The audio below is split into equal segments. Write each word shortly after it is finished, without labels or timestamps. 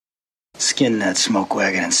Skin that smoke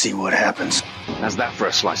wagon and see what happens. How's that for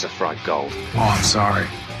a slice of fried gold? Oh, I'm sorry.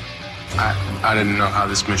 I didn't know how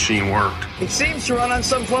this machine worked. It seems to run on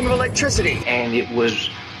some form of electricity. And it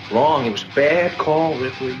was wrong. It was a bad call,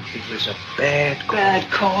 Ripley. It was a bad call.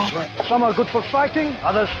 Bad call. Some are good for fighting,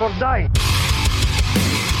 others for dying.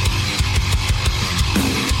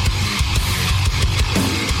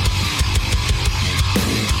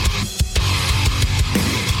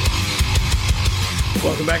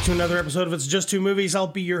 Welcome back to another episode of It's Just Two Movies. I'll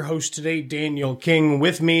be your host today, Daniel King.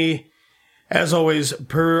 With me, as always,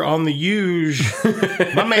 per on the huge,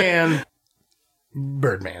 my man,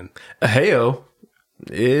 Birdman. Heyo,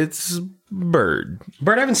 it's Bird.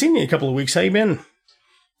 Bird, I haven't seen you in a couple of weeks. How you been?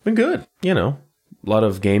 Been good. You know, a lot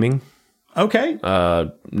of gaming. Okay.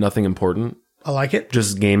 Nothing important. I like it.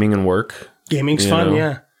 Just gaming and work. Gaming's fun,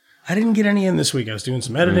 yeah. I didn't get any in this week. I was doing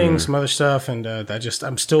some editing, some other stuff, and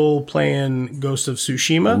I'm still playing Ghost of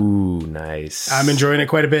Tsushima. Ooh, nice. I'm enjoying it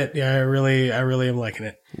quite a bit. Yeah, I really am liking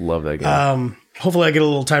it. Love that game. Hopefully I get a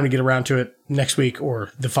little time to get around to it next week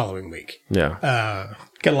or the following week. Yeah.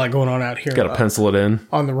 Got a lot going on out here. Got to pencil it in.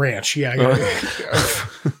 On the ranch, yeah.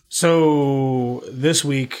 So this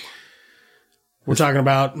week, we're talking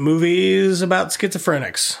about movies about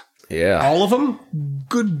schizophrenics. Yeah. All of them?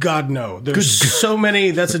 Good God, no. There's so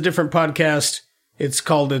many. That's a different podcast. It's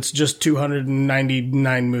called It's Just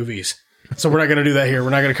 299 Movies. So we're not going to do that here.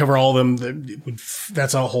 We're not going to cover all of them.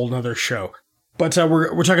 That's a whole nother show. But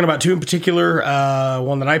we're talking about two in particular.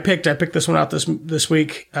 One that I picked this one out this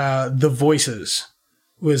week. The Voices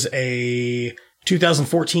was a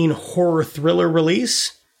 2014 horror thriller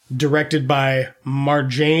release directed by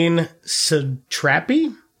Marjane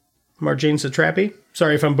Satrapi.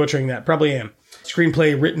 Sorry if I'm butchering that. Probably am.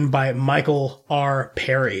 Screenplay written by Michael R.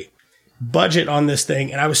 Perry. Budget on this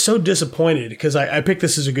thing, and I was so disappointed because I picked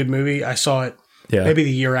this as a good movie. I saw it maybe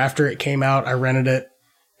the year after it came out. I rented it,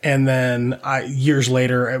 and then years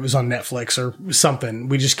later, it was on Netflix or something.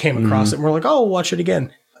 We just came across it, and we're like, oh, we'll watch it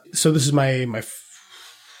again. So this is my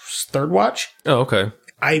third watch. Oh, okay.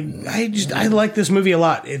 I like this movie a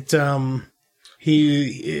lot. It So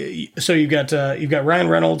you've got Ryan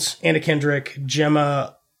Reynolds, Anna Kendrick,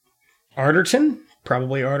 Gemma Arterton,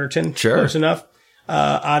 probably Arterton, sure, close enough.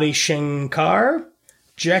 Adi Shankar,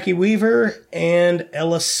 Jackie Weaver, and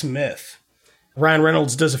Ella Smith. Ryan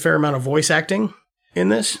Reynolds does a fair amount of voice acting in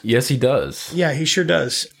this. Yes, he does. Yeah, he sure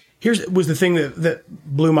does. Was the thing that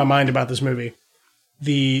blew my mind about this movie.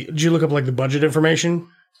 Did you look up like the budget information?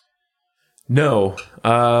 No.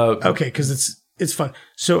 Okay, because it's fun.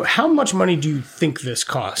 So how much money do you think this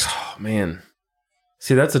cost? Oh, man.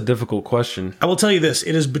 See, that's a difficult question. I will tell you this.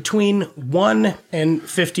 It is between $1 and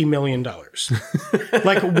 $50 million.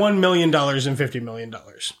 Like $1 million and $50 million.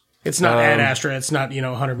 It's not Ad Astra. It's not,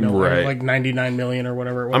 100 million, right. Like 99 million or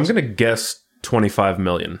whatever it was. I'm going to guess 25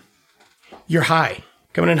 million. You're high.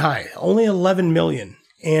 Coming in high. Only 11 million.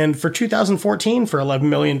 And for 2014, for $11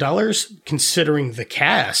 million, considering the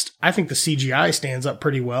cast, I think the CGI stands up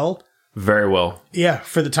pretty well. Very well. Yeah,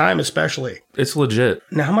 for the time especially. It's legit.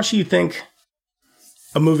 Now, how much do you think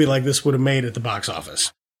a movie like this would have made at the box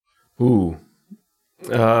office? Ooh.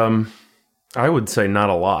 I would say not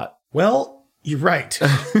a lot. Well, you're right.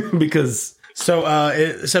 Because... So,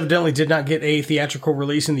 it evidently did not get a theatrical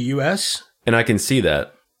release in the U.S. And I can see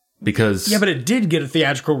that. Because... Yeah, but it did get a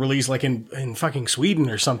theatrical release like in fucking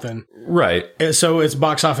Sweden or something. Right. So its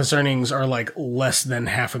box office earnings are like less than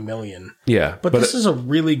 $500,000. Yeah. But this is a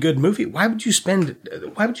really good movie. Why would you spend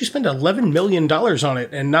 $11 million on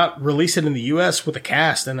it and not release it in the US with a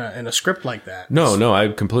cast and a script like that? No, I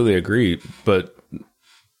completely agree. But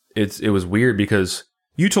it was weird because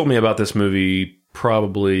you told me about this movie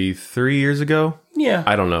probably 3 years ago. Yeah.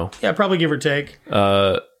 I don't know. Yeah, probably give or take.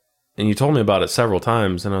 And you told me about it several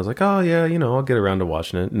times, and I was like, oh, yeah, I'll get around to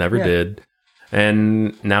watching it. Never did.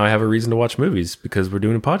 And now I have a reason to watch movies because we're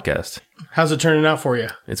doing a podcast. How's it turning out for you?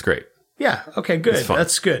 It's great. Yeah. Okay, good. It's fun.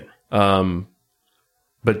 That's good.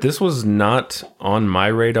 But this was not on my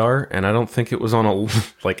radar, and I don't think it was on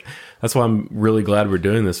that's why I'm really glad we're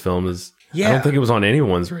doing this film is I don't think it was on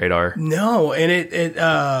anyone's radar. No, and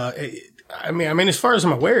I mean, as far as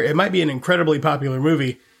I'm aware, it might be an incredibly popular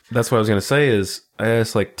movie. That's what I was going to say is I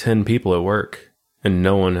asked like 10 people at work and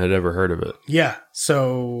no one had ever heard of it. Yeah.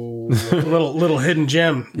 So little hidden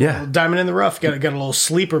gem. Yeah. Little diamond in the rough. Got a little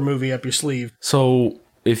sleeper movie up your sleeve. So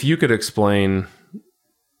if you could explain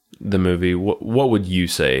the movie, what would you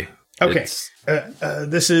say? Okay.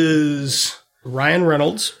 This is Ryan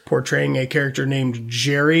Reynolds portraying a character named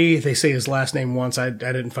Jerry. They say his last name once. I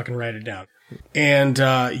didn't fucking write it down. And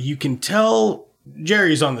you can tell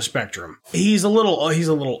Jerry's on the spectrum. He's a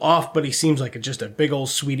little off, but he seems like just a big old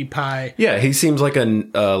sweetie pie. Yeah, he seems like a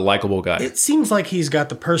likable guy. It seems like he's got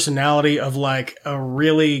the personality of like a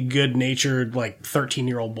really good-natured, like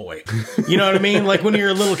 13-year-old boy. You know what I mean? Like when you're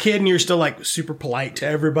a little kid and you're still like super polite to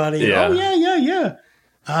everybody. Yeah. Oh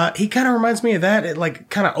yeah. He kind of reminds me of that, like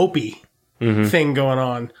kind of Opie thing going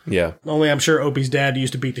on. Yeah. Only I'm sure Opie's dad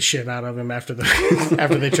used to beat the shit out of him after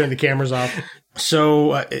after they turned the cameras off.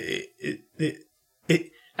 So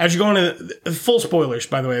as you go into full spoilers,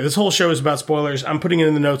 by the way, this whole show is about spoilers. I'm putting it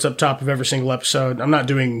in the notes up top of every single episode. I'm not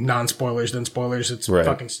doing non-spoilers then spoilers. It's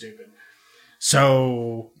fucking stupid.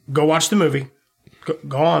 So go watch the movie.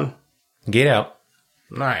 Go on. Get out.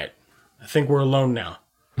 All right. I think we're alone now.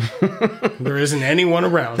 There isn't anyone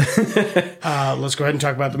around. Let's go ahead and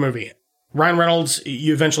talk about the movie. Ryan Reynolds,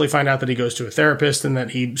 you eventually find out that he goes to a therapist and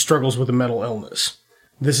that he struggles with a mental illness.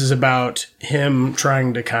 This is about him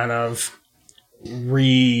trying to kind of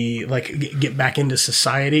get back into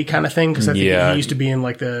society kind of thing. Because I think he used to be in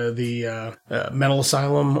like the mental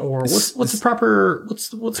asylum, or what's the proper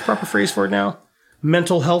phrase for it now?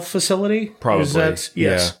 Mental health facility? Probably. Is that,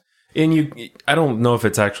 yes. Yeah. And I don't know if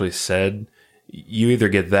it's actually said. You either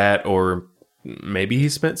get that or maybe he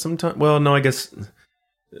spent some time. Well, no, I guess.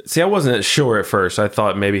 See, I wasn't sure at first. I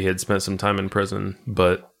thought maybe he had spent some time in prison,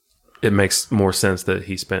 but it makes more sense that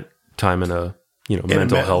he spent time in a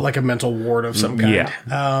mental health, like a mental ward of some kind.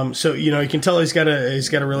 Yeah. So you can tell he's got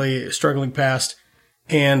a really struggling past,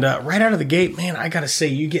 and right out of the gate, man, I gotta say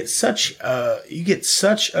you get such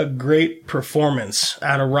a great performance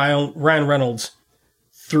out of Ryan Reynolds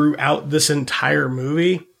throughout this entire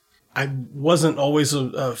movie. I wasn't always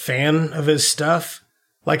a fan of his stuff.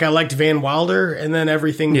 Like I liked Van Wilder, and then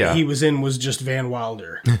everything that he was in was just Van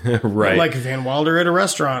Wilder. Right. Like Van Wilder at a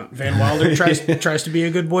restaurant. Van Wilder tries to be a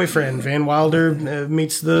good boyfriend. Van Wilder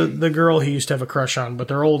meets the girl he used to have a crush on, but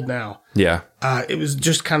they're old now. Yeah. It was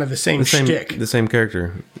just kind of the same shtick. The same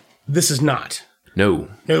character. This is not. No,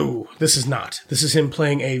 this is not. This is him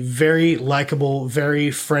playing a very likable,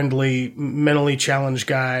 very friendly, mentally challenged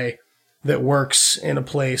guy that works in a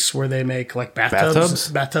place where they make like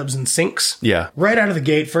bathtubs and sinks. Yeah. Right out of the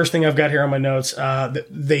gate, first thing I've got here on my notes,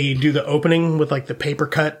 they do the opening with like the paper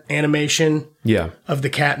cut animation of the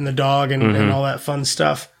cat and the dog and all that fun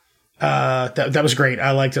stuff. That was great.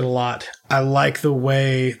 I liked it a lot. I like the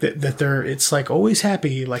way that it's like always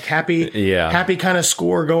happy kind of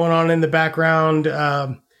score going on in the background.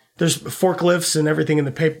 There's forklifts and everything in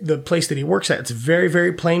the place that he works at. It's very,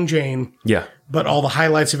 very plain Jane. Yeah. But all the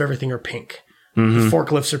highlights of everything are pink. Mm-hmm. The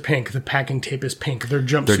forklifts are pink. The packing tape is pink. Their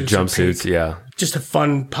jumpsuits are pink. Yeah. Just a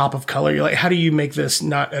fun pop of color. You're like, how do you make this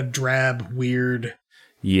not a drab, weird,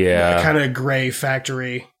 kind of gray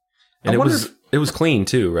factory? And it was clean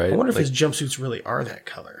too, right? I wonder if his jumpsuits really are that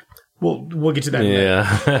color. We'll get to that in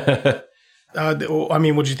a minute. I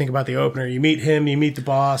mean, what did you think about the opener? You meet him, you meet the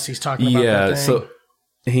boss. He's talking about that thing. So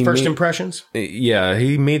first impressions? Yeah,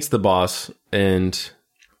 he meets the boss, and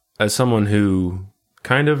as someone who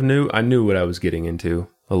kind of I knew what I was getting into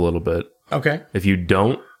a little bit. Okay. If you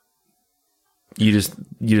don't, you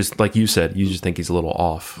just like you said, you just think he's a little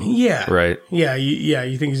off. Yeah. Right? Yeah,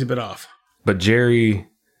 you think he's a bit off. But Jerry,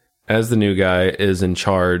 as the new guy, is in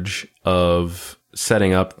charge of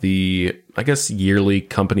setting up the, I guess, yearly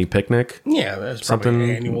company picnic. Yeah, that's probably an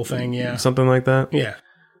annual thing, yeah. Something like that? Yeah.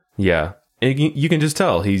 Yeah. And you can just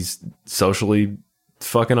tell he's socially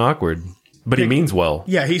fucking awkward, but he means well.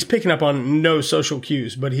 Yeah, he's picking up on no social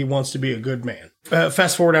cues, but he wants to be a good man.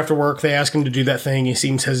 Fast forward after work, they ask him to do that thing. He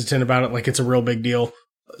seems hesitant about it, like it's a real big deal.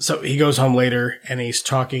 So he goes home later, and he's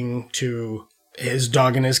talking to his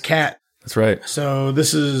dog and his cat. That's right. So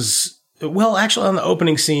this is, well, actually on the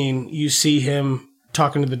opening scene, you see him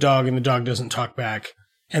talking to the dog, and the dog doesn't talk back.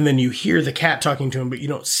 And then you hear the cat talking to him, but you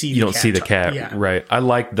don't see the cat. You don't see the cat, yeah. Right. I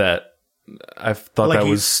like that. I thought like that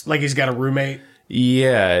was... Like he's got a roommate?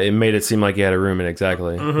 Yeah, it made it seem like he had a roommate,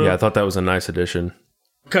 exactly. Mm-hmm. Yeah, I thought that was a nice addition.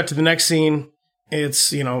 Cut to the next scene.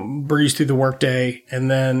 It's, breeze through the workday, and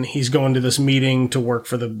then he's going to this meeting to work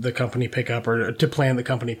for the company pickup or to plan the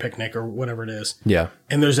company picnic or whatever it is. Yeah.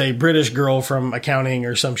 And there's a British girl from accounting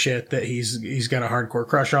or some shit that he's got a hardcore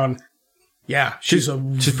crush on. Yeah. She's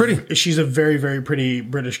pretty. She's a very, very pretty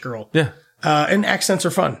British girl. Yeah. And accents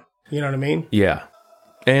are fun. You know what I mean? Yeah.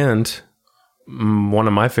 And one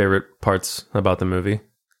of my favorite parts about the movie,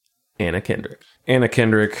 Anna Kendrick. Anna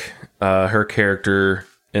Kendrick, her character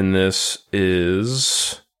in this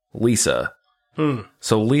is Lisa.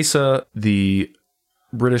 So Lisa, the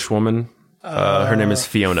British woman, her name is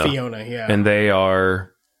Fiona. Fiona, yeah. And they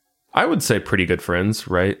are, I would say, pretty good friends,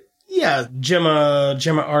 right? Yeah, Gemma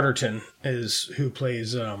Arterton is who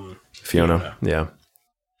plays Fiona. Yeah.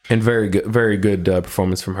 And very good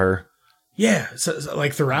performance from her. Yeah, so,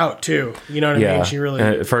 like throughout too. You know what I mean? She really.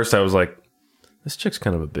 And at first, I was like, "This chick's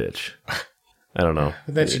kind of a bitch." I don't know.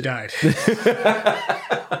 But then she died.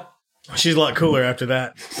 She's a lot cooler after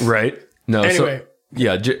that, right? No. Anyway, so,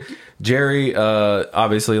 yeah, Jerry.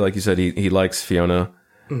 Obviously, like you said, he likes Fiona,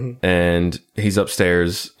 and he's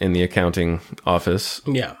upstairs in the accounting office.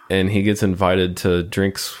 Yeah, and he gets invited to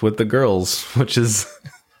drinks with the girls, which is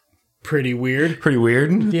pretty weird. Pretty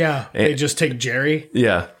weird. Yeah, they just take Jerry.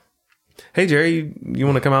 Yeah. Hey Jerry, you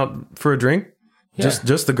want to come out for a drink? Yeah.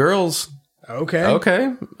 Just the girls.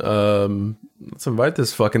 Okay. Let's invite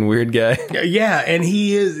this fucking weird guy. Yeah, and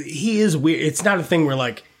he is weird. It's not a thing where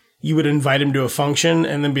like you would invite him to a function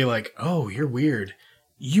and then be like, "Oh, you're weird."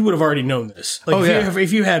 You would have already known this. Like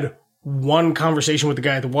if you had one conversation with the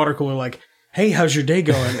guy at the water cooler, like, "Hey, how's your day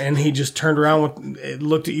going?" and he just turned around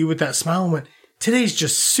looked at you with that smile and went, "Today's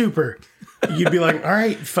just super." You'd be like, "All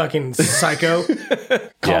right, fucking psycho,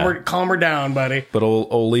 calm her down, buddy." But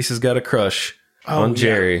old Lisa's got a crush on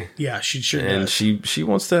Jerry. Yeah, she sure and does. she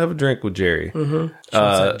wants to have a drink with Jerry. Mm-hmm. She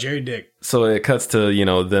wants that Jerry dick. So it cuts to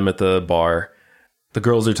them at the bar. The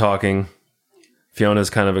girls are talking. Fiona's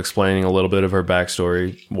kind of explaining a little bit of her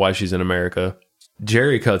backstory, why she's in America.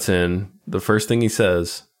 Jerry cuts in. The first thing he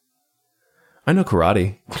says, "I know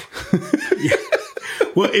karate." Yeah.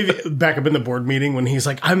 Well, back up in the board meeting when he's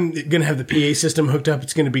like, "I'm going to have the PA system hooked up.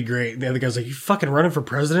 It's going to be great." The other guy's like, "You fucking running for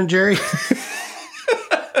president, Jerry?"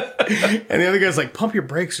 And the other guy's like, "Pump your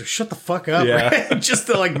brakes or shut the fuck up." Yeah. Right? Just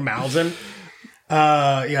to like mouthing.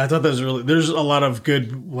 Yeah, I thought that was really, there's a lot of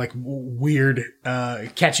good, like weird,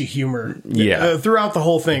 catchy humor. Yeah. Throughout the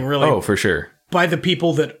whole thing, really. Oh, for sure. By the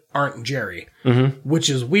people that aren't Jerry, which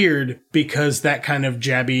is weird because that kind of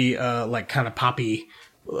jabby, like kind of poppy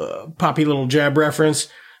little jab reference,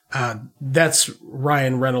 that's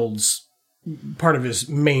Ryan Reynolds' part of his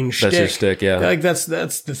main shtick. That's his shtick, yeah. Like that's the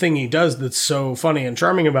thing he does that's so funny and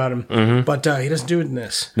charming about him. But he doesn't do it in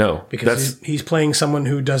this. No, because he's playing someone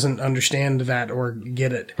who doesn't understand that or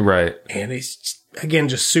get it. Right. And he's again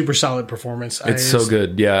just super solid performance. It's so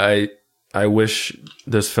good. Yeah, I wish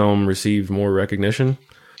this film received more recognition.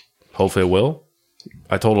 Hopefully it will.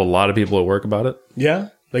 I told a lot of people at work about it. Yeah?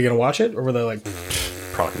 They gonna watch it? Or were they like,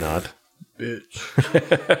 probably not. Bitch.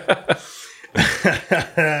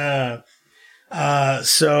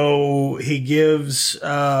 So he gives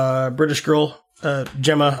British girl,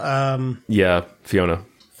 Gemma. Yeah, Fiona.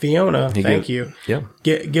 Thank you. Yeah.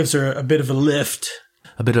 Gives her a bit of a lift.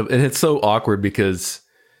 And it's so awkward because,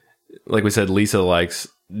 like we said, Lisa likes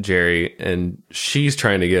Jerry, and she's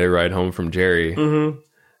trying to get a ride home from Jerry,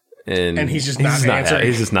 and he's just not answering.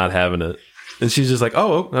 He's just not having it, and she's just like,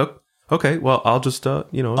 "Oh, okay. Well, I'll just I'll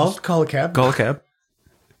call a cab.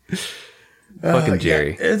 Fucking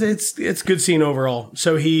Jerry. Yeah, it's a good scene overall.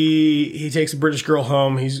 So he takes a British girl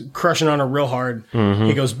home. He's crushing on her real hard.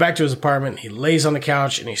 He goes back to his apartment. He lays on the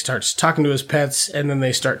couch and he starts talking to his pets. And then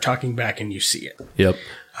they start talking back, and you see it. Yep.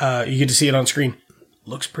 You get to see it on screen.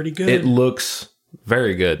 Looks pretty good. It looks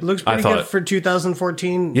very good. It looks pretty good for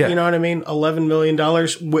 2014. Yeah. You know what I mean? $11 million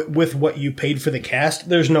with what you paid for the cast.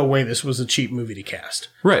 There's no way this was a cheap movie to cast.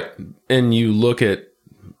 Right. And you look at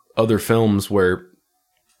other films where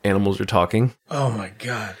animals are talking. Oh my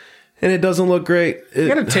God. And it doesn't look great. I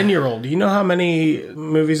got a 10-year-old. Do you know how many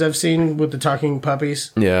movies I've seen with the talking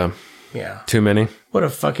puppies? Yeah. Yeah. Too many. What a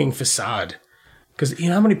fucking facade. Because you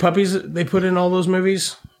know how many puppies they put in all those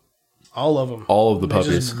movies? All of them. All of the puppies.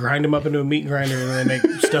 They just grind them up into a meat grinder and then they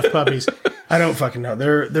make stuffed puppies. I don't fucking know.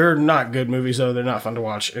 They're not good movies, though. They're not fun to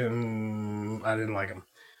watch. And I didn't like them.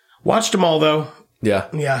 Watched them all, though. Yeah.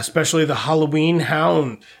 Yeah, especially the Halloween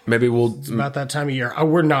Hound. Maybe It's about that time of year.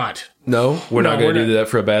 We're not. No? We're not going to do that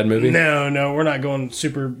for a bad movie? No, we're not going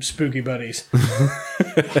super spooky buddies.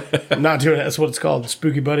 I'm not doing it. That's what it's called.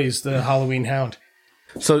 Spooky Buddies, the Halloween Hound.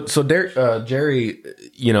 So Jerry,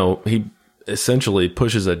 he essentially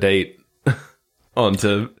pushes a date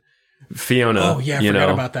onto Fiona. Oh, yeah, I forgot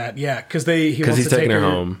about that. Yeah, because he's taking her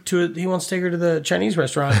home. He wants to take her to the Chinese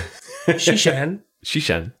restaurant.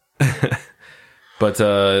 Shishan. But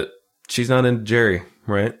she's not into Jerry,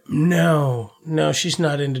 right? No, she's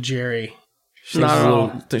not into Jerry. She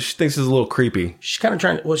thinks he's a little creepy. She's kind of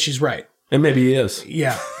trying to... Well, she's right. And maybe he is.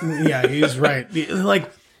 Yeah, he's right.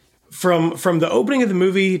 Like, from the opening of the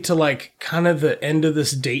movie to, like, kind of the end of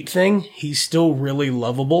this date thing, he's still really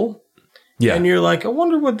lovable. Yeah. And you're like, I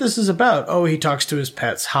wonder what this is about. Oh, he talks to his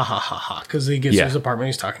pets. Ha, ha, ha, ha. Because he gets to his apartment,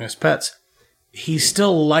 he's talking to his pets. He's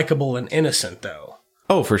still likable and innocent, though.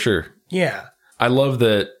 Oh, for sure. Yeah. I love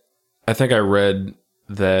that. I think I read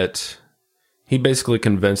that he basically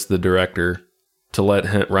convinced the director to let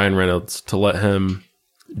him, Ryan Reynolds, to let him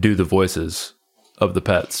do the voices of the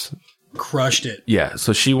pets. Crushed it. Yeah,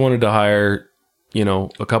 so she wanted to hire,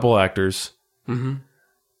 a couple actors. Mm-hmm.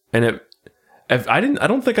 And I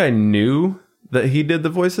don't think I knew that he did the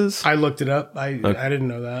voices. I looked it up. I didn't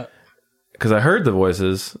know that. Because I heard the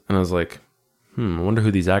voices, and I was like, I wonder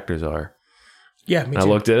who these actors are. Yeah, me too. I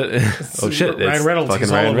looked at it. Oh, shit. Ryan Reynolds. Fucking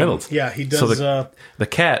Ryan Reynolds. Yeah, he does. So the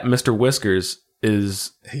cat, Mr. Whiskers,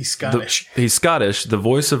 is... He's Scottish. He's Scottish. The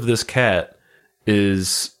voice of this cat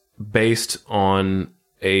is based on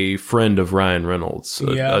a friend of Ryan Reynolds.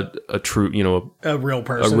 A true, a real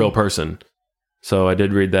person. A real person. So I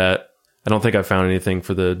did read that. I don't think I found anything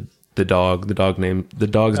for the dog. The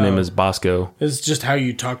dog's name is Bosco. It's just how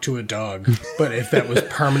you talk to a dog. But if that was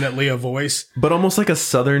permanently a voice. But almost like a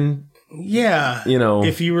southern... Yeah.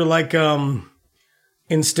 If you were like,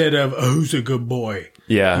 instead of, who's a good boy?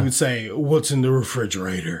 Yeah. You would say, what's in the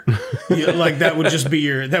refrigerator? Like that would just be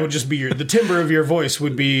the timbre of your voice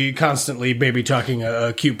would be constantly baby talking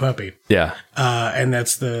a cute puppy. Yeah. And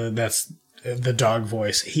that's the dog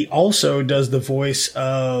voice. He also does the voice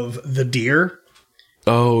of the deer.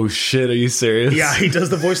 Oh shit, are you serious? Yeah, he does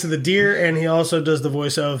the voice of the deer, and he also does the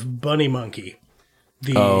voice of Bunny Monkey.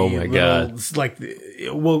 Oh my god! Like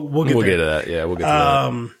we'll get to that. Yeah, we'll get to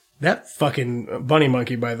that. That fucking Bunny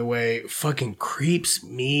Monkey, by the way, fucking creeps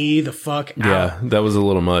me the fuck out. Yeah, that was a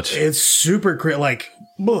little much. It's super like.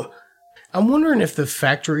 Bleh. I'm wondering if the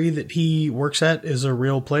factory that he works at is a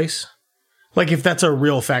real place. Like if that's a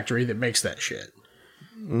real factory that makes that shit.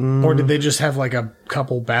 Or did they just have like a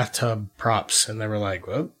couple bathtub props and they were like,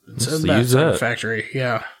 well, it's a bathtub factory.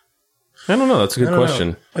 Yeah. I don't know. That's a good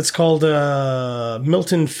question. It's called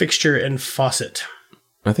Milton Fixture and Faucet.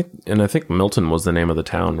 I think Milton was the name of the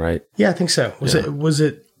town, right? Yeah, I think so. Was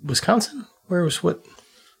it Wisconsin? Where was what?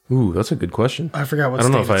 Ooh, that's a good question. I forgot what I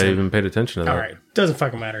don't know if I even paid attention to that. All right. Doesn't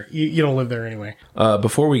fucking matter. You don't live there anyway.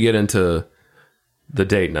 Before we get into the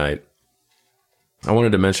date night, I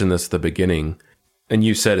wanted to mention this at the beginning. And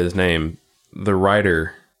you said his name. The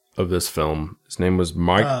writer of this film, his name was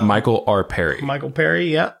Michael R. Perry. Michael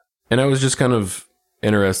Perry, yeah. And I was just kind of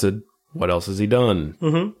interested. What else has he done?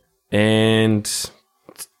 Mm-hmm. And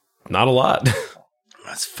not a lot.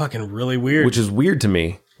 That's fucking really weird. Which is weird to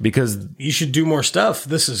me because... You should do more stuff.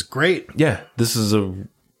 This is great. Yeah. This is a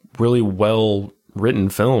really well-written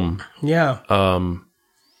film. Yeah.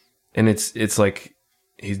 And it's like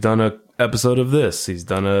he's done a episode of this. He's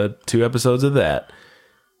done 2 episodes of that.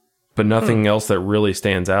 But nothing else that really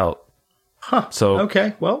stands out. Huh. So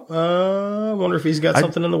okay. Well, I wonder if he's got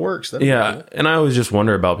something in the works. Yeah, and I always just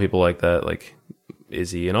wonder about people like that. Like,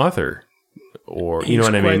 is he an author? Or, you know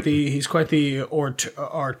what I mean? He's quite the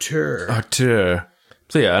auteur.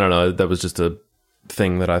 So yeah, I don't know. That was just a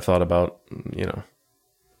thing that I thought about,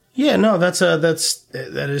 Yeah, no,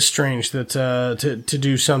 that is strange that to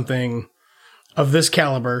do something of this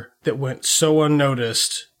caliber that went so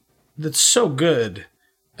unnoticed, that's so good,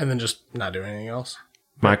 and then just not do anything else.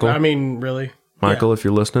 Michael? I mean, really? Michael, if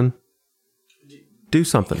you're listening, do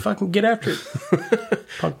something. Fucking get after it.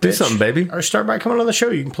 Punk do bitch. something, baby. Or start by coming on the show.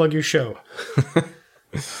 You can plug your show.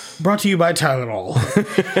 Brought to you by Tylenol.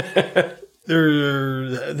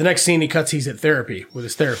 The next scene he cuts, he's at therapy with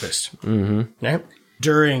his therapist. Mm-hmm. Right?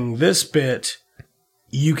 During this bit,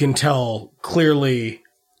 you can tell clearly...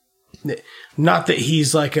 Not that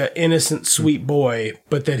he's like an innocent, sweet boy,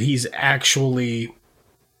 but that he's actually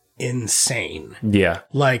insane. Yeah.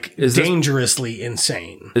 Like, dangerously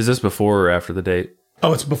insane. Is this before or after the date?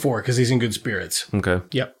 Oh, it's before, because he's in good spirits. Okay.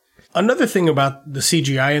 Yep. Another thing about the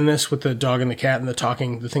CGI in this, with the dog and the cat and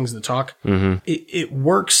the things that talk, it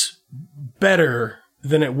works better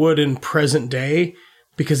than it would in present day,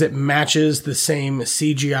 because it matches the same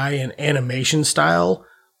CGI and animation style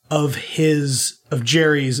of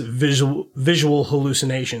Jerry's visual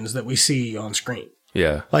hallucinations that we see on screen.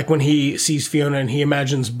 Yeah. Like when he sees Fiona and he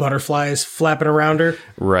imagines butterflies flapping around her.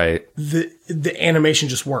 Right. The animation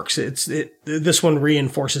just works. This one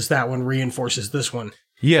reinforces that one, reinforces this one.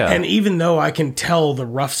 Yeah. And even though I can tell the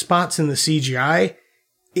rough spots in the CGI,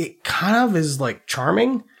 it kind of is like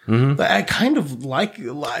charming. Mm-hmm. I kind of like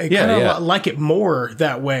it more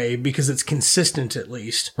that way because it's consistent at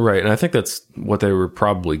least. Right. And I think that's what they were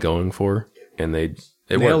probably going for. And it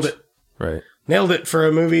nailed worked. It. Right. Nailed it for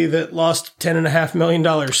a movie that lost $10.5 million.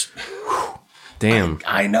 Damn.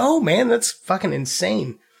 I know, man. That's fucking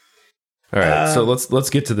insane. All right. So let's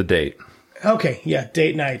get to the date. Okay. Yeah.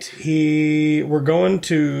 Date night. We're going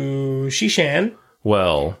to Shishan.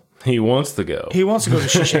 Well, he wants to go. He wants to go to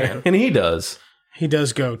Shishan. And he does. He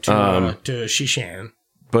does go to Shishan.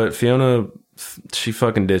 But Fiona She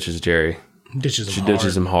fucking ditches Jerry. She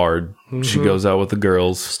ditches him hard. She goes out with the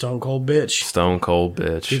girls. Stone cold bitch. Stone cold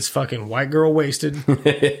bitch. It's fucking white girl wasted.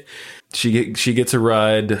 She gets a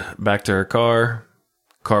ride back to her car.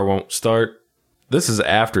 Car won't start. This is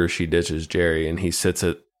after she ditches Jerry, and he sits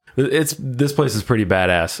at. This place is pretty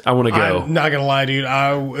badass. I want to go. I'm not gonna lie, dude.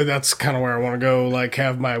 That's kind of where I want to go. Like,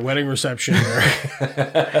 have my wedding reception.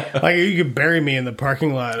 Like, you could bury me in the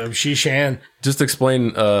parking lot of Shishan. Just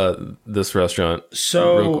explain this restaurant.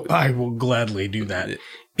 So I will gladly do that.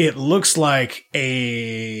 It looks like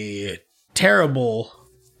a terrible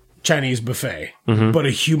Chinese buffet, but a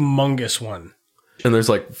humongous one. And there's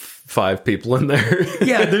like 5 people in there.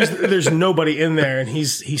 Yeah, there's nobody in there, and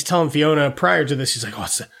he's telling Fiona prior to this, he's like, "Oh,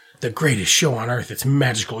 it's the greatest show on earth. It's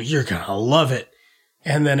magical. You're gonna love it."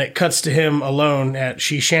 And then it cuts to him alone at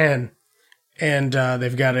Shishan, and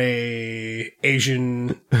they've got a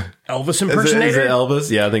Asian Elvis impersonator. Is it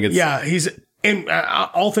Elvis? Yeah, I think it's. Yeah, he's in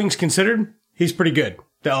all things considered, he's pretty good.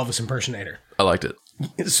 The Elvis impersonator. I liked it.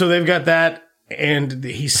 So they've got that, and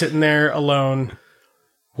he's sitting there alone,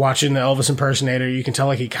 watching the Elvis impersonator. You can tell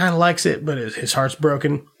like he kind of likes it, but his heart's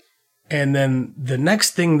broken. And then the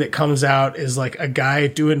next thing that comes out is like a guy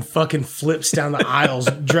doing fucking flips down the aisles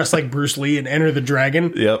dressed like Bruce Lee and Enter the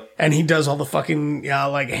Dragon. Yep. And he does all the fucking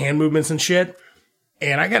like hand movements and shit.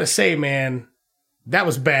 And I gotta say, man, that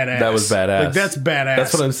was badass. That was badass. Like, that's badass.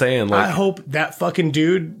 That's what I'm saying. Like, I hope that fucking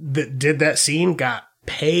dude that did that scene got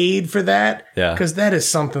paid for that. Yeah. Because that is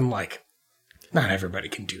something like, not everybody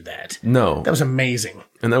can do that. No. That was amazing.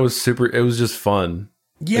 And that was super. It was just fun.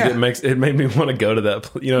 Yeah. Like it made me want to go to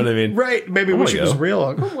that. You know what I mean? Right. Maybe wish it was real.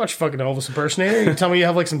 I'll go watch fucking Elvis impersonator. You tell me you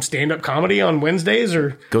have like some stand-up comedy on Wednesdays,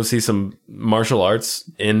 or go see some martial arts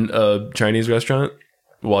in a Chinese restaurant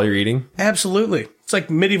while you're eating. Absolutely. It's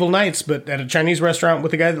like Medieval Nights, but at a Chinese restaurant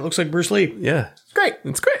with a guy that looks like Bruce Lee. Yeah. It's great.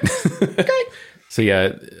 It's great. Great. So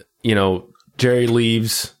yeah, Jerry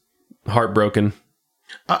leaves heartbroken.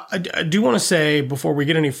 I do want to say, before we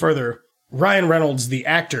get any further, Ryan Reynolds, the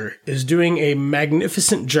actor, is doing a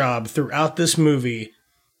magnificent job throughout this movie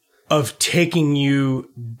of taking you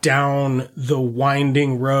down the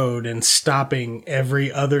winding road and stopping every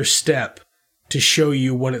other step to show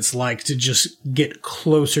you what it's like to just get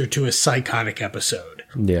closer to a psychotic episode.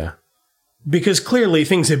 Yeah. Because clearly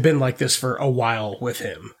things have been like this for a while with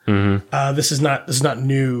him. Mm-hmm. This is not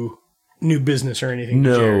new business or anything.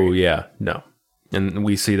 No, yeah, no. And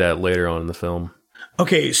we see that later on in the film.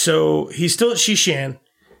 Okay, so he's still at Shishan.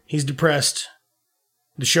 He's depressed.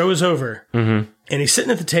 The show is over. Mm-hmm. And he's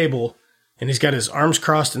sitting at the table, and he's got his arms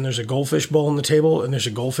crossed, and there's a goldfish bowl on the table, and there's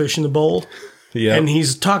a goldfish in the bowl. Yeah. And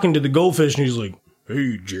he's talking to the goldfish, and he's like,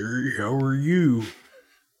 "Hey, Jerry, how are you?"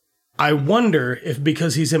 I wonder if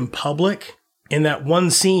because he's in public, in that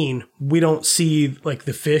one scene, we don't see like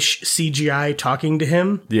the fish CGI talking to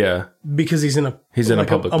him. Yeah. Because he's in a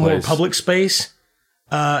public a more place. public space.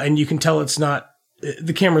 And you can tell it's not,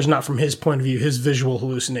 the camera's not from his point of view, his visual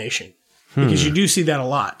hallucination. Because you do see that a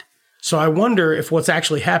lot. So I wonder if what's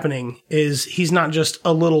actually happening is he's not just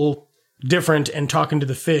a little different and talking to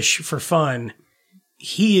the fish for fun.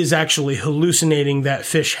 He is actually hallucinating that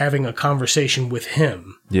fish having a conversation with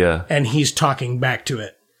him. Yeah. And he's talking back to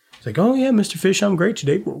it. It's like, "Oh yeah, Mr. Fish, I'm great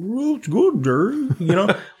today." "Well, it's good, Jerry."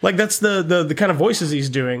 Like that's the kind of voices he's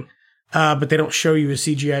doing. But they don't show you a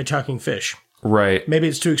CGI talking fish. Right. Maybe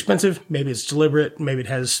it's too expensive. Maybe it's deliberate. Maybe it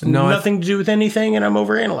has nothing to do with anything, and I'm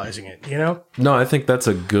overanalyzing it, No, I think that's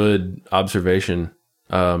a good observation.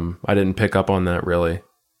 I didn't pick up on that, really.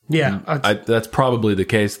 Yeah. That's probably the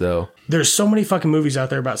case, though. There's so many fucking movies out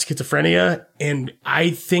there about schizophrenia, and I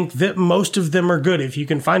think that most of them are good. If you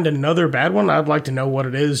can find another bad one, I'd like to know what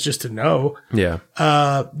it is just to know. Yeah.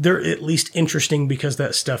 They're at least interesting because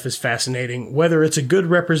that stuff is fascinating. Whether it's a good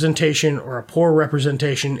representation or a poor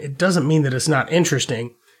representation, it doesn't mean that it's not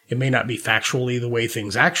interesting. It may not be factually the way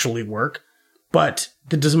things actually work, but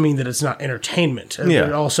that doesn't mean that it's not entertainment. Yeah.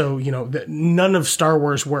 But also, that none of Star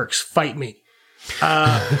Wars works. Fight me.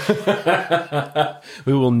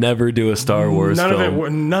 We will never do a Star Wars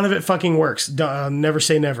film. None of it fucking works. Never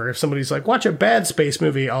say never. If somebody's like, "Watch a bad space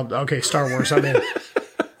movie," okay, Star Wars, I'm in.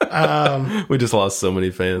 We just lost so many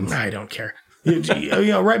fans. I don't care.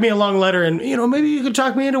 Write me a long letter, and maybe you could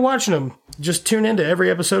talk me into watching them. Just tune into every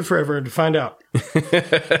episode forever to find out.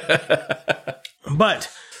 But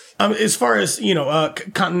as far as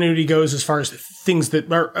continuity goes, as far as things that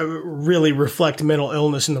really reflect mental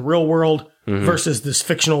illness in the real world versus this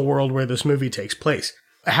fictional world where this movie takes place,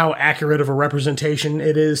 how accurate of a representation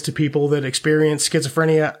it is to people that experience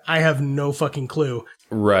schizophrenia, I have no fucking clue.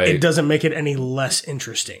 Right. It doesn't make it any less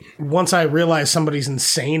interesting. Once I realize somebody's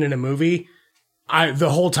insane in a movie, the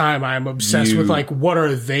whole time I'm obsessed with like, what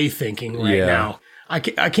are they thinking right now? I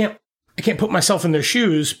can't put myself in their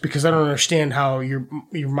shoes because I don't understand how your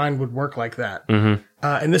mind would work like that.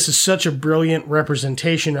 And this is such a brilliant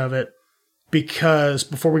representation of it because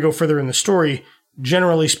before we go further in the story,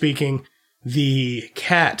 generally speaking, the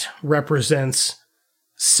cat represents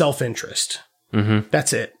self-interest.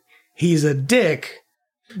 That's it. He's a dick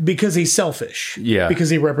because he's selfish. Yeah. Because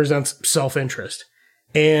he represents self-interest.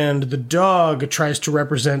 And the dog tries to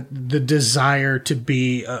represent the desire to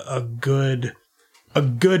be a good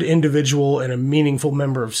individual and a meaningful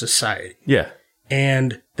member of society. Yeah.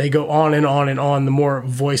 And they go on and on and on. The more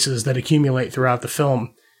voices that accumulate throughout the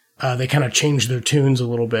film, they kind of change their tunes a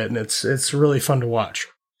little bit, and it's really fun to watch.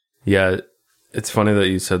 Yeah, it's funny that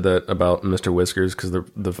you said that about Mr. Whiskers, because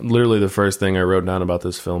literally the first thing I wrote down about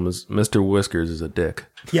this film is Mr. Whiskers is a dick.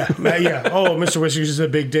 Yeah. Oh, Mr. Whiskers is a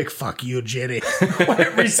big dick. Fuck you, Jerry.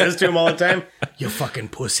 Whatever he says to him all the time. You fucking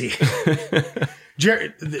pussy.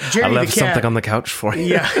 Jerry I left the cat, something on the couch for you.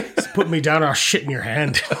 Yeah, put me down or I'll shit in your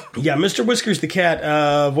hand. Yeah, Mr. Whiskers the cat,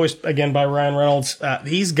 voiced again by Ryan Reynolds.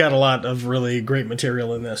 He's got a lot of really great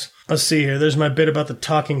material in this. Let's see here. There's my bit about the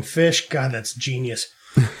talking fish. God, that's genius.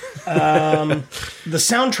 The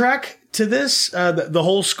soundtrack to this, the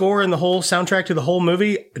whole score and the whole soundtrack to the whole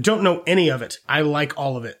movie, I don't know any of it. I like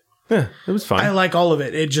all of it. Yeah, it was fine. I like all of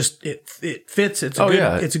it. It just it fits. It's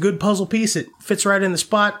a good puzzle piece. It fits right in the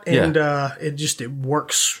spot, and it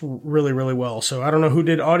works really, really well. So I don't know who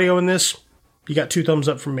did audio in this. You got 2 thumbs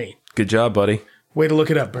up from me. Good job, buddy. Way to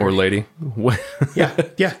look it up, buddy. Or lady.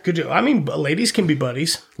 yeah, good job. I mean, ladies can be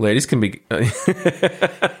buddies. Ladies can be.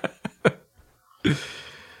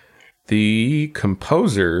 The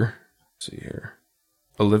composer. Let's see here,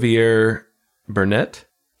 Olivier Burnett.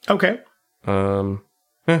 Okay.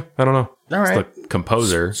 I don't know. All right. It's the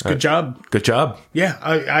composer. It's good job. Good job. Yeah,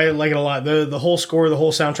 I like it a lot. The whole score, the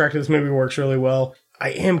whole soundtrack to this movie works really well.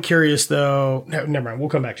 I am curious, though. No, never mind. We'll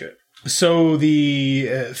come back to it. So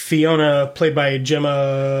the Fiona, played by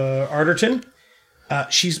Gemma Arterton,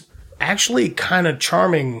 she's actually kind of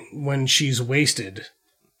charming when she's wasted.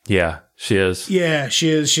 Yeah, she is. Yeah, she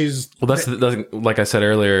is. Well, that's like I said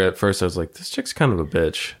earlier. At first, I was like, this chick's kind of a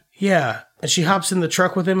bitch. Yeah. And she hops in the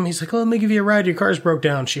truck with him. He's like, oh, let me give you a ride. Your car's broke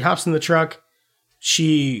down. She hops in the truck.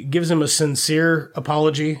 She gives him a sincere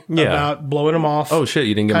apology about blowing him off. Oh, shit.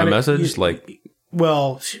 You didn't get my message?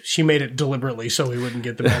 Well, she made it deliberately so he wouldn't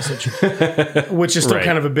get the message, which is still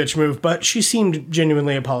kind of a bitch move. But she seemed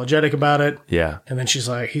genuinely apologetic about it. Yeah. And then he's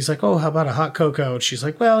like, oh, how about a hot cocoa? And she's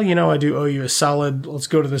like, well, I do owe you a solid. Let's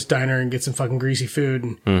go to this diner and get some fucking greasy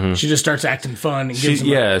food. And she just starts acting fun. And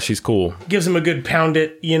she's cool. Gives him a good pound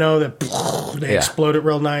it, that they explode it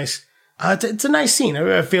real nice. It's a nice scene.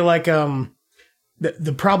 I feel like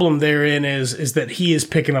the problem therein is that he is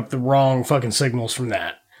picking up the wrong fucking signals from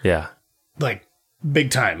that. Yeah. Like,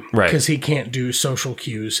 big time. Right. Because he can't do social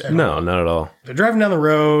cues at all. No, not at all. They're driving down the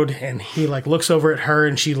road, and he, looks over at her,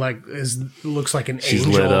 and she, looks like an angel. She's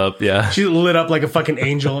lit up, yeah. She's lit up like a fucking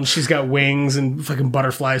angel, and she's got wings and fucking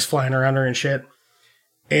butterflies flying around her and shit.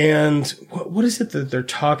 And what is it that they're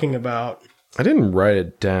talking about? I didn't write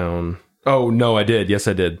it down. Oh, no, I did. Yes,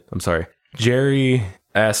 I did. I'm sorry. Jerry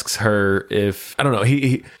asks her if... I don't know.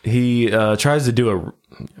 He tries to do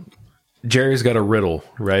Jerry's got a riddle,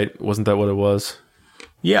 right? Wasn't that what it was?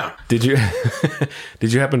 Yeah. Did you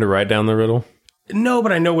happen to write down the riddle? No,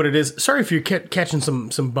 but I know what it is. Sorry if you're catching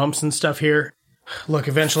some bumps and stuff here. Look,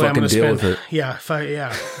 eventually I'm going to spend. With it. Yeah,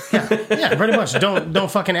 pretty much.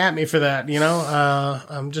 Don't fucking at me for that.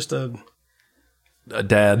 I'm just a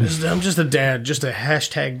dad. I'm just a dad, just a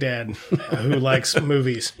hashtag dad who likes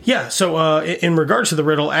movies. Yeah. So in regards to the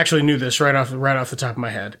riddle, I actually knew this right off the top of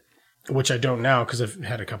my head, which I don't now because I've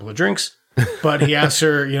had a couple of drinks. But he asks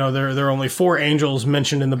her, there are only 4 angels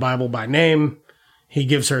mentioned in the Bible by name. He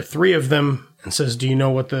gives her 3 of them and says, do you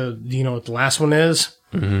know what the last one is?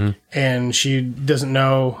 Mm-hmm. And she doesn't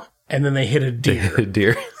know. And then they hit a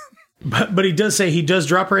deer. But he does say, he does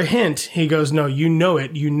drop her a hint. He goes, no, you know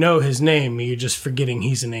it. You know his name. You're just forgetting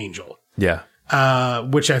he's an angel. Yeah.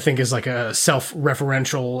 Which I think is like a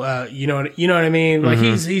self-referential, you know what I mean? Like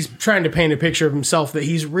he's trying to paint a picture of himself that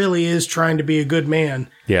he's really is trying to be a good man.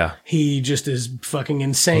 Yeah. He just is fucking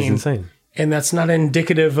insane. He's insane. And that's not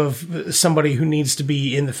indicative of somebody who needs to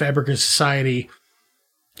be in the fabric of society,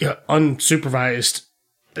 unsupervised,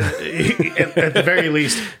 at the very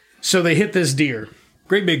least. So they hit this deer.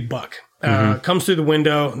 Great big buck. Comes through the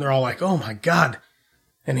window, and they're all like, oh my God.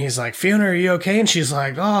 And he's like, Fiona, are you okay? And she's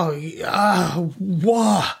like,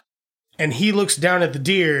 whoa. And he looks down at the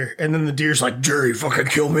deer, and then the deer's like, Jerry, fucking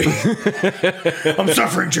kill me. I'm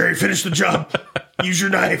suffering, Jerry. Finish the job. Use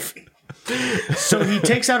your knife. So he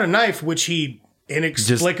takes out a knife, which he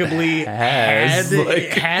inexplicably has,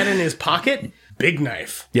 had in his pocket. Big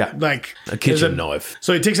knife. Yeah. Like A kitchen knife.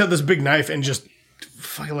 So he takes out this big knife and just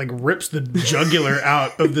fucking like rips the jugular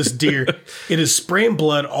out of this deer. It is spraying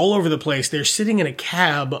blood all over the place. They're sitting in a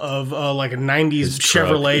cab of like a 90s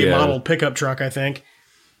Chevrolet model pickup truck, I think.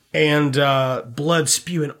 And blood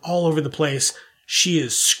spewing all over the place. She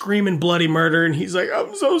is screaming bloody murder, and he's like,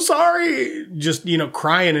 I'm so sorry. Just,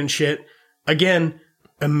 crying and shit. Again,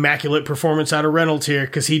 immaculate performance out of Reynolds here,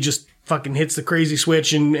 because he just fucking hits the crazy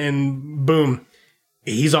switch and boom,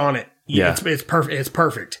 he's on it. Yeah. It's perfect. It's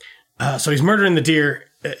perfect. So he's murdering the deer,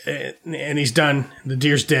 and he's done. The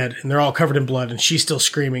deer's dead, and they're all covered in blood, and she's still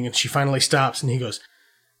screaming, and she finally stops, and he goes,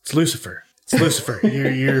 it's Lucifer. It's Lucifer.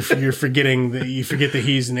 You're forgetting that you forget that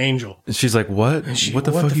he's an angel. And she's like, what? What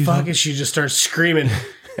the fuck? And she just starts screaming.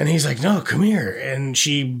 And he's like, no, come here. And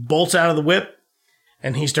she bolts out of the whip,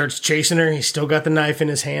 and he starts chasing her. He's still got the knife in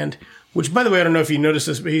his hand, which, by the way, I don't know if you noticed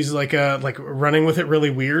this, but he's like running with it really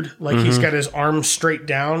weird. Like he's got his arm straight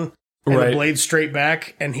down and the blade straight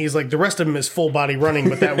back. And he's like, the rest of him is full body running,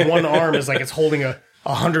 but that one arm is like it's holding a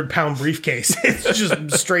 100-pound briefcase. It's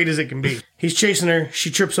just straight as it can be. He's chasing her. She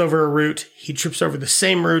trips over a root. He trips over the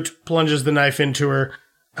same root, plunges the knife into her.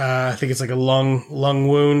 I think it's like a lung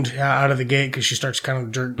wound out of the gate because she starts kind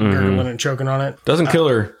of gurgling and choking on it. Doesn't kill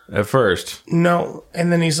her at first. No.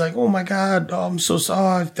 And then he's like, oh my God, I'm so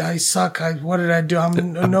sorry. I suck. What did I do?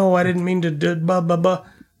 No, I didn't mean to do blah, blah, blah.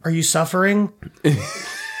 Are you suffering?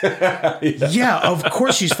 Yeah, of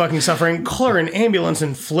course she's fucking suffering. Call her an ambulance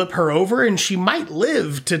and flip her over, and she might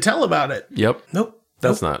live to tell about it. Yep. Nope.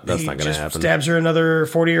 That's not going to happen. Stabs her another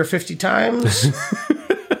 40 or 50 times,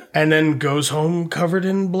 and then goes home covered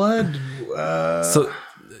in blood. So,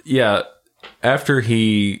 yeah, after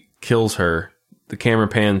he kills her, the camera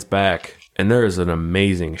pans back, and there is an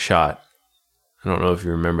amazing shot. I don't know if you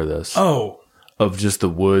remember this. Oh. Of just the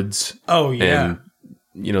woods. Oh, yeah.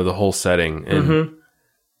 And, the whole setting. And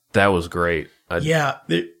that was great. Yeah.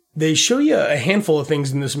 They show you a handful of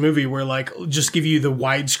things in this movie where, like, just give you the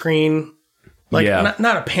widescreen. Like,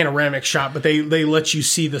 not a panoramic shot, but they let you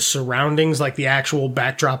see the surroundings, like the actual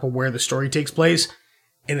backdrop of where the story takes place.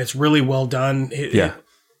 And it's really well done.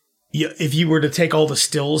 If you were to take all the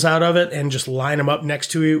stills out of it and just line them up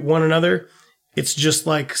next to one another, it's just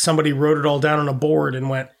like somebody wrote it all down on a board and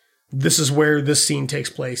went, this is where this scene takes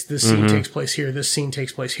place. This scene takes place here. This scene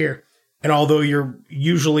takes place here. And although you're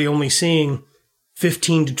usually only seeing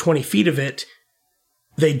 15 to 20 feet of it,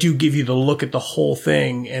 they do give you the look at the whole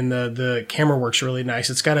thing, and the camera works really nice.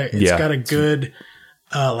 It's got a good,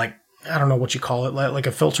 like, I don't know what you call it, like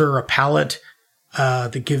a filter or a palette,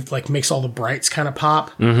 that makes all the brights kind of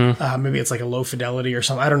pop. Maybe it's like a low fidelity or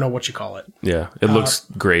something. I don't know what you call it. Yeah. It looks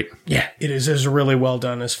great. Yeah, it is. It's really well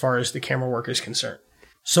done as far as the camera work is concerned.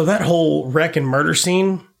 So that whole wreck and murder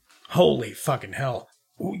scene, holy fucking hell.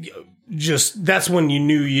 Just, that's when you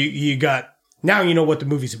knew you got, now you know what the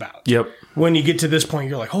movie's about. Yep. When you get to this point,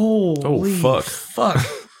 you're like, holy fuck.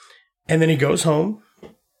 And then he goes home,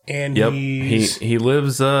 and he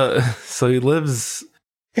lives, so he lives...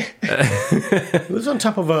 he lives on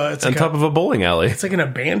top of a bowling alley. It's like an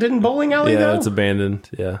abandoned bowling alley, Yeah, though? it's abandoned,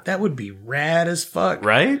 yeah. That would be rad as fuck.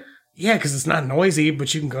 Right? Yeah, because it's not noisy,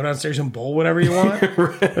 but you can go downstairs and bowl whenever you want.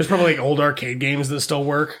 Right. There's probably like old arcade games that still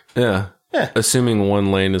work. Yeah. Assuming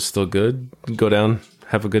one lane is still good, go down,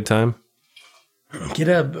 have a good time. Get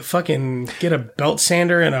a belt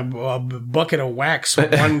sander and a bucket of wax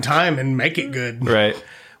one time and make it good. Right.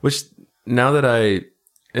 Which, now that I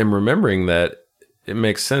am remembering that, it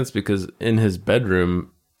makes sense, because in his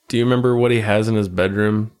bedroom, do you remember what he has in his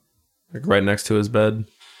bedroom? Like right next to his bed?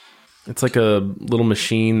 It's like a little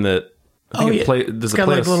machine that it's got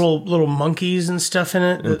like little monkeys and stuff in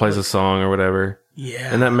it. And plays a song or whatever.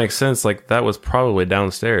 Yeah. And that makes sense. Like, that was probably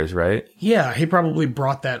downstairs, right? Yeah, he probably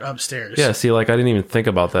brought that upstairs. Yeah, see, like, I didn't even think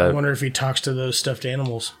about that. I wonder if he talks to those stuffed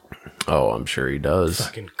animals. Oh, I'm sure he does.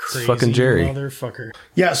 Fucking crazy, it's fucking Jerry. Motherfucker.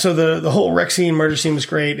 Yeah, so the whole wreck scene, murder scene was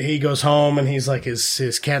great. He goes home, and he's like,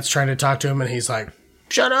 his cat's trying to talk to him, and he's like,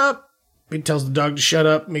 shut up. He tells the dog to shut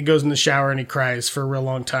up, and he goes in the shower, and he cries for a real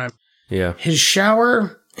long time. Yeah. His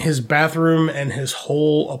shower, his bathroom, and his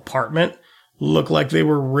whole apartment look like they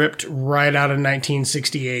were ripped right out of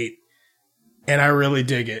 1968. And I really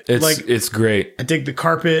dig it. It's great. I dig the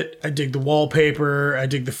carpet. I dig the wallpaper. I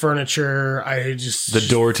dig the furniture. The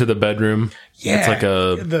door to the bedroom. Yeah. It's like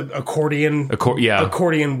the accordion.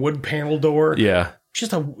 Accordion wood panel door. Yeah.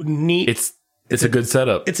 Just a neat. It's a good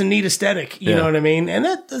setup. It's a neat aesthetic. You know what I mean? And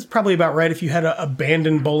that's probably about right. If you had an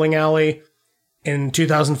abandoned bowling alley in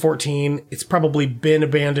 2014, it's probably been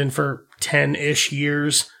abandoned for 10-ish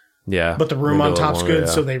years. Yeah. but the room Maybe a on little top's longer, good,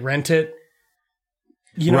 yeah. so they rent it.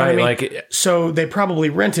 You know what I mean? Like, So they probably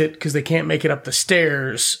rent it because they can't make it up the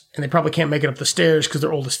stairs, and they probably can't make it up the stairs because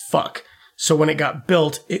they're old as fuck. So when it got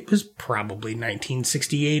built, it was probably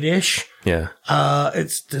 1968-ish. yeah.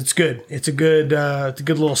 It's good. It's a good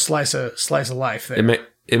little slice of life there.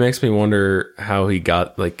 It makes me wonder how he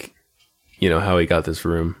got, like, how he got this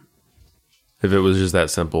room. If it was just that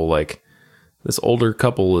simple, like, this older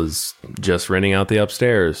couple is just renting out the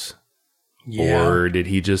upstairs. Yeah. Or did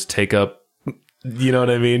he just take up, you know what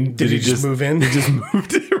I mean? Did he just move in? He just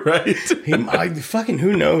moved it, right? Fucking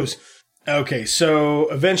who knows? Okay, so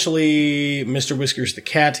eventually Mr. Whiskers the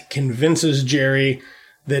cat convinces Jerry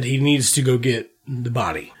that he needs to go get the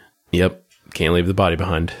body. Yep. Can't leave the body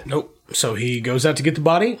behind. Nope. So he goes out to get the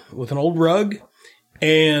body with an old rug,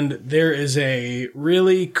 and there is a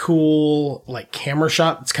really cool like camera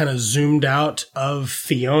shot that's kind of zoomed out of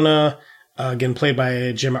Fiona, again played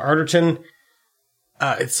by Gemma Arterton.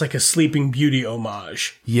 It's like a Sleeping Beauty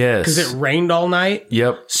homage. Yes. Because it rained all night.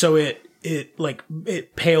 Yep. So it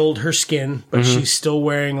paled her skin, but she's still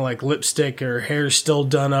wearing like lipstick. Her hair's still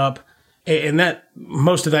done up. And that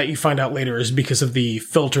most of that you find out later is because of the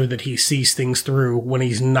filter that he sees things through when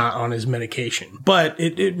he's not on his medication. But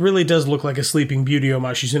it really does look like a Sleeping Beauty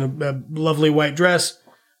homage. She's in a lovely white dress.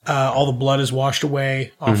 All the blood is washed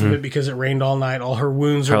away off of it because it rained all night. All her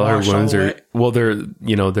wounds are washed all away. Well,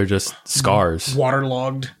 they're just scars.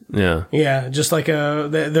 Waterlogged. Yeah. Yeah, just like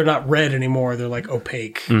they're not red anymore. They're like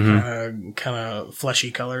opaque, kind of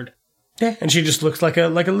fleshy colored. Yeah, and she just looks like a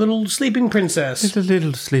little sleeping princess. It's a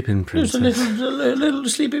little sleeping princess. Just a little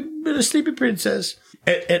sleepy princess.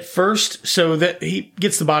 At first, so that he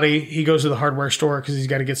gets the body, he goes to the hardware store because he's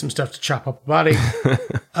got to get some stuff to chop up the body.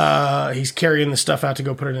 He's carrying the stuff out to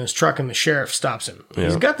go put it in his truck, and the sheriff stops him. Yeah.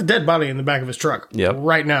 He's got the dead body in the back of his truck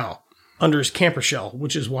right now under his camper shell,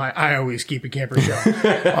 which is why I always keep a camper shell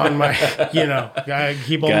on my, I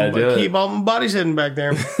keep all my bodies hidden back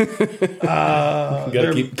there.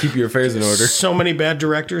 Gotta keep your affairs in order. So many bad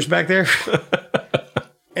directors back there.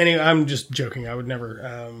 Anyway, I'm just joking. I would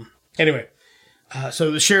never. Anyway,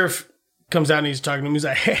 so the sheriff comes out and he's talking to him. He's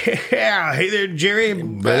like, hey there, Jerry.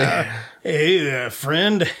 Hey there,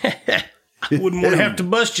 friend. I wouldn't want to have to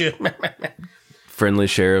bust you. Friendly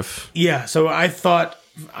sheriff. Yeah, so I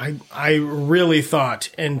really thought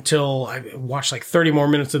until I watched like 30 more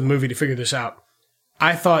minutes of the movie to figure this out.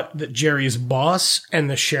 I thought that Jerry's boss and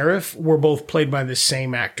the sheriff were both played by the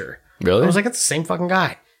same actor. Really? I was like, it's the same fucking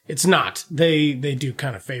guy. It's not. They do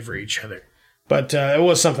kind of favor each other. But it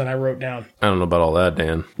was something I wrote down. I don't know about all that,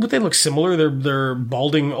 Dan. But they look similar. They're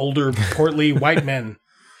balding, older, portly white men.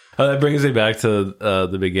 That brings me back to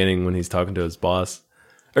the beginning when he's talking to his boss.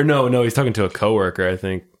 Or no, he's talking to a coworker, I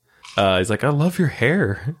think. He's like, I love your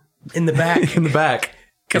hair. In the back. In the back.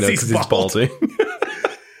 Because he's balding.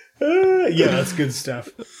 Yeah, that's good stuff.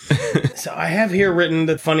 So I have here written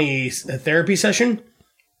the funny therapy session,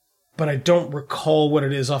 but I don't recall what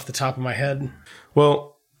it is off the top of my head.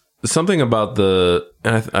 Well, something about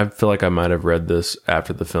and I feel like I might have read this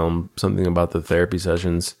after the film, something about the therapy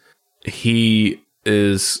sessions. He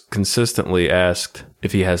is consistently asked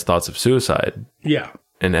if he has thoughts of suicide. Yeah.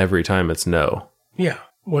 And every time it's no. Yeah.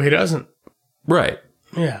 Well, he doesn't. Right.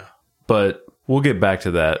 Yeah. But we'll get back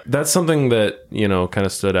to that. That's something that, kind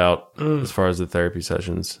of stood out as far as the therapy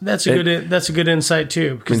sessions. That's a good insight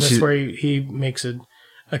too, because that's where he makes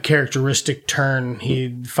a characteristic turn.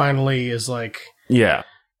 He finally is like, yeah,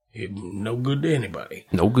 no good to anybody.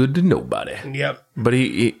 No good to nobody. Yep. But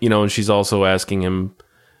he and she's also asking him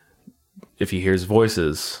if he hears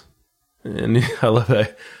voices. And I love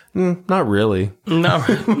that. Not really. No,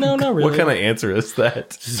 not really. What kind of answer is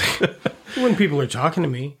that? When people are talking to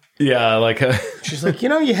me. Yeah, like she's like,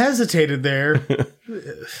 you hesitated there.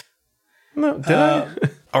 No, did I?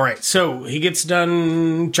 All right, so he gets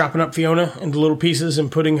done chopping up Fiona into little pieces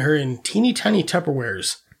and putting her in teeny tiny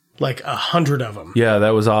Tupperwares, like 100 of them. Yeah,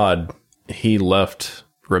 that was odd. He left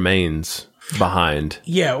remains behind.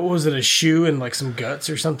 Yeah, what was it? A shoe and like some guts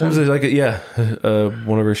or something? It was like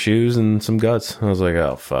one of her shoes and some guts. I was like,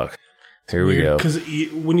 oh fuck, here we go. Because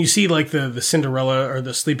when you see like the Cinderella or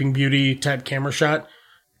the Sleeping Beauty type camera shot,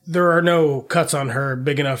 there are no cuts on her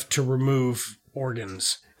big enough to remove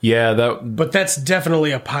organs. Yeah, but that's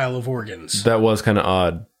definitely a pile of organs. That was kind of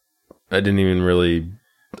odd. I didn't even really.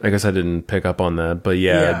 I guess I didn't pick up on that. But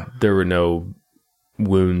yeah, there were no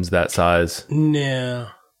wounds that size. No.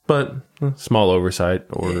 But small oversight,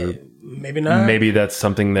 or maybe not. Maybe that's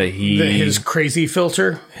something that his crazy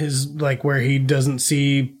filter, his like where he doesn't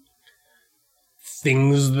see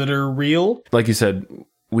things that are real. Like you said,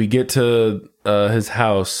 we get to his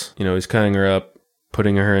house. He's cutting her up,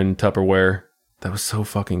 putting her in Tupperware. That was so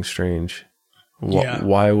fucking strange.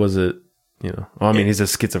 Why was it? Well, I mean, he's a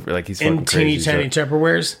schizophrenic. Like, he's fucking in teeny crazy, tiny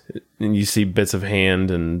Tupperwares, and you see bits of hand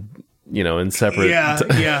and in separate.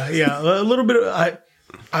 Yeah. A little bit.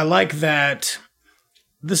 I like that.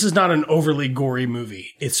 This is not an overly gory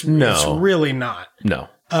movie. It's really not. No.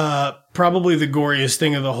 Probably the goriest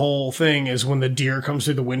thing of the whole thing is when the deer comes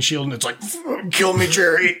through the windshield and it's like, kill me,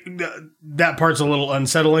 Jerry. That part's a little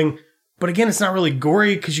unsettling. But again, it's not really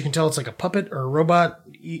gory because you can tell it's like a puppet or a robot.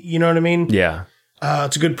 You know what I mean? Yeah.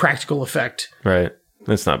 It's a good practical effect. Right.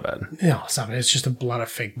 It's not bad. No, it's not bad. It's just a lot of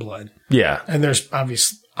fake blood. Yeah. And there's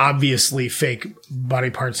obviously fake body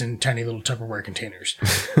parts in tiny little Tupperware containers.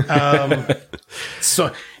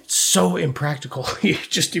 So it's so impractical.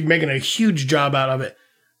 You're making a huge job out of it.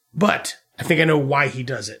 But I think I know why he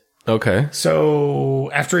does it. Okay.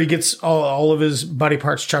 So after he gets all of his body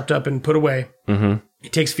parts chopped up and put away, he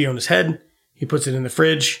takes Fiona's head, he puts it in the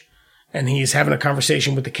fridge, and he's having a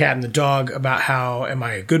conversation with the cat and the dog about how, am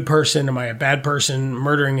I a good person? Am I a bad person?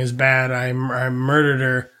 Murdering is bad. I murdered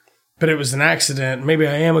her, but it was an accident. Maybe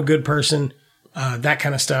I am a good person. That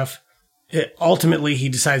kind of stuff. Ultimately, he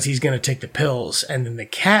decides he's going to take the pills, and then the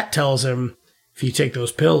cat tells him, if you take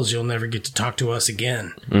those pills, you'll never get to talk to us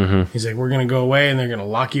again. He's like, we're going to go away, and they're going to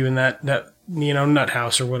lock you in that nut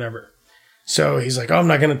house or whatever. So he's like, oh, I'm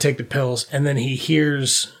not going to take the pills. And then he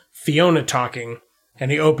hears Fiona talking,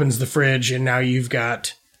 and he opens the fridge, and now you've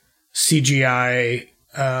got CGI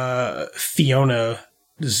Fiona,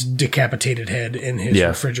 this decapitated head in his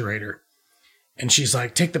refrigerator. And she's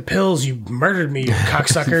like, take the pills. You murdered me, you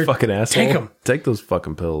cocksucker. Fucking asshole. Take them. Take those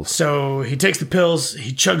fucking pills. So he takes the pills.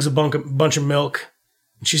 He chugs a bunch of milk.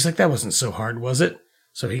 And she's like, that wasn't so hard, was it?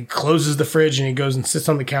 So he closes the fridge and he goes and sits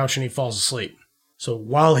on the couch and he falls asleep. So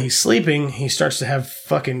while he's sleeping, he starts to have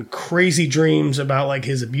fucking crazy dreams about like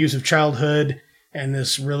his abusive childhood and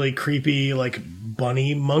this really creepy like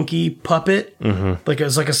bunny monkey puppet. Like it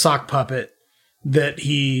was like a sock puppet that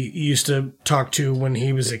he used to talk to when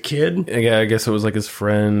he was a kid. Yeah, I guess it was like his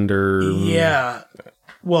friend or... Yeah.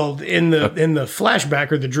 Well, in the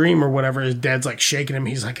flashback or the dream or whatever, his dad's like shaking him.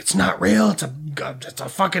 He's like, it's not real. It's a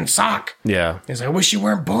fucking sock. Yeah. He's like, I wish you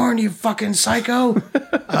weren't born, you fucking psycho.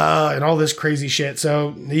 And all this crazy shit.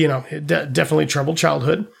 So, definitely troubled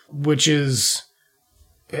childhood, which is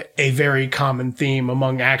a very common theme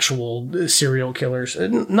among actual serial killers.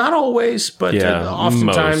 Not always, but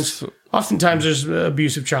oftentimes there's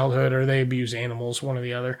abusive childhood or they abuse animals, one or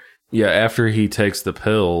the other. Yeah, after he takes the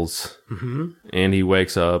pills and he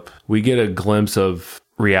wakes up, we get a glimpse of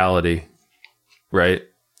reality, right?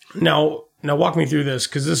 Now walk me through this,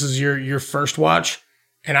 because this is your first watch.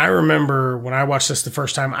 And I remember when I watched this the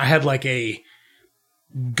first time, I had like a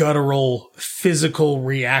guttural physical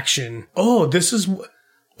reaction. Yeah,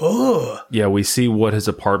 we see what his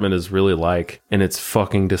apartment is really like, and it's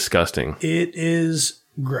fucking disgusting. It is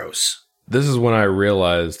gross. This is when I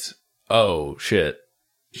realized, oh, shit.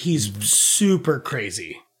 He's super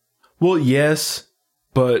crazy. Well, yes,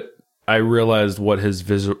 but I realized what his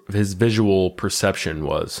visual perception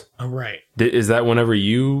was. Oh, right. Is that whenever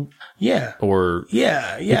you... Yeah. Or...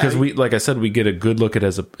 Yeah. Because we, like I said, we get a good look at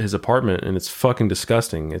his apartment, and it's fucking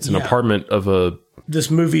disgusting. It's an apartment of a... This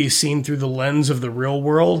movie seen through the lens of the real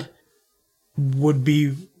world would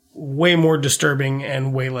be way more disturbing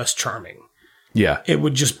and way less charming. Yeah. It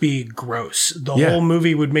would just be gross. The whole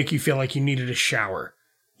movie would make you feel like you needed a shower.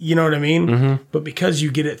 You know what I mean? But because you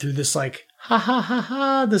get it through this like, ha ha ha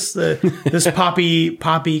ha, this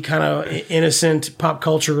poppy kind of innocent pop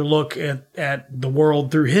culture look at the world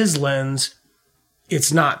through his lens,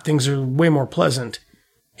 it's not. Things are way more pleasant.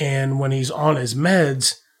 And when he's on his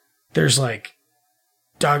meds, there's like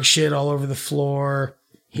dog shit all over the floor.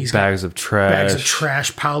 He's bags of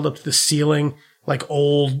trash piled up to the ceiling, like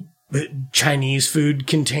old Chinese food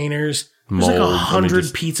containers. There's like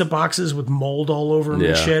 100 pizza boxes with mold all over them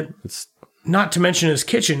and shit. Not to mention his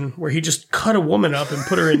kitchen, where he just cut a woman up and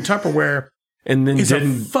put her in Tupperware. And then it's a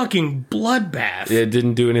fucking bloodbath. It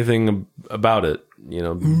didn't do anything about it.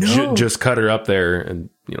 Just cut her up there and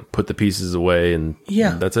put the pieces away, and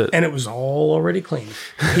that's it. And it was all already clean.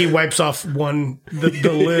 He wipes off the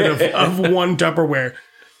lid of one Tupperware.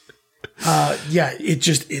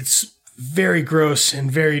 It's very gross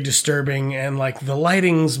and very disturbing, and like the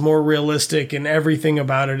lighting's more realistic and everything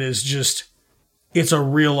about it is just, it's a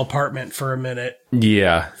real apartment for a minute.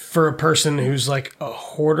 Yeah. For a person who's like a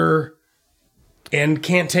hoarder and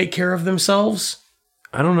can't take care of themselves.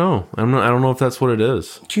 I don't know. I don't know if that's what it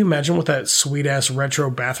is. Can you imagine what that sweet ass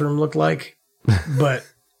retro bathroom looked like? But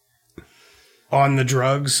on the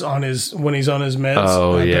drugs when he's on his meds.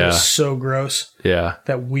 Oh, That yeah. is so gross. Yeah.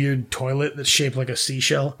 That weird toilet that's shaped like a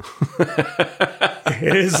seashell.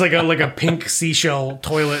 It is like a pink seashell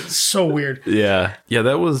toilet. It's so weird. Yeah. Yeah,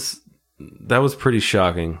 that was pretty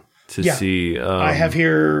shocking to see. I have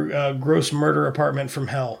here gross murder apartment from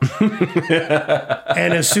hell.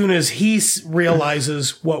 And as soon as he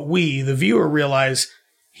realizes what we, the viewer, realize,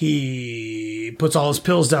 he puts all his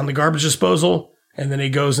pills down the garbage disposal, and then he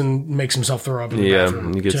goes and makes himself throw up in the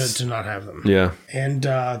bathroom to not have them. Yeah. And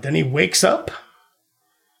then he wakes up,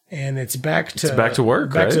 and it's back to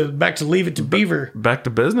work, right? Back to Leave It to Beaver. Back to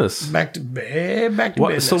business. Back to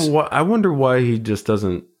business. So I wonder why he just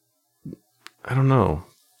doesn't. I don't know.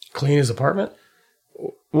 Clean his apartment?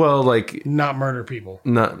 Well, like Not murder people.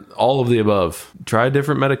 not all of the above. Try a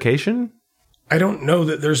different medication. I don't know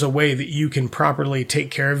that there's a way that you can properly take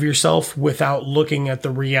care of yourself without looking at the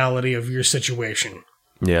reality of your situation.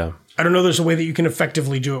 Yeah. I don't know there's a way that you can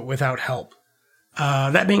effectively do it without help.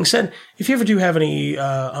 That being said, if you ever do have any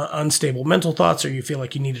unstable mental thoughts, or you feel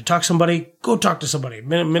like you need to talk to somebody, go talk to somebody.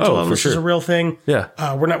 Mental illness is a real thing. Yeah.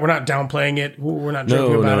 We're not downplaying it. We're not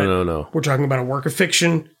joking about it. No. We're talking about a work of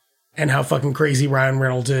fiction and how fucking crazy Ryan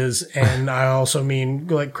Reynolds is. And I also mean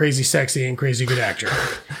like crazy sexy and crazy good actor.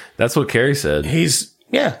 That's what Carrie said. He's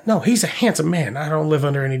a handsome man. I don't live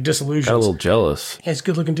under any disillusions. Got a little jealous. Yeah, he's a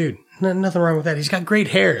good looking dude. Nothing wrong with that. He's got great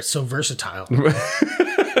hair. It's so versatile.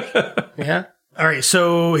 Yeah. All right.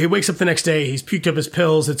 So he wakes up the next day. He's puked up his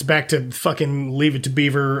pills. It's back to fucking Leave It to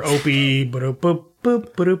Beaver, Opie.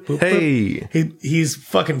 Hey. He's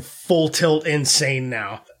fucking full tilt insane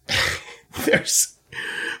now. There's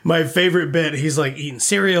my favorite bit. He's like eating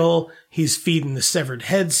cereal. He's feeding the severed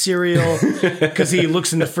head cereal because he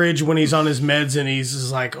looks in the fridge when he's on his meds and he's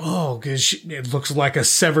just like, oh, because it looks like a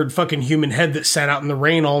severed fucking human head that sat out in the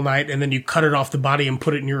rain all night, and then you cut it off the body and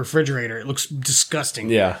put it in your refrigerator. It looks disgusting.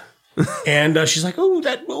 Yeah. And she's like,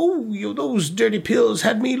 those dirty pills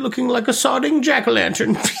had me looking like a sodding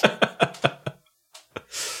jack-o'-lantern.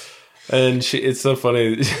 And it's so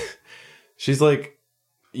funny. She's like,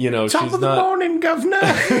 Top she's of the not. morning,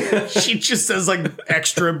 governor. She just says like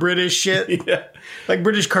extra British shit. Yeah. Like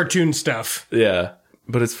British cartoon stuff. Yeah.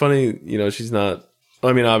 But it's funny, she's not.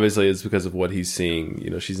 I mean, obviously, it's because of what he's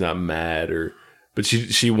seeing. She's not mad but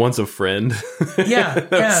she wants a friend. Yeah.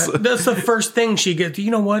 That's the first thing she gets.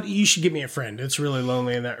 You know what? You should get me a friend. It's really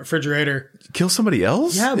lonely in that refrigerator. Kill somebody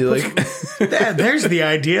else? Yeah. There's the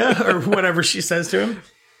idea, or whatever she says to him.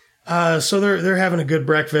 So they're having a good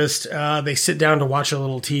breakfast. They sit down to watch a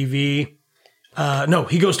little TV. No,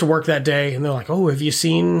 he goes to work that day, and they're like, "Oh, have you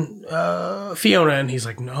seen Fiona?" And he's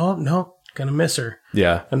like, "No, gonna miss her."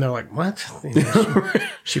 Yeah. And they're like, "What?"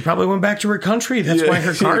 She probably went back to her country. That's why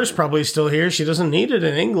her car's probably still here. She doesn't need it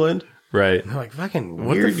in England. Right. And they're like, fucking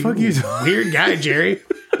What weird, the fuck you weird guy, Jerry.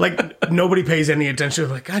 Like nobody pays any attention.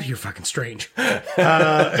 They're like, God, you're fucking strange.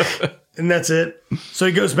 And that's it. So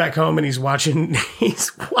he goes back home and he's watching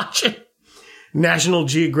National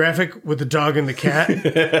Geographic with the dog and the cat.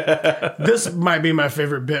 This might be my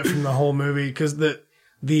favorite bit from the whole movie because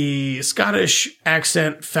the Scottish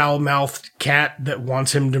accent, foul-mouthed cat that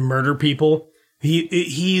wants him to murder people.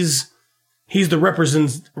 He's the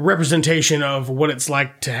representation of what it's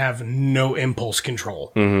like to have no impulse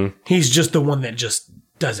control. Mm-hmm. He's just the one that just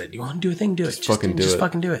does it. You want to do a thing? Do it. Just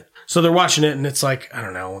fucking do it. So they're watching it and it's like, I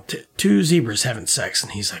don't know, two zebras having sex.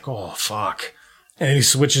 And he's like, oh, fuck. And he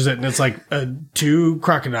switches it and it's like two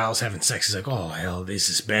crocodiles having sex. He's like, oh, hell, this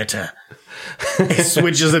is better. He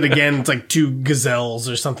switches it again. It's like two gazelles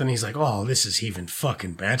or something. He's like, oh, this is even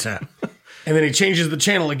fucking better. And then he changes the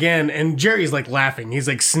channel again, and Jerry's like laughing. He's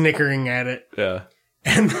like snickering at it. Yeah.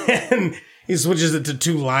 And then he switches it to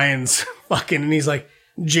two lions fucking, and he's like,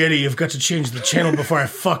 Jerry, you've got to change the channel before I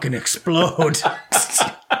fucking explode.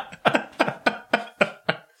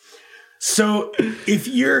 So if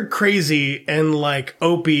you're crazy and like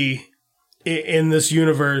Opie in this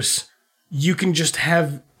universe, you can just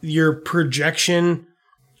have your projection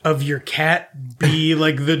of your cat be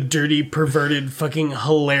like the dirty, perverted, fucking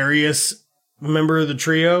hilarious member of the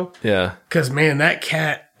trio. Yeah. Because, man, that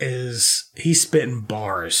cat he's spitting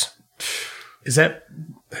bars. Is that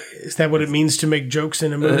what it means to make jokes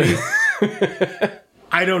in a movie?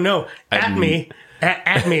 I don't know. At me.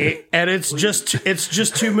 It's just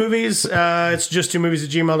two movies. It's just two movies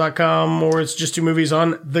at gmail.com, or it's just two movies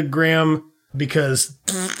on the gram, because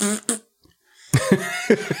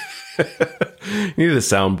You need a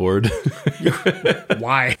soundboard.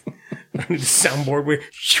 why? I need a soundboard with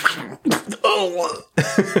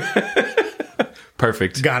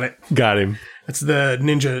Perfect. Got it. Got him. That's the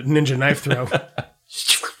ninja knife throw.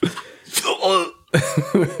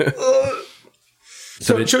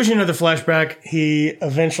 So it shows you another flashback. He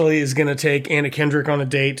eventually is going to take Anna Kendrick on a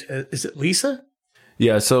date. Is it Lisa?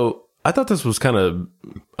 Yeah, so I thought this was kind of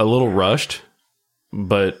a little rushed,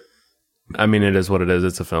 but I mean, it is what it is.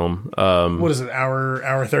 It's a film. What is it,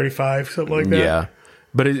 hour 35, something like that? Yeah.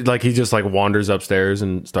 But he just like wanders upstairs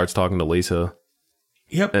and starts talking to Lisa.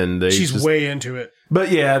 Yep. And she's way into it.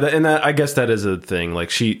 But yeah, I guess that is a thing. Like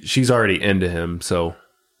she's already into him, so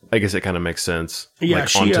I guess it kind of makes sense. Yeah,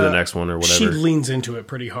 like on to the next one or whatever. She leans into it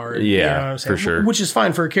pretty hard. Yeah, you know what I'm saying? for sure. Which is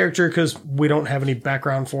fine for a character because we don't have any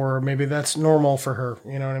background for her. Maybe that's normal for her.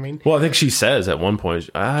 You know what I mean? Well, I think she says at one point,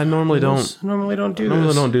 I normally don't do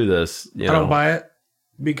this. I don't buy it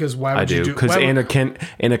because why would you do it? Because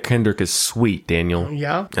Anna Kendrick is sweet, Daniel.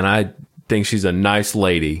 Yeah. And I think she's a nice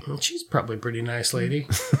lady. She's probably a pretty nice lady.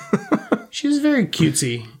 She's very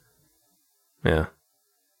cutesy. Yeah.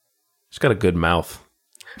 She's got a good mouth.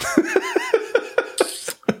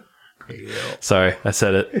 Sorry, I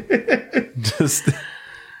said it. Just,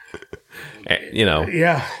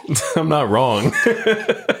 Yeah. I'm not wrong.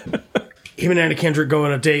 Him and Anna Kendrick go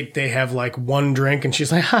on a date. They have like one drink and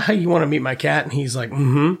she's like, "Hi, you want to meet my cat?" And he's like,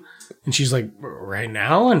 "Mm-hmm." And she's like, "Right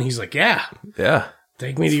now?" And he's like, "Yeah. Yeah.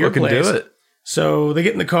 Take me to your place." Do it. So they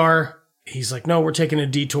get in the car. He's like, "No, we're taking a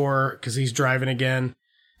detour," because he's driving again.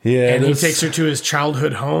 Yeah. And he takes her to his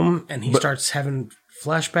childhood home and he starts having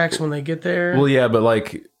flashbacks when they get there. Well, yeah, but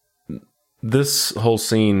like this whole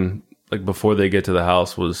scene, like before they get to the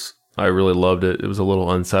house, I really loved it. It was a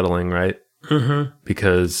little unsettling, right? Mm-hmm.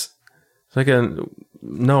 Because it's like,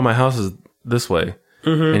 no, my house is this way.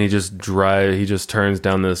 Mm-hmm. And he just turns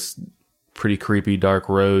down this pretty creepy dark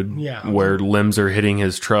road where limbs are hitting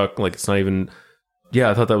his truck. Like it's not even,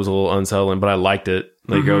 I thought that was a little unsettling, but I liked it.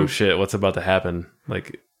 Like, oh shit, what's about to happen?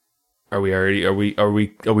 Like, are we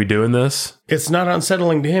doing this? It's not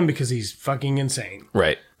unsettling to him because he's fucking insane.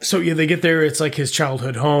 Right. So yeah, they get there. It's like his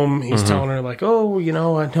childhood home. He's telling her like, "Oh,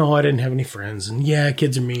 I didn't have any friends, and yeah,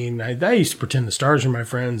 kids are mean. I used to pretend the stars are my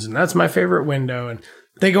friends, and that's my favorite window." And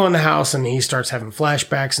they go in the house, and he starts having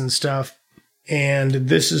flashbacks and stuff. And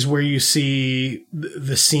this is where you see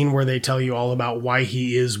the scene where they tell you all about why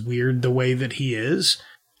he is weird the way that he is.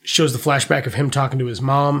 Shows the flashback of him talking to his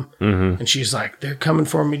mom, and she's like, "They're coming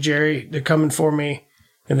for me, Jerry. They're coming for me."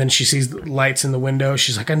 And then she sees the lights in the window.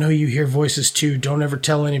 She's like, "I know you hear voices too. Don't ever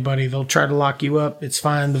tell anybody. They'll try to lock you up. It's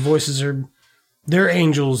fine. The voices they're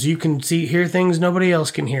angels. You can hear things nobody else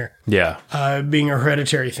can hear." Yeah. Being a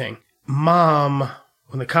hereditary thing. Mom,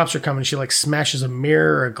 when the cops are coming, she like smashes a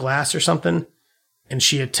mirror or a glass or something, and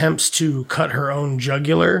she attempts to cut her own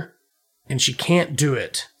jugular, and she can't do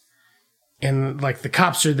it. And like the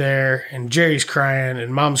cops are there, and Jerry's crying,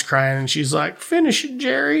 and Mom's crying, and she's like, "Finish it,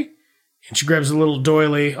 Jerry." And she grabs a little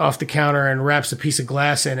doily off the counter and wraps a piece of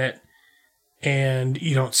glass in it. And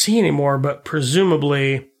you don't see anymore, but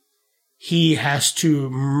presumably he has to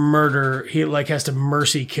has to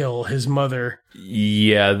mercy kill his mother.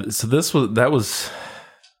 Yeah. So that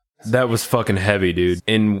was fucking heavy, dude.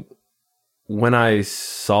 And when I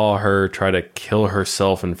saw her try to kill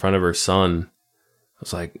herself in front of her son, I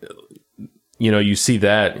was like, you see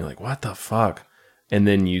that, and you're like, what the fuck? And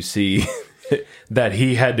then you see that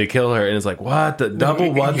he had to kill her, and it's like, what the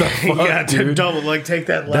fuck, yeah, dude? Double, like, take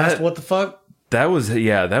that last, what the fuck? That was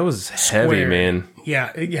heavy, man.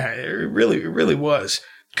 Yeah, it really was.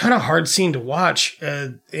 Kind of hard scene to watch,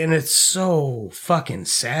 and it's so fucking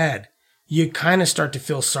sad. You kind of start to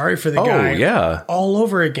feel sorry for the guy. Yeah. All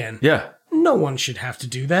over again. Yeah. No one should have to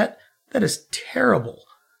do that. That is terrible.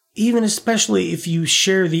 Even especially if you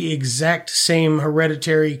share the exact same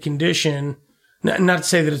hereditary condition. Not to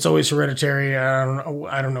say that it's always hereditary.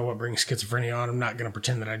 I don't know what brings schizophrenia on. I'm not going to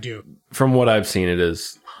pretend that I do. From what I've seen, it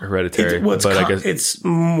is hereditary. I guess it's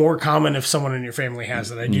more common if someone in your family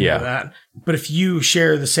has it. I do know that. But if you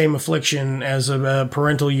share the same affliction as a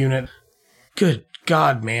parental unit, good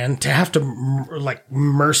God, man, to have to like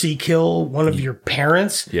mercy kill one of your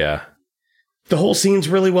parents. Yeah. The whole scene's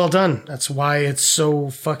really well done. That's why it's so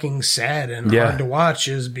fucking sad and hard to watch,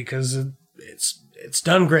 is because it's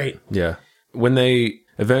done great. Yeah. When they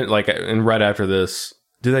and right after this,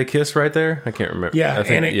 do they kiss right there? I can't remember. Yeah.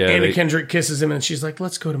 Anna Kendrick kisses him, and she's like,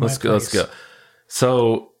 "Let's go to my place. Let's go."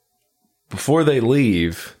 So before they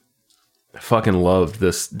leave, I fucking loved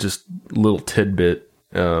this just little tidbit,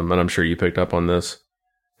 and I'm sure you picked up on this.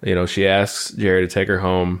 She asks Jerry to take her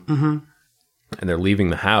home, and they're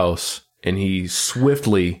leaving the house. And he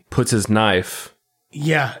swiftly puts his knife.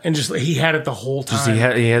 Yeah, and just he had it the whole time.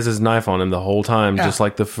 He has his knife on him the whole time, just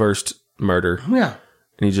like the first murder. Yeah.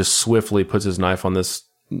 And he just swiftly puts his knife on this,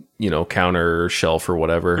 counter or shelf or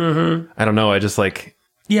whatever. Mm-hmm. I don't know. I just like...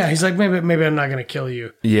 Yeah, he's like, maybe I'm not going to kill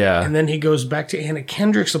you. Yeah. And then he goes back to Anna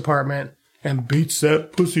Kendrick's apartment and beats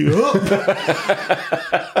that pussy up.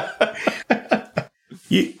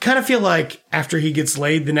 You kind of feel like after he gets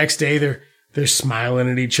laid the next day, they're smiling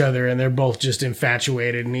at each other and they're both just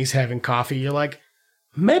infatuated and he's having coffee. You're like,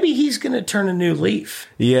 maybe he's going to turn a new leaf.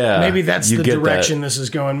 Yeah. Maybe that's the direction that. this is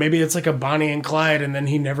going. Maybe it's like a Bonnie and Clyde and then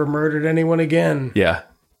he never murdered anyone again. Yeah.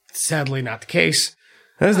 Sadly, not the case.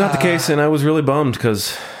 That is not the case, and I was really bummed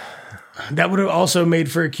because... That would have also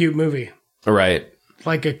made for a cute movie. Right.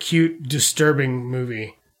 Like a cute, disturbing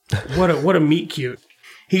movie. What a meet cute.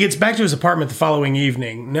 He gets back to his apartment the following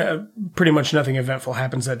evening. No, pretty much nothing eventful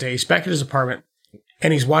happens that day. He's back at his apartment,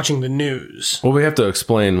 and he's watching the news. Well, we have to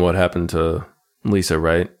explain what happened to Lisa,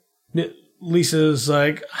 right? Lisa's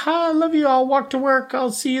like, I love you. I'll walk to work.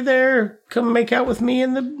 I'll see you there. Come make out with me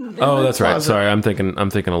in the that's closet. right. Sorry, I'm thinking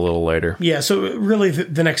a little later. Yeah, so really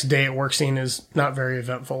the next day at work scene is not very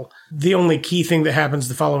eventful. The only key thing that happens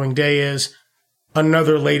the following day is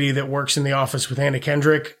another lady that works in the office with Anna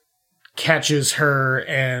Kendrick catches her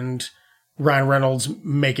and Ryan Reynolds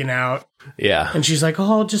making out. Yeah. And she's like,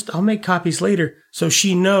 I'll make copies later. So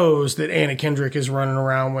she knows that Anna Kendrick is running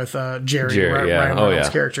around with Jerry Ryan Reynolds'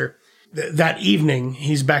 character. That evening,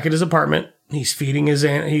 he's back at his apartment. He's feeding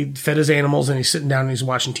he fed his animals and he's sitting down and he's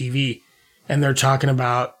watching TV. And they're talking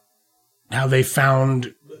about how they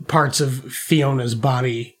found parts of Fiona's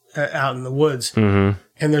body out in the woods. Mm-hmm.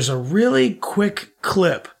 And there's a really quick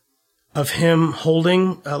clip of him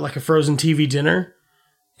holding like a frozen TV dinner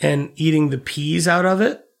and eating the peas out of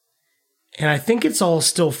it. And I think it's all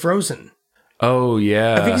still frozen. Oh,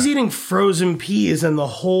 yeah. I think he's eating frozen peas and the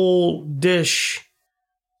whole dish...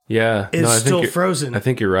 Yeah. Is still frozen. I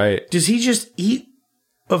think you're right. Does he just eat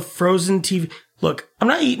a frozen TV? Look, I'm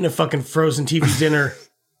not eating a fucking frozen TV dinner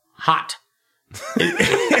hot.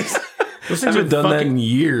 I haven't done that in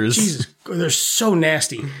years. Jesus, they're so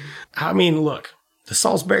nasty. I mean, look, the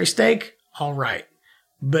Salisbury steak, all right.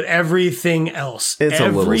 But everything else,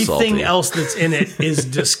 everything else that's in it is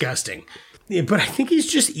disgusting. Yeah, but I think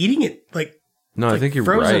he's just eating it like. No, I think you're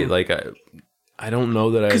frozen. right. Like I don't know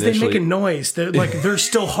that I because they make a noise. They're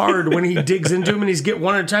still hard when he digs into them and he's get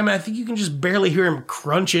one at a time. And I think you can just barely hear him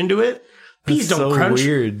crunch into it. Peas don't crunch.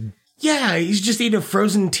 Weird. Yeah, he's just eating a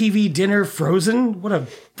frozen TV dinner frozen. What a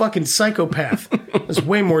fucking psychopath. That's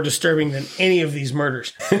way more disturbing than any of these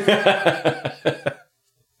murders.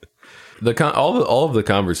 All of the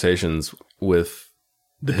conversations with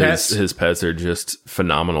his pets are just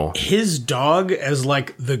phenomenal. His dog as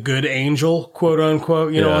like the good angel, quote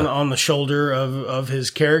unquote, you know, on the shoulder of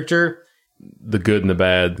his character. The good and the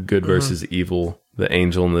bad, the good versus evil, the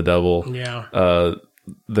angel and the devil. Yeah.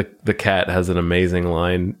 The cat has an amazing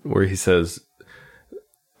line where he says,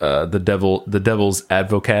 the devil's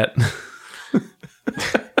advocate.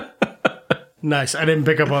 Nice. I didn't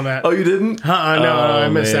pick up on that. Oh, you didn't? No, I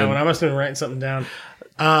missed that one. I must have been writing something down.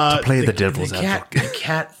 To play the devil's advocate. The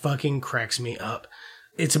cat fucking cracks me up.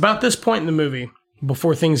 It's about this point in the movie,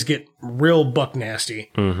 before things get real buck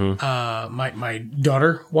nasty. Mm-hmm. My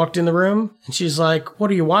daughter walked in the room, and she's like,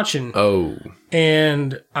 what are you watching? Oh.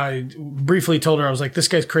 And I briefly told her, I was like, this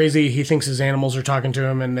guy's crazy. He thinks his animals are talking to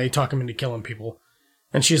him, and they talk him into killing people.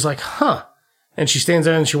 And she's like, huh. And she stands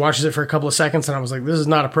there, and she watches it for a couple of seconds, and I was like, this is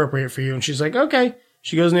not appropriate for you. And she's like, okay.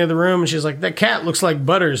 She goes in the other room, and she's like, that cat looks like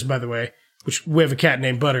Butters, by the way. Which we have a cat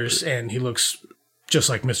named Butters, and he looks just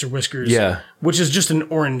like Mr. Whiskers. Yeah. Which is just an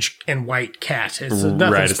orange and white cat. It's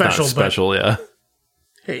nothing special. It's not special, but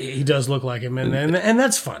yeah. He does look like him, and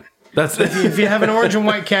that's fun. That's if you have an orange and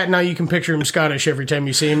white cat, now you can picture him Scottish every time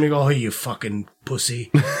you see him. You go, oh, you fucking pussy.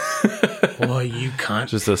 Boy, you cunt.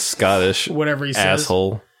 Just a Scottish whatever he says.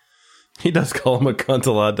 Asshole. He does call him a cunt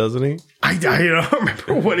a lot, doesn't he? I don't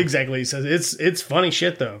remember what exactly he says. It's funny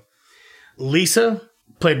shit, though. Lisa,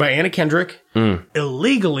 played by Anna Kendrick,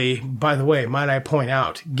 illegally, by the way, might I point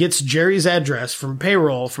out, gets Jerry's address from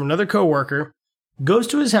payroll from another coworker, goes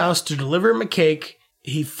to his house to deliver him a cake.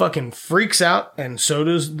 He fucking freaks out, and so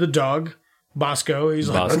does the dog, Bosco. He's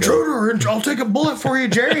like, intruder, I'll take a bullet for you,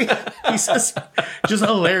 Jerry. He says just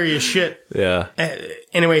hilarious shit. Yeah.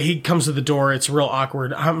 Anyway, he comes to the door. It's real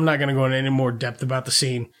awkward. I'm not going to go into any more depth about the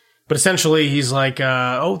scene. But essentially, he's like,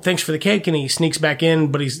 oh, thanks for the cake. And he sneaks back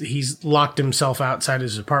in, but he's locked himself outside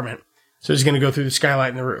his apartment. So he's going to go through the skylight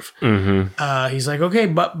and the roof. Mm-hmm. He's like, okay,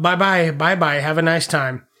 bye-bye. Have a nice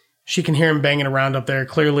time. She can hear him banging around up there.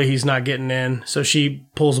 Clearly, he's not getting in. So she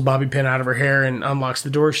pulls a bobby pin out of her hair and unlocks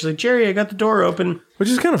the door. She's like, Jerry, I got the door open. Which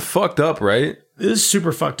is kind of fucked up, right? This is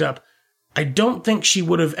super fucked up. I don't think she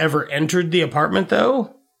would have ever entered the apartment,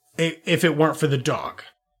 though, if it weren't for the dog.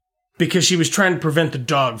 because she was trying to prevent the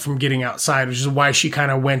dog from getting outside, which is why she kind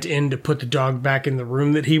of went in to put the dog back in the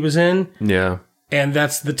room that he was in. Yeah. And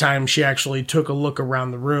that's the time she actually took a look around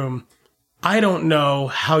the room. I don't know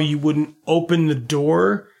how you wouldn't open the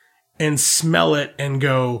door and smell it and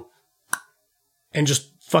go and just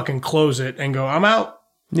fucking close it and go, I'm out.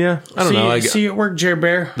 Yeah. I don't know. See you at work, Jerry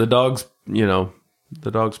Bear. The dog's, the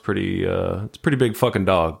dog's pretty, it's a pretty big fucking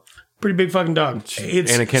dog. Pretty big fucking dog.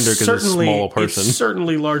 Anna Kendrick is a small person. It's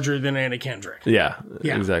certainly larger than Anna Kendrick. Yeah,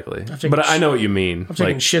 exactly. Taken But I know what you mean. I've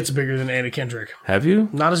taken shits bigger than Anna Kendrick. Have you?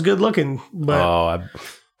 Not as good looking, but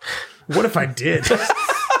what if I did?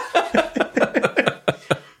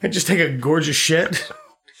 I just take a gorgeous shit.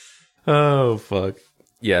 Oh, fuck.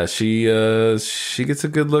 Yeah, she gets a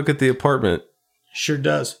good look at the apartment. Sure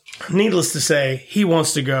does. Needless to say, he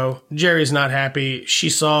wants to go. Jerry's not happy. She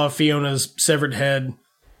saw Fiona's severed head,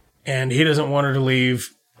 and he doesn't want her to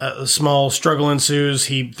leave. A small struggle ensues.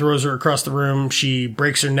 He throws her across the room. She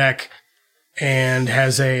breaks her neck and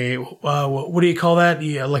has a, what do you call that?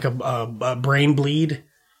 Yeah, like a brain bleed.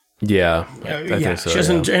 Yeah, I think so. She has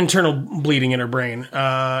internal bleeding in her brain,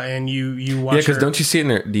 and you watch. Yeah, because don't you see it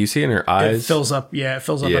in her? Do you see it in her eyes? It fills up. Yeah, it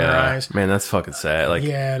fills up in her eyes. Man, that's fucking sad. Like,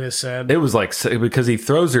 yeah, it is sad. It was like because he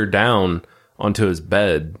throws her down onto his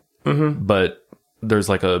bed, but there's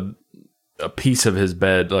like a piece of his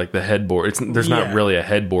bed, like the headboard. There's not really a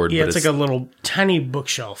headboard. Yeah, but it's like a little tiny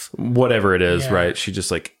bookshelf. Whatever it is, right? She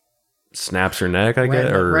just like snaps her neck, I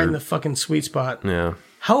guess, right in the fucking sweet spot. Yeah.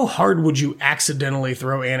 How hard would you accidentally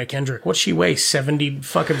throw Anna Kendrick? What's she weigh? 70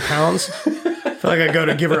 fucking pounds? I feel like I go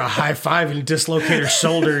to give her a high five and dislocate her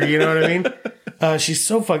shoulder. You know what I mean? She's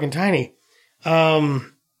so fucking tiny.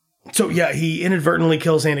 So yeah, he inadvertently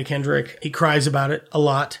kills Anna Kendrick. He cries about it a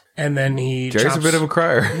lot, and then Jerry's a bit of a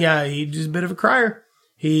crier. Yeah, he's a bit of a crier.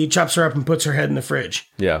 He chops her up and puts her head in the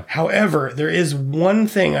fridge. Yeah. However, there is one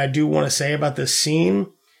thing I do want to say about this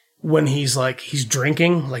scene when he's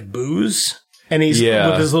drinking like booze. And he's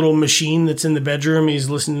with his little machine that's in the bedroom. He's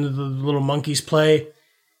listening to the little monkeys play.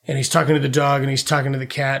 And he's talking to the dog and he's talking to the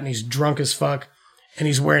cat. And he's drunk as fuck. And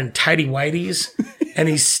he's wearing tighty whities. And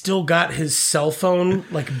he's still got his cell phone,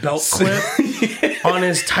 like, belt clip on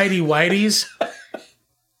his tighty whities.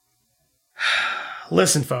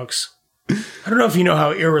 Listen, folks. I don't know if you know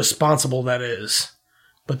how irresponsible that is.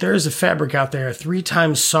 But there is a fabric out there 3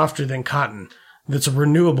 times softer than cotton. That's a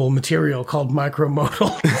renewable material called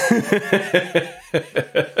micromodal.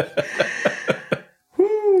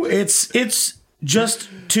 It's just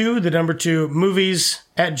 2, the number 2, movies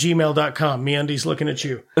at gmail.com. MeUndies looking at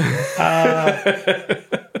you.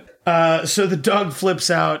 So the dog flips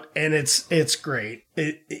out and it's great.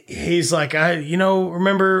 He's like,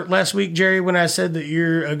 remember last week, Jerry, when I said that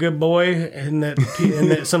you're a good boy and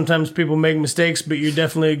that sometimes people make mistakes, but you're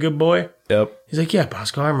definitely a good boy? Yep. He's like, yeah,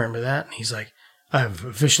 Bosco, I remember that. And he's like, I've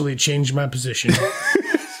officially changed my position.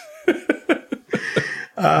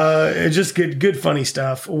 Just good funny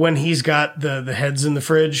stuff. When he's got the heads in the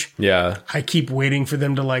fridge, I keep waiting for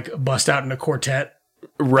them to like bust out in a quartet.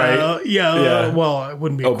 Right. Well, it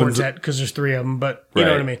wouldn't be a quartet because there's 3 of them, but you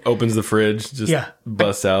know what I mean. Opens the fridge, just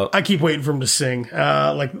busts out. I keep waiting for him to sing,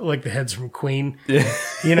 like the heads from Queen. Yeah.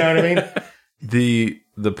 You know what I mean?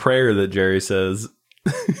 The prayer that Jerry says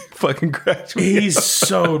fucking cracks me He's up.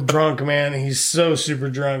 So drunk, man. He's so super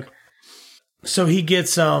drunk. So he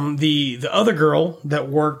gets the other girl that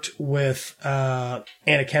worked with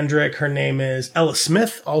Anna Kendrick. Her name is Ella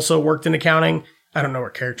Smith. Also worked in accounting. I don't know her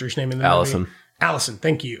character's name in the movie. Allison,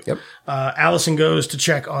 thank you. Yep. Allison goes to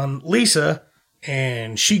check on Lisa,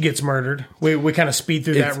 and she gets murdered. We kind of speed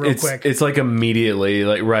through that real quick. It's like immediately,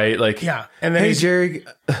 like right, like yeah. And then hey Jerry,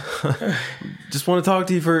 just want to talk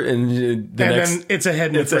to you for then it's a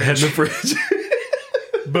head in the fridge.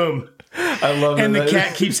 Boom. I love it. And the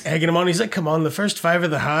cat keeps egging him on. He's like, "Come on, the first 5 are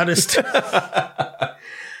the hottest."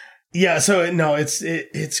 Yeah. So no,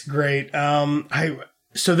 it's great.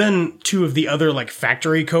 So then 2 of the other like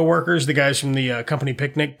factory coworkers, the guys from the company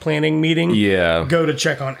picnic planning meeting, go to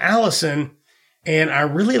check on Allison. And I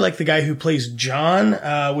really like the guy who plays John,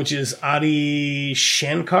 which is Adi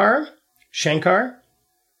Shankar.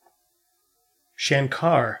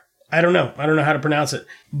 I don't know how to pronounce it,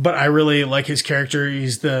 but I really like his character.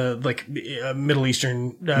 He's the like Middle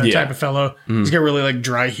Eastern type of fellow. He's got really like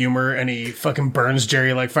dry humor, and he fucking burns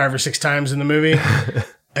Jerry like 5 or 6 times in the movie.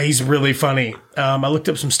 He's really funny. I looked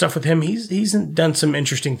up some stuff with him. He's done some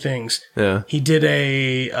interesting things. Yeah. He did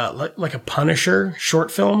a like a Punisher short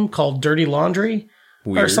film called Dirty Laundry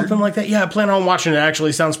or something like that. Yeah, I plan on watching it.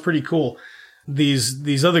 Actually, sounds pretty cool.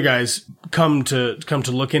 These other guys come to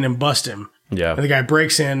look in and bust him. Yeah. And the guy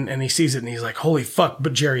breaks in and he sees it and he's like, "Holy fuck!"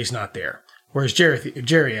 But Jerry's not there. Where's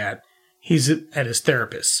Jerry at? he's at his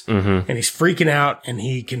therapist and he's freaking out and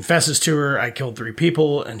he confesses to her, I killed 3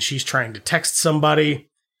 people, and she's trying to text somebody.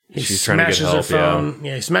 She's trying to get help, her phone.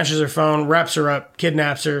 Yeah, he smashes her phone, wraps her up,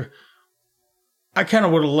 kidnaps her. I kind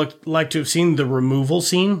of would have liked to have seen the removal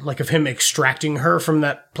scene, like of him extracting her from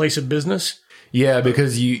that place of business. Yeah,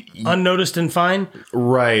 because you unnoticed and fine.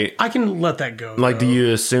 Right. I can let that go. Like, though. do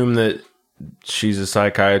you assume that she's a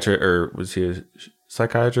psychiatrist, or was he a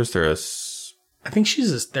psychiatrist or a... I think she's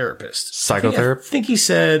his therapist. Psychotherapist? I think he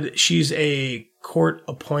said she's a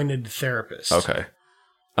court-appointed therapist. Okay.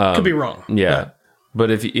 Could be wrong. Yeah. But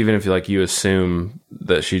even if you assume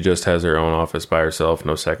that she just has her own office by herself,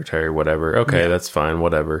 no secretary, whatever, okay, that's fine,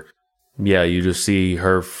 whatever. Yeah, you just see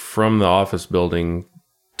her from the office building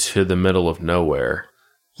to the middle of nowhere.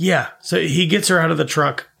 Yeah, so he gets her out of the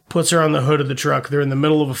truck, puts her on the hood of the truck. They're in the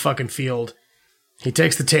middle of a fucking field. He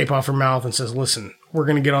takes the tape off her mouth and says, listen, we're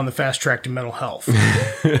going to get on the fast track to mental health.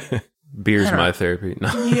 Beer's my therapy.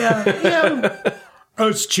 No. Yeah. Oh,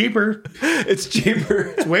 it's cheaper. It's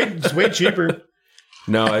cheaper. It's way cheaper.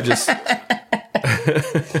 No, I just...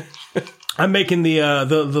 I'm making the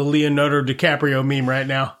Leonardo DiCaprio meme right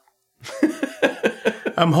now.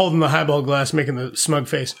 I'm holding the highball glass, making the smug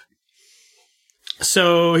face.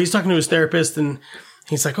 So he's talking to his therapist, and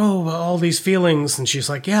he's like, oh, all these feelings. And she's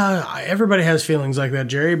like, yeah, everybody has feelings like that,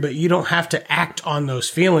 Jerry, but you don't have to act on those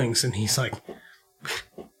feelings. And he's like,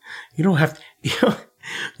 you don't have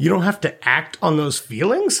to act on those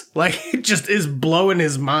feelings? Like, it just is blowing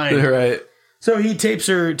his mind. Right. So he tapes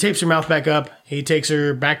her mouth back up. He takes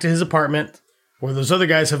her back to his apartment where those other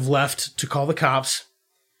guys have left to call the cops.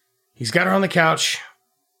 He's got her on the couch,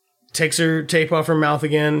 takes her tape off her mouth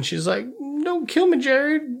again. She's like, don't kill me,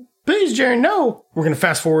 Jerry. Please, Jerry, no. We're going to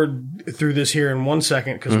fast forward through this here in 1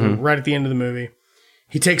 second because we're right at the end of the movie.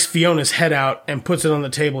 He takes Fiona's head out and puts it on the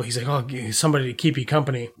table. He's like, oh, somebody to keep you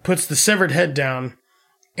company. Puts the severed head down.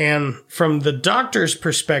 And from the doctor's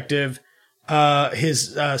perspective,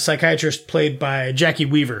 his psychiatrist, played by Jackie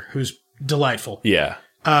Weaver, who's delightful. Yeah.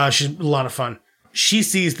 She's a lot of fun. She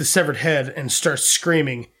sees the severed head and starts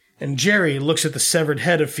screaming. And Jerry looks at the severed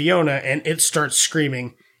head of Fiona and it starts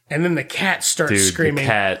screaming. And then the cat starts screaming.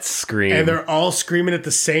 The cat scream. And they're all screaming at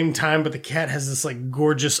the same time, but the cat has this like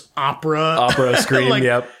gorgeous opera scream, like,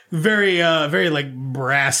 yep. Very like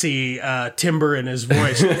brassy timbre in his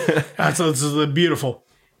voice. So it's beautiful.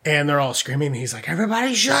 And they're all screaming. And he's like,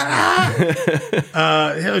 everybody shut up.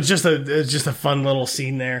 It was just a fun little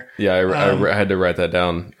scene there. Yeah, I had to write that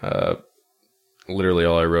down. Literally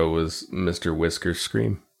all I wrote was Mr. Whisker's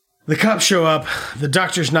scream. The cops show up. The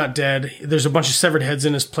doctor's not dead. There's a bunch of severed heads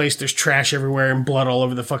in his place. There's trash everywhere and blood all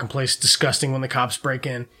over the fucking place. It's disgusting when the cops break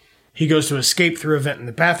in. He goes to escape through a vent in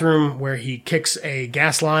the bathroom where he kicks a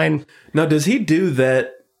gas line. Now, does he do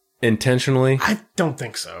that intentionally? I don't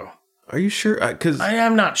think so. Are you sure? Because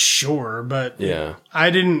I'm not sure, but yeah,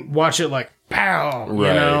 I didn't watch it like pow, right.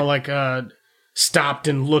 You know, like stopped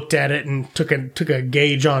and looked at it and took a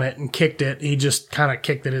gauge on it and kicked it. He just kind of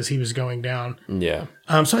kicked it as he was going down. Yeah.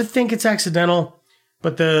 So I think it's accidental,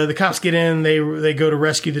 but the cops get in. They go to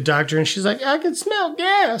rescue the doctor, and she's like, I can smell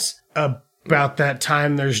gas. About that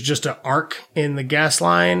time, there's just an arc in the gas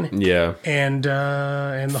line. Yeah. And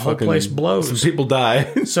the whole place blows. Some people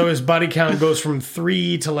die. So his body count goes from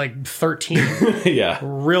 3 to like 13. Yeah.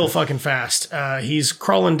 Real fucking fast. He's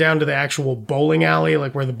crawling down to the actual bowling alley,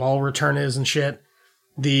 like where the ball return is and shit.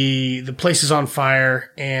 The place is on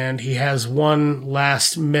fire, and he has one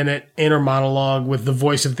last minute inner monologue with the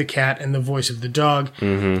voice of the cat and the voice of the dog.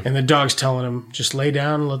 Mm-hmm. And the dog's telling him, just lay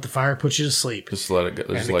down and let the fire put you to sleep. Just let it go.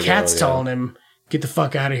 And the cat's telling him, get the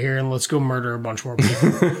fuck out of here and let's go murder a bunch more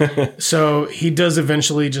people. So he does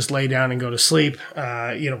eventually just lay down and go to sleep,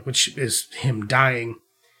 which is him dying.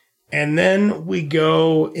 And then we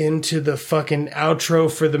go into the fucking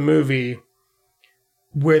outro for the movie,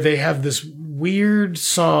 where they have this weird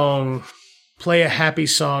song, play a happy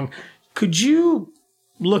song. Could you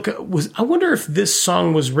look at, I wonder if this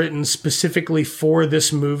song was written specifically for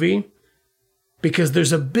this movie? Because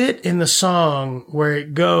there's a bit in the song where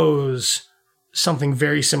it goes something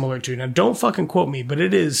very similar to. Now, don't fucking quote me, but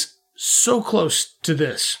it is so close to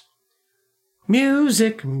this.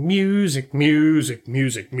 Music, music, music,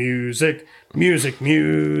 music, music, music,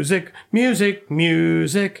 music, music,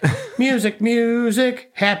 music, music,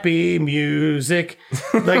 music, happy music.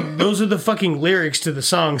 Like, those are the fucking lyrics to the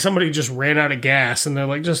song. Somebody just ran out of gas and they're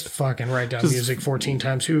like, just fucking write down music 14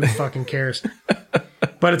 times. Who fucking cares?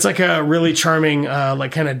 But it's like a really charming,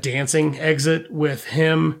 like kind of dancing exit with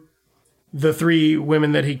him, the 3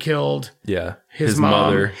 women that he killed. Yeah. His mom,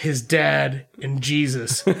 mother, his dad, and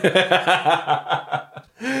Jesus.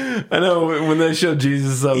 I know when they showed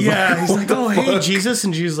Jesus, I was Yeah, he's what like, the oh, hey, fuck? Jesus.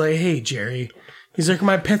 And Jesus like, hey, Jerry. He's like, are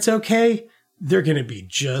my pets okay? They're going to be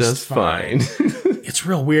just fine. It's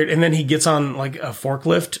real weird. And then he gets on like a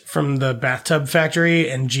forklift from the bathtub factory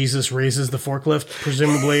and Jesus raises the forklift,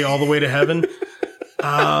 presumably all the way to heaven.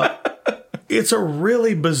 It's a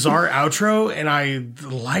really bizarre outro and I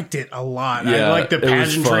liked it a lot. I Yeah, like the it was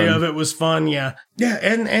pageantry fun. of it was fun. Yeah. Yeah.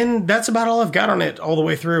 And that's about all I've got on it all the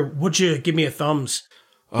way through. Would you give me a thumbs?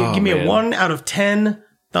 Give me a man. 1 out of 10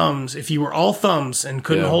 thumbs. If you were all thumbs and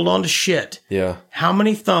couldn't Yeah. hold on to shit, Yeah. how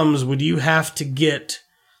many thumbs would you have to get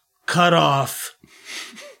cut off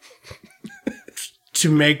to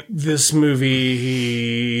make this movie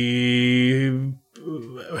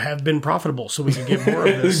have been profitable so we could get more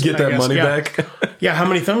of this? Get I that guess. money Yeah. back. Yeah, how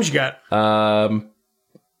many thumbs you got?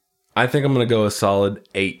 I think I'm going to go a solid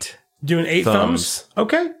 8 Doing 8 thumbs?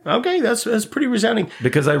 Okay, that's pretty resounding.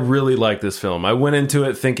 because I really like this film. I went into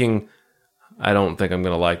it thinking, I don't think I'm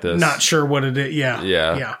going to like this. Not sure what it is. Yeah.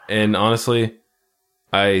 Yeah. And honestly,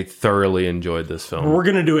 I thoroughly enjoyed this film. We're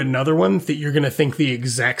going to do another one that you're going to think the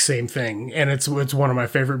exact same thing. And it's one of my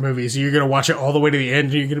favorite movies. You're going to watch it all the way to the end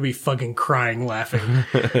and you're going to be fucking crying, laughing.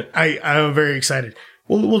 I'm very excited.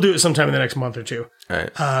 We'll do it sometime in the next month or two. All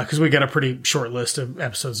right. Because we got a pretty short list of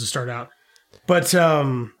episodes to start out. But,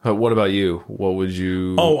 What about you? What would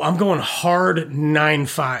you... I'm going hard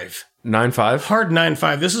 9.5. 9.5? Hard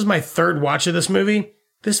 9.5. This is my third watch of this movie.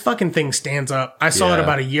 This fucking thing stands up. I saw it Yeah.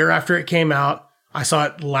 about a year after it came out. I saw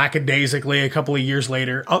it lackadaisically a couple of years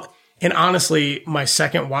later. And honestly, my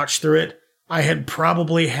second watch through it, I had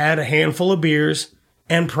probably had a handful of beers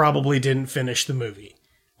and probably didn't finish the movie.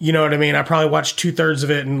 You know what I mean? I probably watched 2/3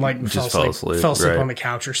 of it and like fell asleep right. on the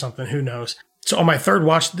couch or something. Who knows? So on my third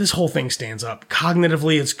watch, this whole thing stands up.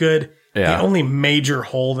 Cognitively, it's good. Yeah. The only major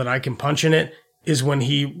hole that I can punch in it is when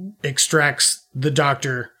he extracts the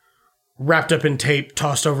doctor wrapped up in tape,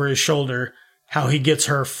 tossed over his shoulder, how he gets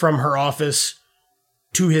her from her office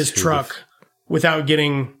to his truck without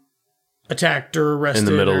getting attacked or arrested. In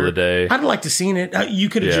the middle of the day. I'd like to seen it. You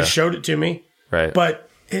could have just showed it to me. Right. But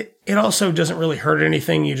it also doesn't really hurt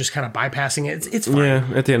anything. You're just kind of bypassing it. It's fine. Yeah,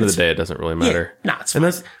 at the end of the day, it doesn't really matter. Yeah, it's fine.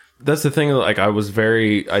 And that's the thing. Like,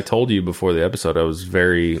 I told you before the episode, I was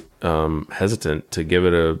very hesitant to give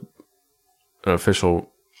it an official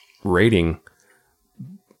rating.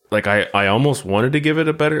 Like, I almost wanted to give it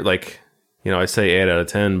a better, like, I say 8 out of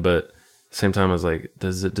 10, but at the same time, I was like,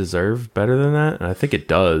 does it deserve better than that? And I think it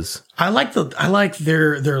does. I like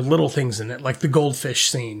their little things in it, like the goldfish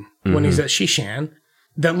scene when he's at Shishan.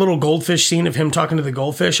 That little goldfish scene of him talking to the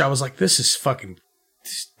goldfish, I was like, this is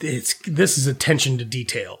this is attention to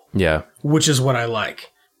detail, Yeah. which is what I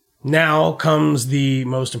like. Now comes the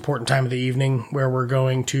most important time of the evening where we're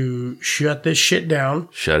going to shut this shit down.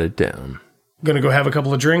 Shut it down. Going to go have a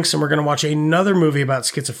couple of drinks and we're going to watch another movie about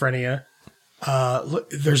schizophrenia.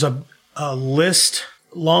 There's a list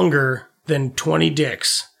longer than 20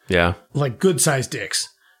 dicks, Yeah. like good sized dicks.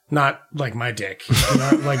 Not like my dick,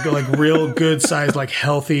 like real good sized, like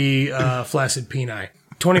healthy, flaccid peni.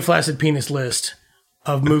 20 flaccid penis list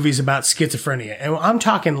of movies about schizophrenia. And I'm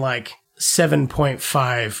talking like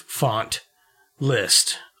 7.5 font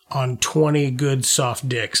list on 20 good soft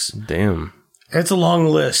dicks. Damn. It's a long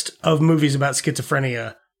list of movies about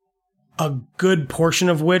schizophrenia, a good portion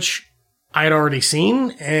of which I'd already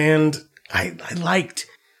seen and I liked.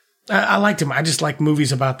 I liked them. I just like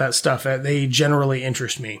movies about that stuff. They generally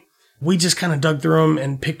interest me. We just kind of dug through them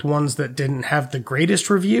and picked ones that didn't have the greatest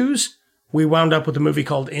reviews. We wound up with a movie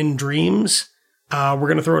called In Dreams. We're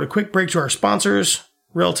going to throw out a quick break to our sponsors.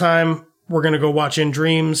 Real time. We're going to go watch In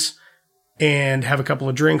Dreams and have a couple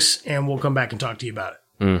of drinks, and we'll come back and talk to you about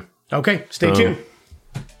it. Okay, stay tuned.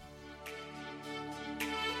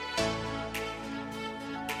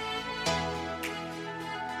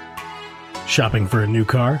 Shopping for a new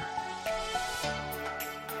car?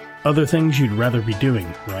 Other things you'd rather be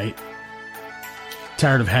doing, right?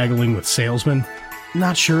 Tired of haggling with salesmen?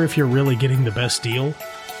 Not sure if you're really getting the best deal?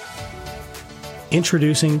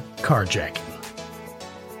 Introducing carjacking.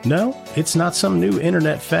 No, it's not some new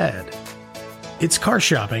internet fad. It's car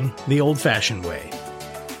shopping the old-fashioned way.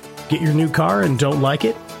 Get your new car and don't like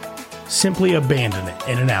it? Simply abandon it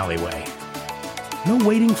in an alleyway. No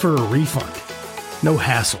waiting for a refund. No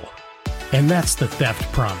hassle. And that's the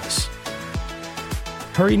theft promise.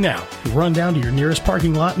 Hurry now. Run down to your nearest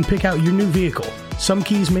parking lot and pick out your new vehicle. Some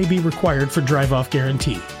keys may be required for drive-off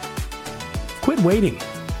guarantee. Quit waiting.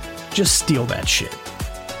 Just steal that shit.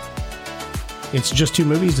 It's Just Two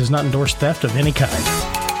Movies does not endorse theft of any kind.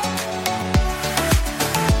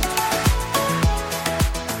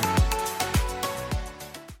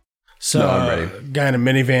 So No, I'm ready. a guy in a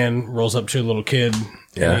minivan rolls up to a little kid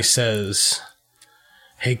Yeah. and he says,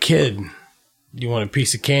 "Hey kid, you want a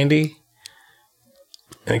piece of candy?"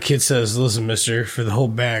 And the kid says, "Listen, mister, for the whole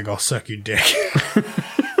bag, I'll suck your dick."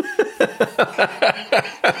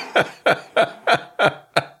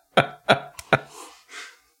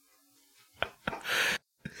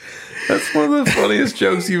 That's one of the funniest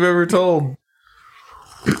jokes you've ever told.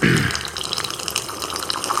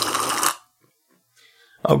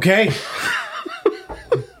 Okay.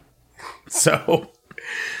 So,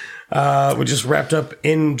 we just wrapped up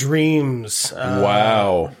In Dreams.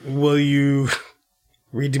 Wow. Will you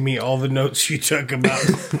read to me all the notes you took about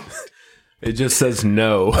It just says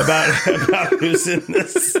no. about who's in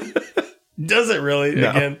this? Does it really?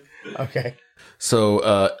 No. Again? Okay.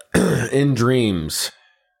 So, in Dreams,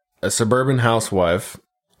 a suburban housewife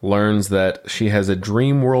learns that she has a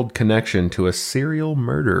dream world connection to a serial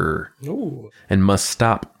murderer Ooh. and must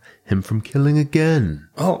stop him from killing again.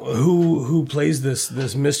 Oh, who plays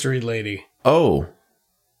this mystery lady? Oh,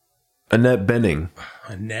 Annette Bening.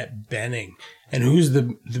 Annette Bening. And who's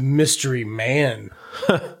the mystery man?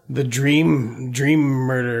 The dream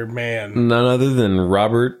murder man. None other than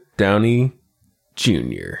Robert Downey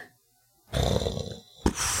Jr. All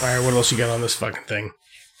right, what else you got on this fucking thing?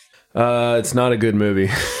 It's not a good movie.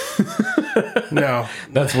 No.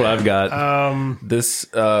 That's what I've got.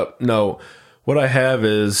 No. What I have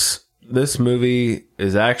is this movie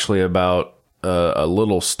is actually about a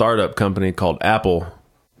little startup company called Apple.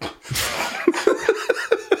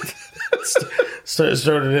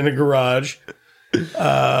 Started in a garage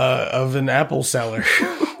of an apple cellar.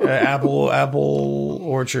 Apple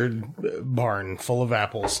orchard barn full of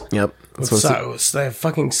apples. Yep. They have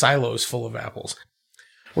fucking silos full of apples.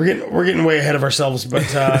 We're getting way ahead of ourselves, but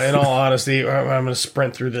in all honesty, I'm going to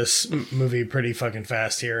sprint through this movie pretty fucking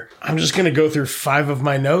fast here. I'm just going to go through 5 of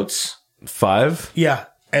my notes. 5? Yeah,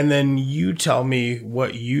 and then you tell me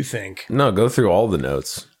what you think. No, go through all the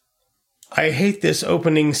notes. I hate this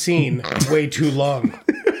opening scene. Way too long.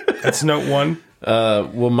 That's note 1.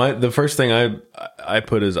 Well, the first thing I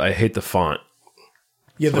put is I hate the font.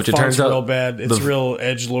 Yeah, the Which it font's turns out real bad. It's real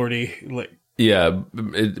edgelordy. Like, Yeah,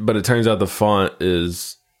 but it turns out the font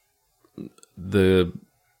is the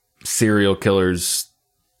serial killer's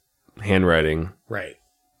handwriting. right.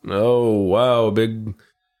 Oh, wow, big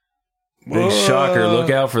shocker.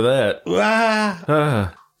 Look out for that.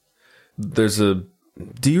 Ah.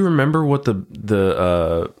 Do you remember what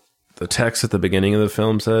the text at the beginning of the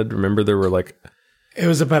film said? Remember there were like... It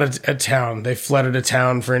was about a town. They flooded a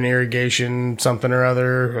town for an irrigation, something or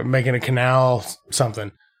other, making a canal,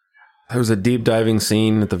 something. There was a deep diving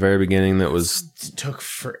scene at the very beginning that was... It took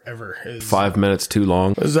forever. 5 minutes too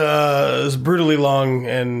long. It was brutally long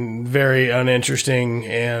and very uninteresting,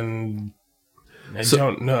 and I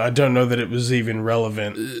don't know that it was even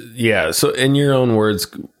relevant. Yeah, so in your own words,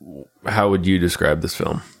 how would you describe this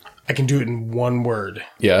film? I can do it in one word.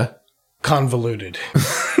 Yeah? Convoluted.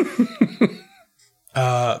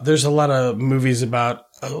 There's a lot of movies about,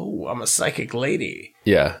 oh, I'm a psychic lady.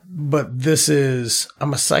 Yeah. But this is,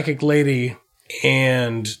 I'm a psychic lady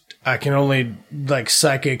and I can only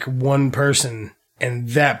psychic one person, and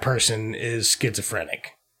that person is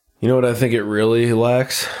schizophrenic. You know what I think it really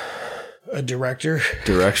lacks? A director.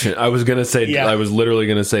 Direction. I was literally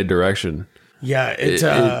going to say direction. Yeah, it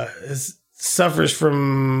suffers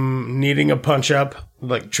from needing a punch up,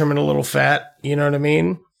 like trimming a little fat, you know what I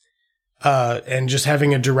mean? And just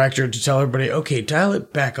having a director to tell everybody, okay, dial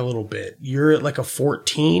it back a little bit. You're at like a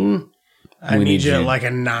 14. I need you at like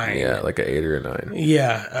a 9. Yeah, like an 8 or a 9.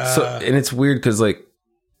 Yeah. And it's weird because I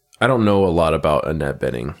don't know a lot about Annette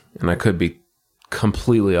Bening, and I could be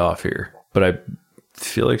completely off here, but I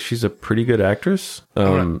feel like she's a pretty good actress.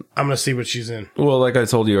 I'm gonna see what she's in. Well, like I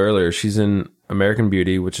told you earlier, she's in American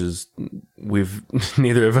Beauty, which is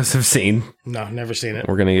neither of us have seen. No, never seen it.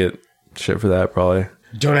 We're gonna get shit for that probably.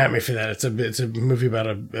 Don't at me for that. It's a movie about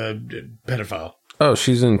a pedophile. Oh,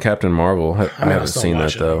 she's in Captain Marvel. I haven't seen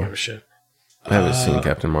that though. I haven't seen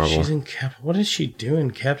Captain Marvel. She's in what does she do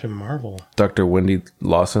in Captain Marvel? Dr. Wendy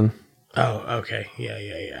Lawson. Oh, okay.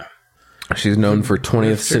 Yeah. She's known for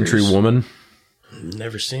 20th Century Woman.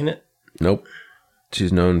 Never seen it. Nope.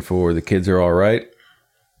 She's known for The Kids Are All Right.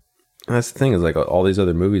 And that's the thing is all these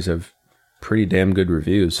other movies have pretty damn good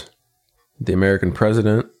reviews. The American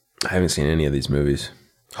President. I haven't seen any of these movies.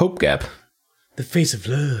 Hope Gap. The Face of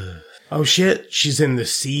Love. Oh shit, she's in The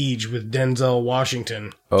Siege with Denzel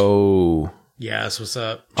Washington. Oh. Yeah, that's what's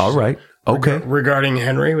up. All right. Okay. Regarding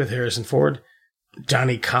Henry with Harrison Ford.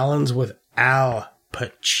 Johnny Collins with Al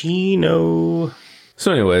Pacino.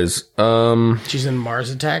 So anyways, she's in Mars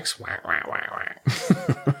Attacks. Wah, wah, wah,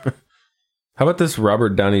 wah. How about this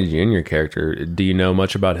Robert Downey Jr. character? Do you know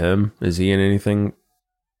much about him? Is he in anything?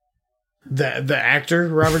 The actor,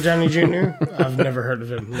 Robert Downey Jr.? I've never heard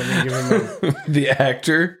of him. Let me give him The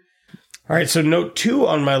actor? All right, so note 2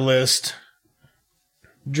 on my list.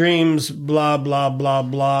 Dreams, blah, blah, blah,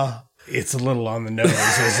 blah. It's a little on the nose,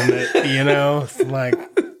 isn't it? You know? Like...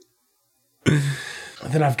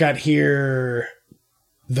 Then I've got here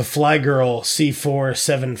the Flygirl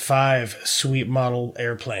C475 sweet model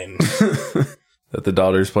airplane. That the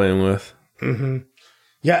daughter's playing with? Mm-hmm.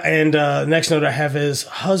 Yeah, and next note I have is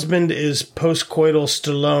husband is postcoital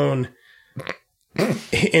Stallone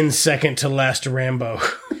in second to last Rambo.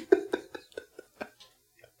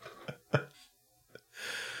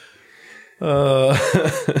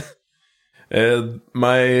 And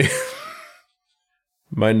my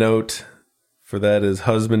note for that is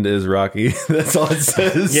husband is Rocky. That's all it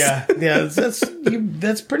says. Yeah,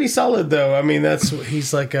 that's pretty solid though. I mean,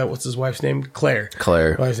 he's like what's his wife's name? Claire.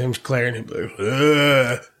 Claire. Wife's name's Claire, and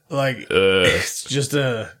he's like, it's just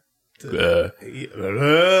a.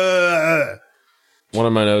 One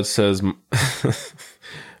of my notes says,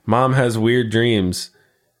 "Mom has weird dreams,"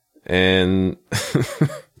 and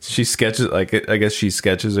she sketches. Like, I guess she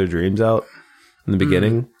sketches her dreams out in the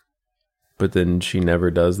beginning, but then she never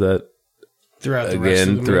does that throughout the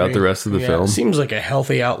rest of the film. It seems like a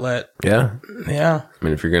healthy outlet. Yeah. Yeah. I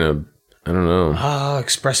mean, if you're gonna, I don't know,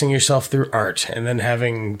 expressing yourself through art, and then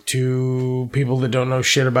having two people that don't know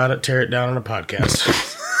shit about it tear it down on a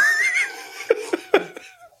podcast.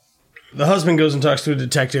 The husband goes and talks to a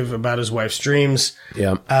detective about his wife's dreams.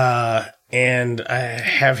 Yeah. And I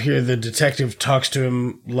have here the detective talks to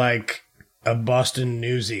him like a Boston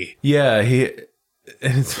newsie. Yeah,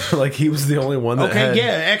 and it's like he was the only one that had...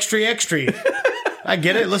 extra. I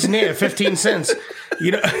get it. Listen here, 15 cents.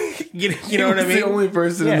 You know what I mean? The only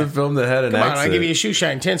person in the film that had an accent. Come on, I'll give you a shoe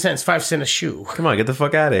shine, 10 cents, 5 cents a shoe. Come on, get the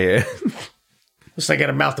fuck out of here. Looks like I got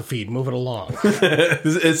a mouth to feed. Move it along.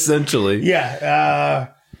 Essentially.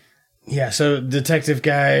 Yeah. So detective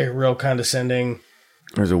guy, real condescending.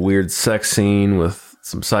 There's a weird sex scene with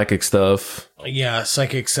some psychic stuff. Yeah,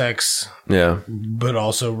 psychic sex. Yeah. But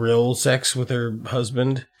also real sex with her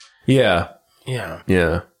husband. Yeah. Yeah.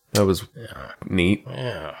 Yeah. That was neat.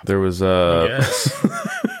 Yeah. There was Yes.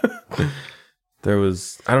 there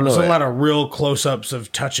was, I don't know. There's a lot of real close-ups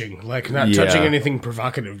of touching. Like, not touching anything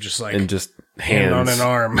provocative, just like... And just hand on hands. an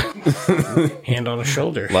arm. Hand on a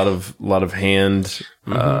shoulder. A lot of hand.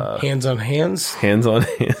 Hands on hands. Hands on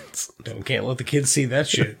hands. Can't let the kids see that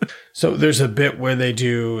shit. So there's a bit where they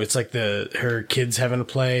do, it's like her kids having a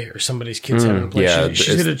play, or somebody's kids having a play. Yeah,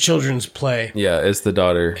 she's at a children's play. Yeah, it's the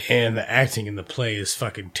daughter. And the acting in the play is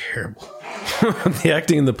fucking terrible. The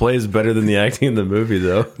acting in the play is better than the acting in the movie,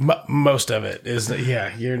 though. Most of it is,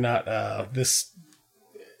 you're not,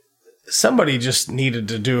 somebody just needed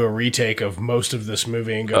to do a retake of most of this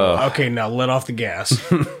movie and go, okay, now let off the gas.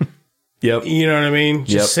 Yep. You know what I mean?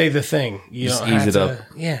 Just say the thing. You just don't ease have it to, up.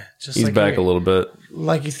 Yeah. Just ease like back a little bit.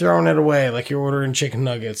 Like you're throwing it away, like you're ordering chicken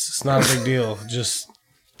nuggets. It's not a big deal. Just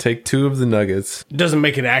take 2 of the nuggets. It doesn't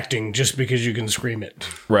make it acting just because you can scream it.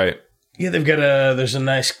 Right. Yeah, there's a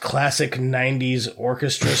nice classic 90s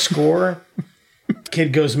orchestra score.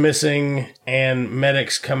 Kid goes missing and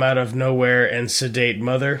medics come out of nowhere and sedate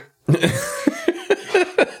mother.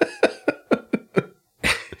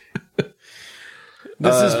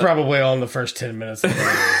 This is probably all in the first 10 minutes of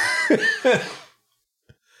the movie.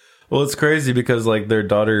 Well, it's crazy because, like, their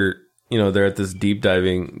daughter, they're at this deep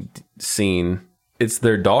diving scene. It's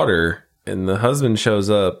their daughter, and the husband shows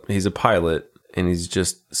up. He's a pilot, and he's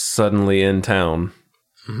just suddenly in town.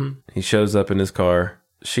 Mm-hmm. He shows up in his car.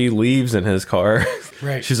 She leaves in his car.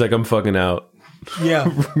 Right. She's like, I'm fucking out.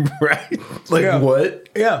 Yeah. Right? Like, what?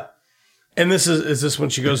 Yeah. And is this when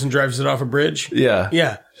she goes and drives it off a bridge? Yeah.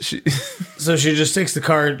 Yeah. So she just takes the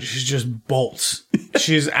car and she just bolts.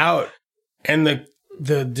 She's out. And the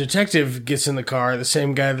detective gets in the car, the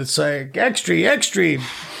same guy that's like, extra.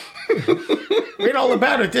 Read all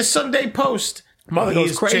about it. This Sunday Post. Mother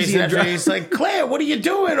goes crazy. He's like, Claire, what are you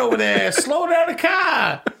doing over there? Slow down the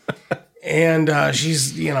car. And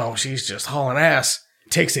she's just hauling ass.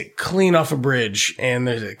 Takes it clean off a bridge, and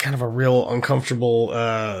there's a kind of a real uncomfortable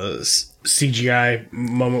CGI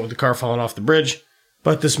moment with the car falling off the bridge.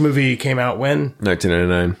 But this movie came out when?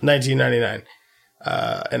 1999. 1999.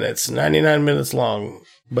 And it's 99 minutes long,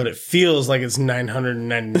 but it feels like it's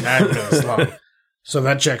 999 minutes long. So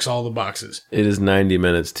that checks all the boxes. It is 90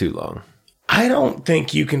 minutes too long. I don't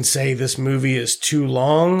think you can say this movie is too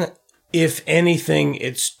long. If anything,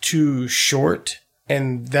 it's too short,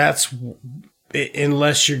 and that's...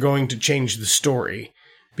 unless you're going to change the story,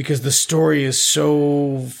 because the story is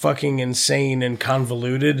so fucking insane and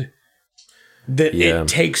convoluted that it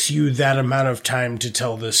takes you that amount of time to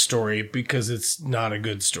tell this story because it's not a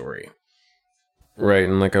good story. Right,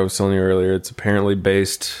 and like I was telling you earlier, it's apparently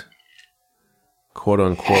based, quote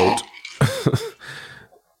unquote,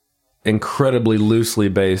 incredibly loosely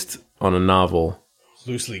based on a novel.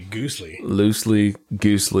 Loosely goosely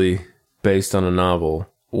based on a novel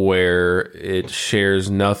where it shares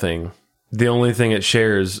nothing. The only thing it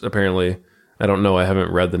shares, apparently, I don't know, I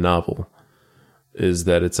haven't read the novel, is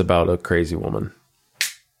that it's about a crazy woman.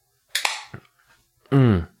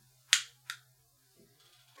 All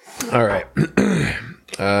right.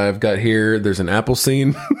 I've got here, there's an apple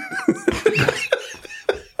scene.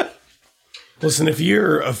 Listen, if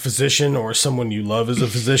you're a physician or someone you love as a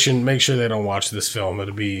physician, make sure they don't watch this film.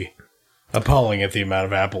 It'll be appalling at the amount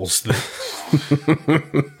of apples.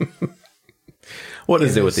 What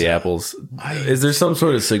is it with the apples? Is there some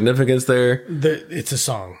sort of significance there? It's a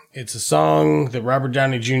song. It's a song that Robert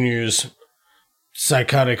Downey Jr.'s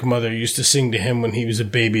psychotic mother used to sing to him when he was a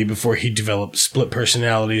baby before he developed split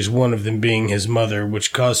personalities, one of them being his mother,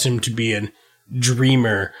 which caused him to be a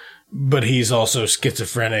dreamer, but he's also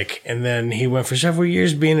schizophrenic. And then he went for several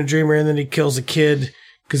years being a dreamer, and then he kills a kid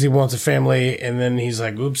because he wants a family, and then he's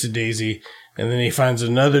like, oopsie-daisy. And then he finds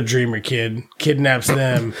another dreamer kid, kidnaps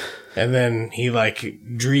them, and then he like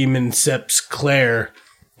dream incepts Claire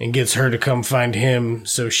and gets her to come find him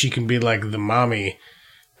so she can be like the mommy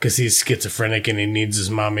because he's schizophrenic and he needs his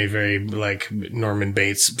mommy very like Norman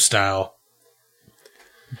Bates style.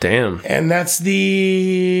 Damn. And that's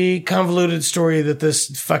the convoluted story that this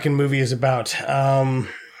fucking movie is about. That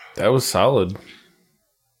was solid.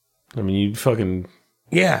 I mean, you fucking...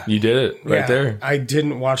 Yeah. You did it right there. I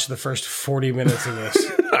didn't watch the first 40 minutes of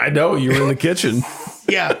this. I know, you were in the kitchen.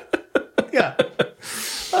 Yeah.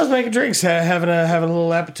 I was making drinks, having a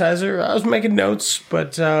little appetizer. I was making notes,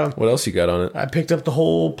 but... what else you got on it? I picked up the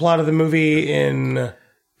whole plot of the movie in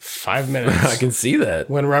 5 minutes. I can see that.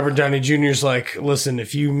 When Robert Downey Jr.'s like, listen,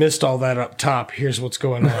 if you missed all that up top, here's what's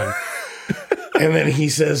going on. And then he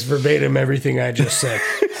says verbatim everything I just said.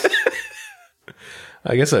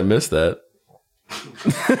 I guess I missed that.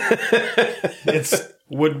 It's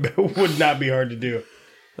would not be hard to do.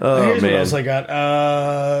 Oh, here's man. what else I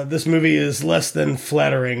got. This movie is less than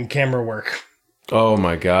flattering camera work. Oh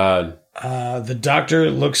my god. The doctor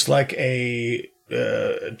looks like a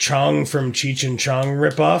Chong from Cheech and Chong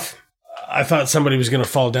ripoff. I thought somebody was going to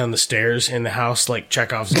fall down the stairs in the house like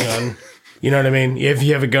Chekhov's gun. You know what I mean? If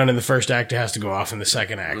you have a gun in the first act, it has to go off in the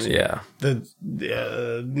second act. Yeah.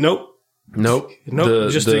 Nope.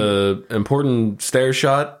 Just the important stair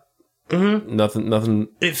shot. Mm-hmm. Nothing.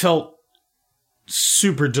 It felt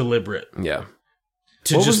super deliberate. Yeah.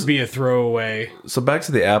 To be a throwaway. So back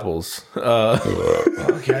to the apples.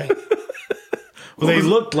 Okay. Well, they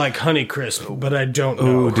looked like Honeycrisp, but I don't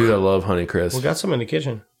know. Oh, dude, I love Honeycrisp. We got some in the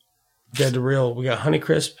kitchen. Dead to real. We got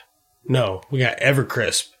Honeycrisp. No, we got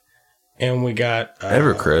Evercrisp. And we got...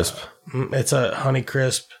 Evercrisp? It's a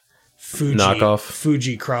Honeycrisp Fuji. Knockoff?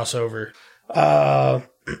 Fuji crossover.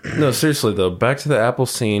 No, seriously, though. Back to the apple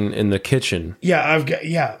scene in the kitchen.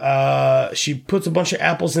 Yeah, she puts a bunch of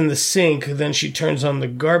apples in the sink, then she turns on the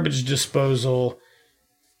garbage disposal,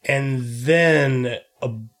 and then a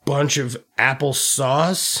bunch of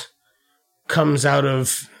applesauce comes out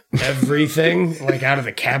of everything, like out of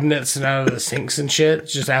the cabinets and out of the sinks and shit.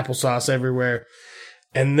 It's just applesauce everywhere.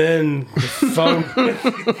 And then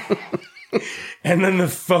the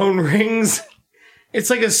phone rings. It's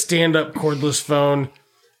like a stand-up cordless phone.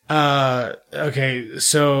 Okay,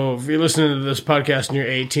 so if you're listening to this podcast and you're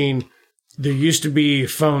 18, there used to be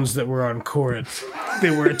phones that were on cord. They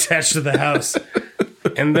were attached to the house.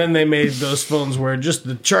 And then they made those phones where just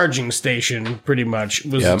the charging station pretty much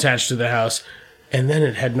was attached to the house. And then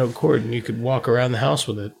it had no cord and you could walk around the house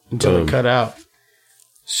with it until it cut out.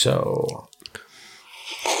 So...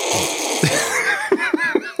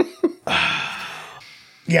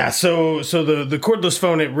 Yeah, so the cordless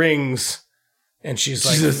phone, it rings, and she's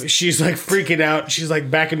like freaking out. She's like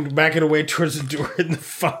backing away towards the door, and the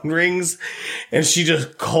phone rings, and she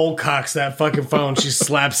just cold cocks that fucking phone. She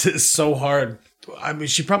slaps it so hard. I mean,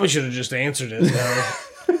 she probably should have just answered it.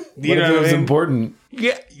 You know what if it was important?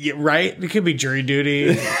 Yeah, right. It could be jury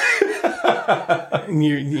duty.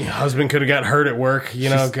 Your husband could have got hurt at work.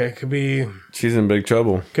 You know, it could be. She's in big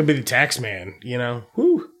trouble. Could be the tax man. You know.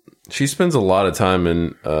 Whew. She spends a lot of time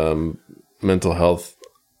in mental health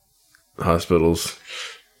hospitals.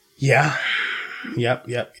 Yeah. Yep.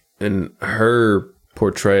 And her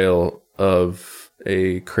portrayal of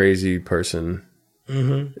a crazy person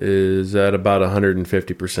is at about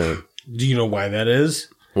 150%. Do you know why that is?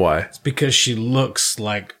 Why? It's because she looks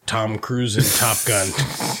like Tom Cruise in Top Gun.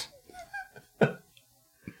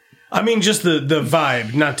 I mean, just the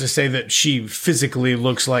vibe, not to say that she physically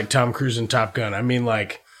looks like Tom Cruise in Top Gun. I mean,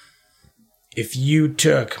 like, if you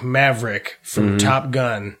took Maverick from Top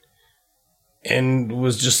Gun and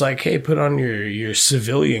was just like, hey, put on your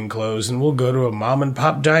civilian clothes and we'll go to a mom and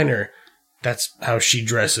pop diner. That's how she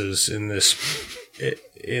dresses in this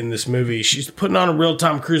movie. She's putting on a real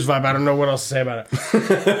Tom Cruise vibe. I don't know what else to say about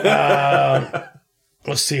it.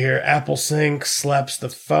 Let's see here. Apple Sync slaps the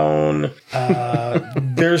phone.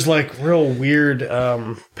 There's like real weird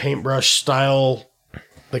paintbrush style,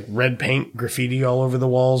 like red paint graffiti all over the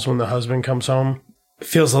walls when the husband comes home. It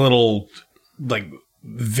feels a little like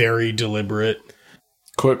very deliberate.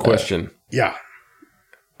 Quick question. Yeah.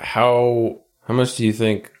 How much do you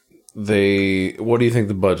think what do you think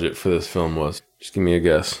the budget for this film was? Just give me a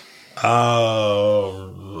guess.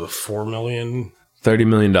 $4 million. $30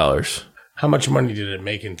 million. How much money did it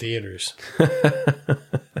make in theaters?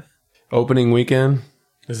 Opening weekend?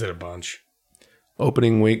 Is it a bunch?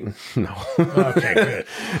 Opening week? No. Okay, good.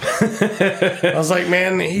 I was like,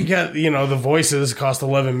 man, he got, the voices cost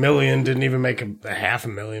 $11 million, didn't even make a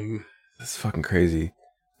 $500,000. That's fucking crazy.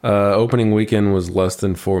 Opening weekend was less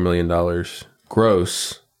than $4 million.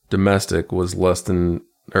 Gross domestic was was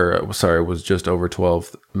just over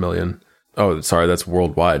 12 million. Oh, sorry, that's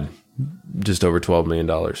worldwide. Just over $12 million.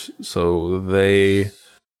 So they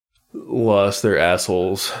lost their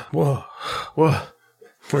assholes. Whoa.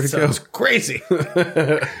 Where'd it go? Sounds crazy. What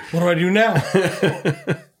do I do now?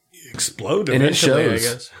 You explode eventually, and it shows. I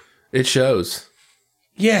guess. It shows.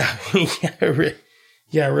 Yeah. It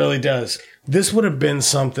really does. This would have been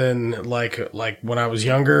something like when I was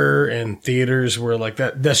younger and theaters were like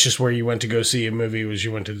that. That's just where you went to go see a movie, was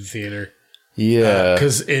you went to the theater. Yeah.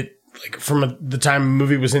 Because from the time a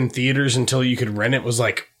movie was in theaters until you could rent it was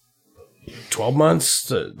like 12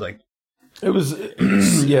 months. It was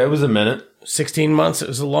a minute. 16 months. It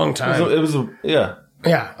was a long time. Yeah.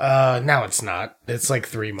 Yeah. Now it's not. It's like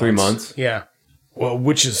 3 months. 3 months? Yeah. Well,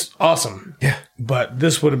 which is awesome. Yeah. But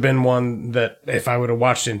this would have been one that if I would have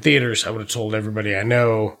watched in theaters, I would have told everybody I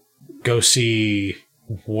know, go see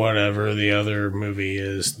whatever the other movie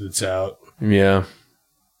is that's out. Yeah.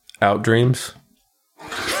 Out Dreams.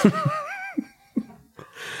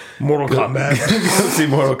 Mortal Kombat. Go see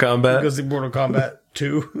Mortal Kombat. Go see Mortal Kombat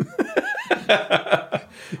 2.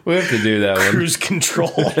 We have to do that one. Cruise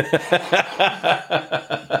Control.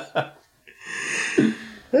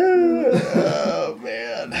 Oh,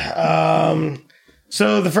 man.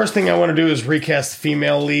 So the first thing I want to do is recast the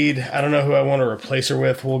female lead. I don't know who I want to replace her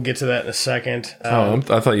with. We'll get to that in a second.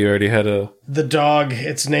 I thought you already had the dog.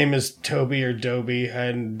 Its name is Toby or Dobie.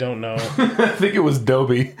 I don't know. I think it was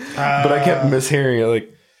Dobie, but I kept mishearing it.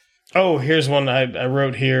 Like, oh, here's one I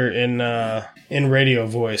wrote here in radio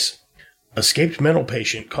voice. Escaped mental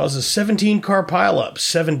patient causes 17-car pileup,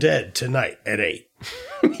 7 dead tonight at 8.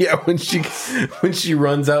 Yeah, when she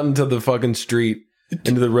runs out into the fucking street,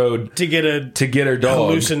 into the road to get her dog,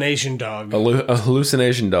 hallucination dog, a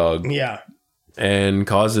hallucination dog. Yeah, and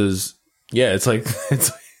causes. Yeah, it's like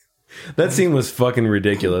that scene was fucking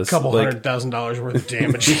ridiculous. A couple $100,000 worth of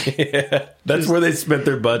damage. Yeah, that's where they spent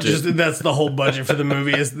their budget. That's the whole budget for the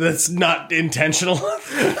movie. That's not intentional.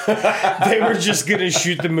 They were just gonna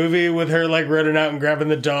shoot the movie with her like running out and grabbing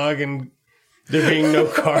the dog, and there being no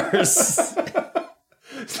cars.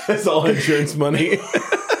 That's all insurance money.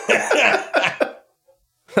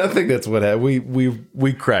 I think that's what happened.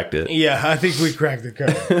 We cracked it. Yeah, I think we cracked the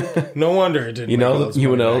code. No wonder it didn't.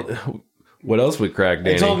 What else we cracked,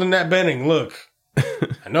 Danny? I told Annette Bening, look,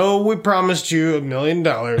 I know we promised you $1 million,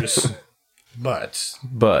 but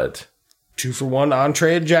 2-for-1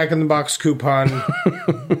 entree at Jack in the Box coupon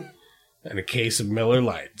and a case of Miller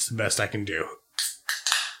Lite. It's the best I can do.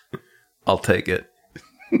 I'll take it.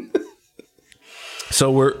 So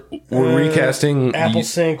we're recasting Apple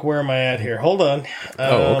Sync. Where am I at here? Hold on.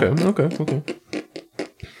 Okay.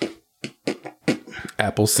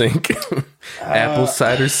 Apple Sync. Apple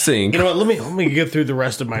Cider Sync. You know what? Let me get through the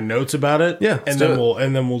rest of my notes about it. Yeah, and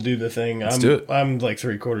then we'll do the thing. Let's do it. I'm like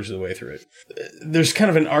 3/4 of the way through it. There's kind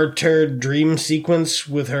of an Arthur dream sequence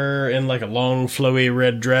with her in like a long flowy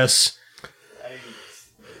red dress.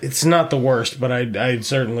 It's not the worst, but I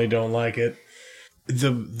certainly don't like it.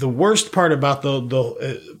 The worst part about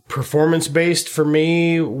the performance based for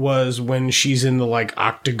me was when she's in the like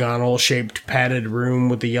octagonal shaped padded room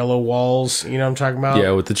with the yellow walls. You know what I'm talking about?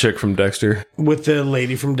 Yeah, with the chick from Dexter. With the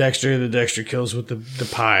lady from Dexter, the Dexter kills with the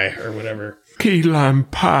pie or whatever. Key lime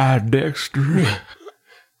pie, Dexter.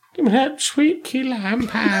 Give me that sweet key lime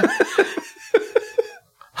pie.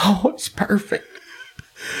 Oh, it's perfect.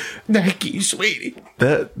 Thank you, sweetie.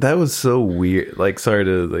 That was so weird. Like, sorry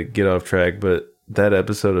to like get off track, but that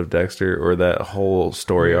episode of Dexter or that whole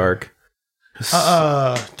story arc.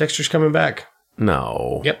 Dexter's coming back.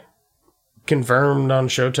 No. Yep. Confirmed on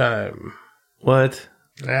Showtime. What?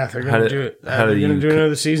 Yeah, they're going to do it. How They're do going you to do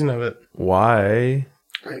another season of it. Why?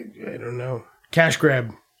 I don't know. Cash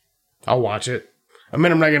grab. I'll watch it. I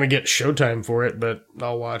mean, I'm not going to get Showtime for it, but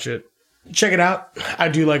I'll watch it. Check it out. I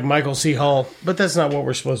do like Michael C. Hall, but that's not what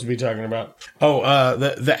we're supposed to be talking about. Oh,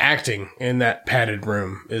 the acting in that padded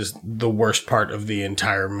room is the worst part of the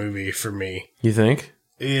entire movie for me. You think?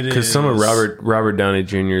 It is. Because some of Robert Downey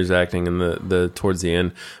Jr.'s acting in the towards the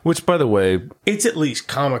end, which, by the way, it's at least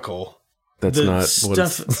comical. That's The not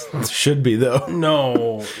stuff- what it should be, though.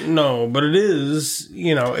 No, but it is,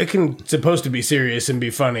 it can supposed to be serious and be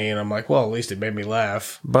funny, and I'm like, well, at least it made me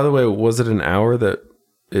laugh. By the way, was it an hour that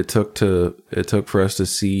it took for us to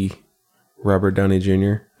see Robert Downey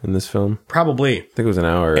Jr. in this film? Probably. I think it was an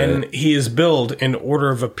hour. And right? he is billed in order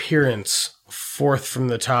of appearance, fourth from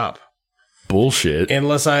the top. Bullshit.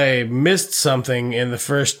 Unless I missed something in the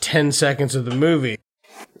first 10 seconds of the movie,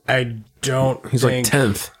 I don't He's think... like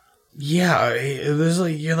 10th. Yeah, there's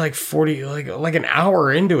you're like 40, like an hour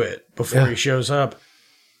into it before he shows up,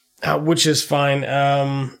 which is fine.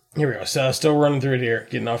 Here we go. So still running through it here,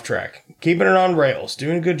 getting off track, keeping it on rails,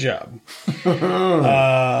 doing a good job.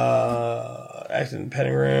 Acting in the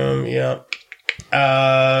petting room, yeah.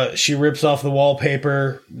 She rips off the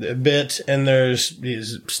wallpaper a bit, and there's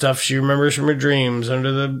stuff she remembers from her dreams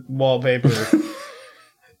under the wallpaper.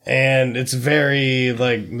 And it's very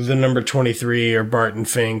like the number 23 or Barton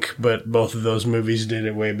Fink, but both of those movies did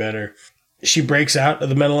it way better. She breaks out of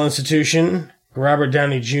the mental institution. Robert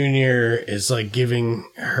Downey Jr. is like giving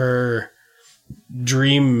her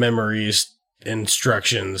dream memories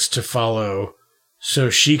instructions to follow so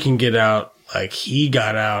she can get out like he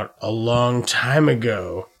got out a long time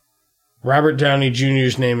ago. Robert Downey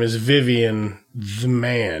Jr.'s name is Vivian the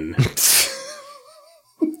Man.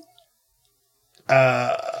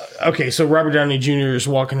 Okay, so Robert Downey Jr. is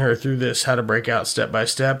walking her through this how to break out step by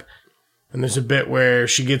step. And there's a bit where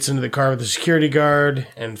she gets into the car with the security guard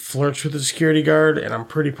and flirts with the security guard. And I'm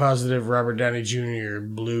pretty positive Robert Downey Jr.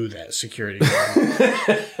 blew that security guard.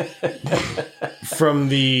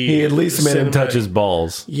 He at least made him touch his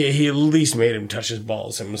balls. Yeah, he at least made him touch his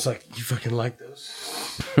balls and was like, you fucking like those?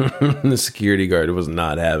 The security guard was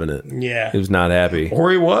not having it. Yeah. He was not happy.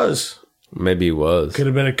 Or he was. Maybe he was. Could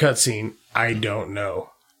have been a cutscene. I don't know.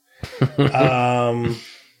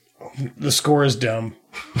 The score is dumb.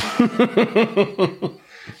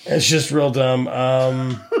 It's just real dumb.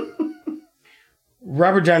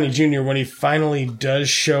 Robert Downey Jr., when he finally does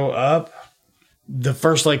show up, the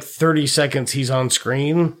first 30 seconds he's on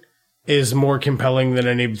screen is more compelling than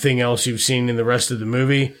anything else you've seen in the rest of the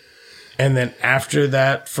movie. And then after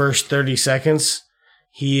that first 30 seconds,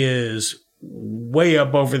 he is way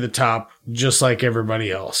up over the top, just like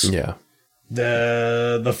everybody else. Yeah.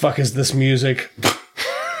 The fuck is this music?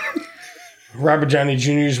 Robert Downey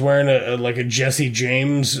Jr. is wearing a Jesse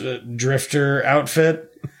James drifter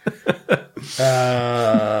outfit.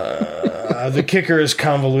 The kicker is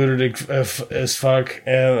convoluted as fuck,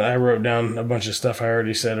 and I wrote down a bunch of stuff I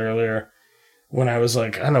already said earlier when I was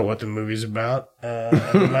like, I know what the movie's about.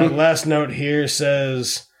 My last note here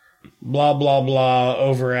says, blah, blah, blah,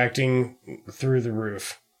 overacting through the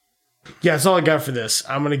roof. Yeah, that's all I got for this.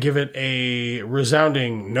 I'm going to give it a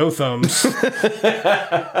resounding no thumbs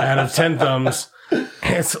out of 10 thumbs.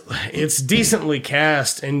 It's decently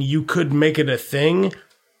cast, and you could make it a thing.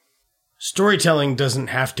 Storytelling doesn't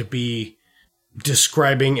have to be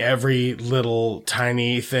describing every little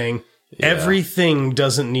tiny thing. Yeah. Everything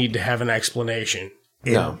doesn't need to have an explanation.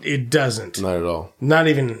 It doesn't. Not at all. Not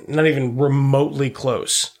even remotely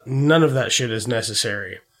close. None of that shit is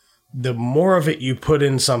necessary. The more of it you put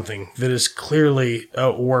in something that is clearly a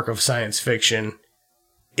work of science fiction,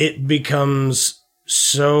 it becomes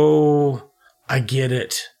so... I get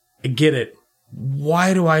it.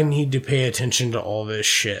 Why do I need to pay attention to all this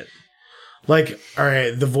shit? Like, all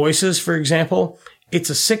right, the voices, for example, it's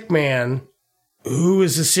a sick man who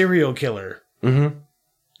is a serial killer. Mm-hmm.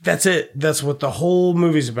 That's it. That's what the whole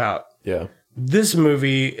movie's about. Yeah. This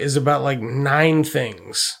movie is about 9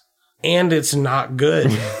 things, and it's not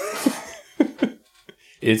good.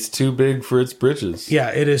 It's too big for its britches. Yeah,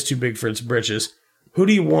 it is too big for its britches. Who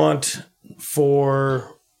do you want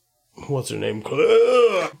for... What's her name?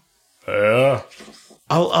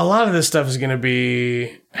 A lot of this stuff is going to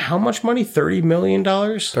be how much money? $30 million?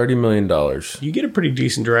 $30 million. You get a pretty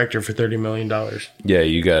decent director for $30 million. Yeah,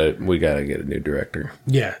 we got to get a new director.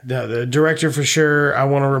 Yeah, the director for sure. I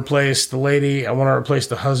want to replace the lady. I want to replace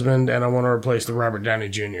the husband, and I want to replace the Robert Downey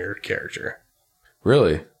Jr. character.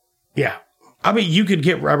 Really? Yeah. I mean, you could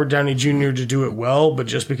get Robert Downey Jr. to do it well, but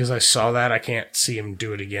just because I saw that, I can't see him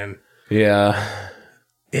do it again. Yeah.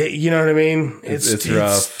 You know what I mean? It's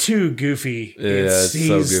rough. It's too goofy. Yeah, it's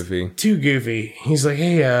so goofy. Too goofy. He's like,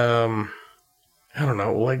 hey, I don't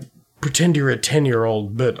know, like, pretend you're a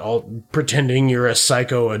 10-year-old, but pretending you're a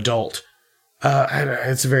psycho adult.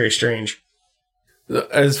 It's very strange.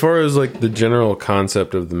 As far as, like, the general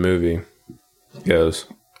concept of the movie goes,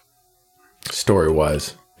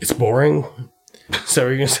 story-wise. It's boring? So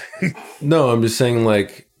you're going to say? No, I'm just saying,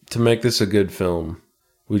 like, to make this a good film,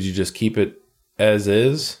 would you just keep it as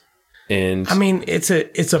is? And I mean, it's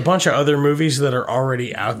a bunch of other movies that are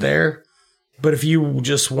already out there, but if you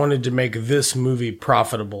just wanted to make this movie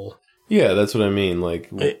profitable, yeah, that's what I mean. Like,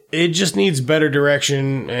 it just needs better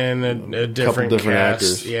direction and a different cast.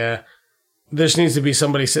 Actors. Yeah, there just needs to be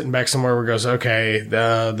somebody sitting back somewhere where it goes, okay,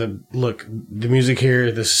 the music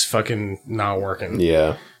here, this is fucking not working.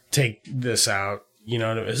 Yeah, take this out. You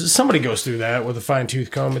know, somebody goes through that with a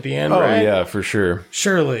fine-tooth comb at the end, oh, right? yeah, for sure.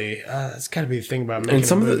 Surely. That's got to be the thing about making and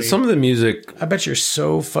some a movie. some of the music... I bet you're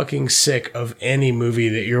so fucking sick of any movie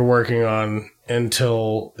that you're working on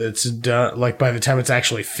until it's done, like by the time it's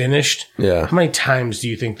actually finished. Yeah. How many times do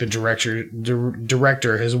you think the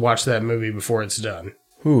director has watched that movie before it's done?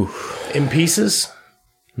 Ooh. In pieces?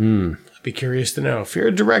 I'd be curious to know. If you're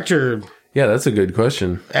a director... Yeah, that's a good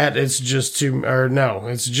question. It's just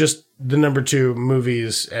the number 2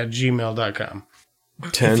 movies at gmail.com.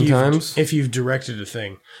 10 times? If you've directed a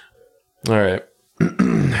thing. All right.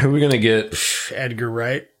 Who are we going to get? Edgar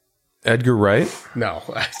Wright. Edgar Wright? No,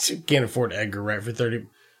 I can't afford Edgar Wright for 30.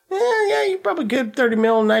 Yeah, you probably get 30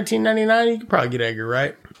 mil in 1999. You could probably get Edgar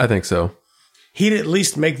Wright. I think so. He'd at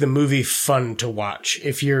least make the movie fun to watch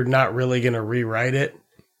if you're not really going to rewrite it.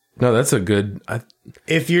 No, that's a good...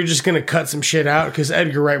 If you're just going to cut some shit out, because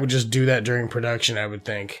Edgar Wright would just do that during production, I would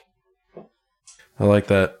think. I like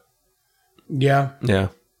that. Yeah? Yeah.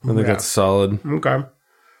 I think that's solid. Okay.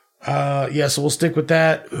 Yeah, so we'll stick with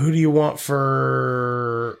that. Who do you want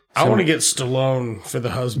for... I want to get Stallone for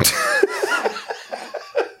the husband.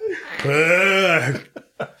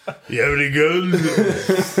 You have any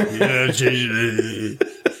guns? Yeah, change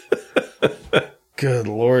it. Good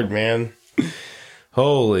Lord, man.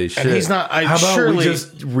 Holy shit. And he's not... How about we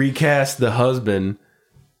just recast the husband,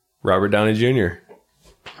 Robert Downey Jr.?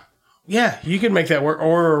 Yeah, you could make that work.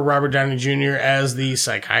 Or Robert Downey Jr. as the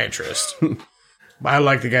psychiatrist. I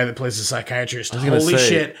like the guy that plays the psychiatrist. Holy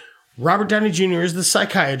shit. Robert Downey Jr. is the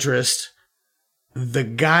psychiatrist. The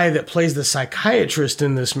guy that plays the psychiatrist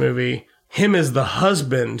in this movie, him is the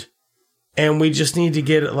husband. And we just need to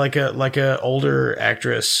get like a older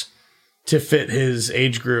actress to fit his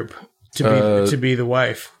age group to be the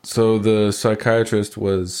wife. So the psychiatrist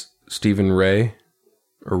was Stephen Ray.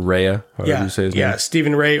 Or Rhea, however you say his name. Yeah,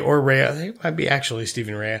 Stephen Ray or Rhea. It might be actually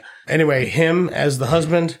Stephen Ray. Anyway, him as the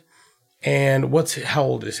husband. And how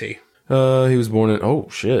old is he? He was born in... Oh,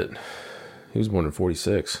 shit. He was born in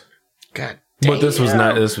 46. God damn. But this was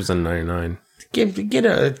in 99. Get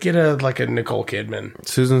a like a Nicole Kidman.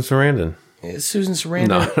 Susan Sarandon. Is Susan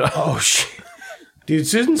Sarandon? No. Oh, shit. Dude,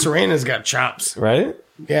 Susan Sarandon's got chops. Right?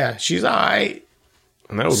 Yeah, she's all right.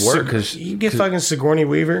 And that would work because... You get fucking Sigourney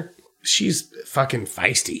Weaver. She's fucking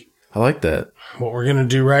feisty. I like that. What we're going to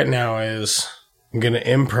do right now is I'm going to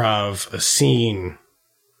improv a scene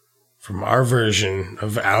from our version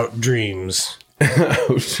of Out Dreams.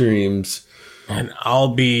 Out Dreams. And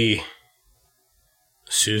I'll be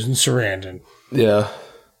Susan Sarandon. Yeah.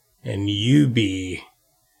 And you be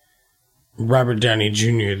Robert Downey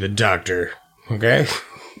Jr., the doctor. Okay?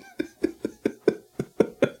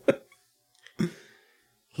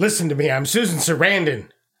 Listen to me. I'm Susan Sarandon.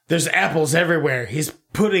 There's apples everywhere. He's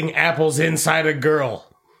putting apples inside a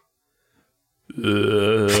girl.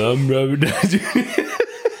 I'm Robert Downey Jr.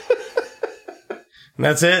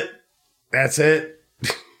 That's it. That's it.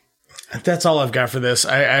 That's all I've got for this.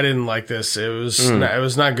 I didn't like this. It was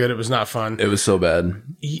not good. It was not fun. It was so bad.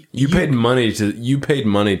 You paid money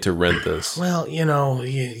to rent this. Well,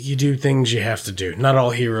 you do things you have to do. Not all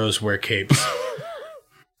heroes wear capes.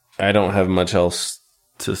 I don't have much else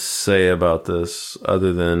to say about this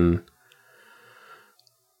other than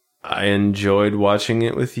I enjoyed watching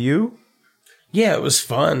it with you. Yeah, it was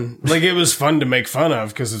fun. Like, it was fun to make fun of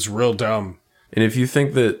because it's real dumb. And if you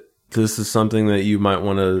think that this is something that you might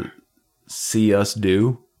want to see us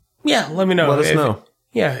do, yeah, let me know. Let us know.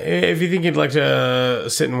 Yeah, if you think you'd like to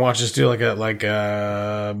sit and watch us do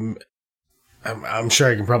I'm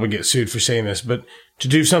sure I can probably get sued for saying this, but to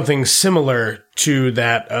do something similar to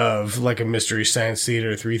that of like a Mystery Science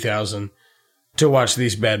Theater 3000 to watch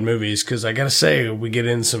these bad movies, because I gotta say, we get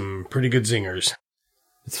in some pretty good zingers.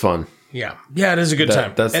 It's fun. Yeah, it is a good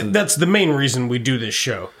time. That's the main reason we do this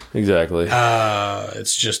show. Exactly.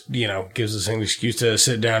 It's just, gives us an excuse to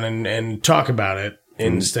sit down and talk about it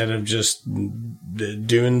instead of just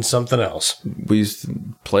doing something else. We used to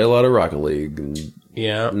play a lot of Rocket League and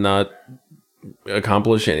not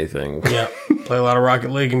accomplish anything. Yeah, play a lot of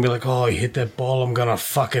Rocket League and be like, oh, you hit that ball, I'm gonna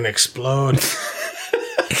fucking explode.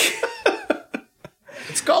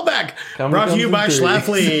 It's callback. Brought to you by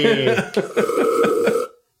Schlafly.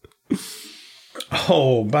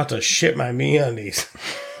 Oh, about to shit my MeUndies.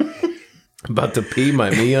 About to pee my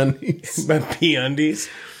MeUndies. My MeUndies.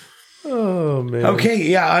 Oh man. Okay,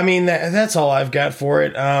 yeah. I mean, that's all I've got for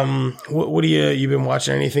it. What do you been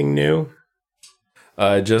watching? Anything new?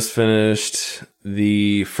 I just finished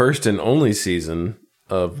the first and only season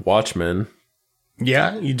of Watchmen.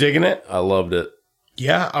 Yeah, you digging it? I loved it.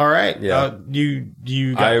 Yeah. All right. Yeah.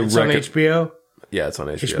 You got it's on HBO? Yeah, it's on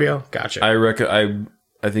HBO. Gotcha.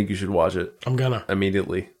 I think you should watch it. I'm gonna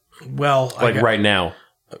immediately. Well, right now.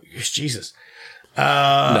 Jesus. No.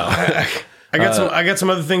 I got some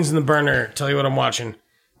other things in the burner. Tell you what I'm watching.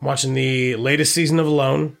 I'm watching the latest season of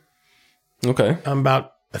Alone. Okay. I'm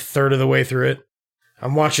about a third of the way through it.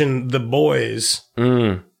 I'm watching The Boys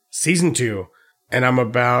season 2, and I'm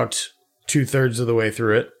about 2/3 of the way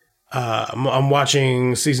through it. I'm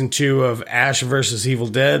watching season 2 of Ash vs. Evil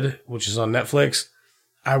Dead, which is on Netflix.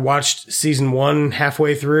 I watched season 1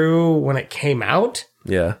 halfway through when it came out.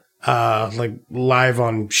 Yeah. Like live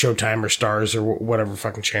on Showtime or Stars or whatever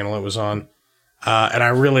fucking channel it was on. And I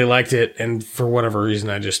really liked it. And for whatever reason,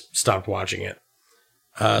 I just stopped watching it.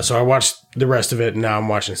 So I watched the rest of it, and now I'm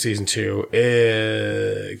watching season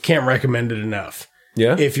 2. Can't recommend it enough.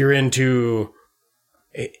 Yeah. If you're into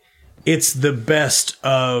it, it's the best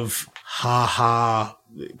of ha-ha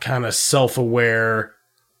kind of self-aware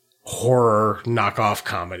horror knockoff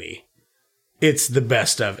comedy. It's the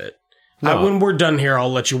best of it. No. When we're done here,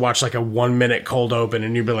 I'll let you watch like a 1-minute cold open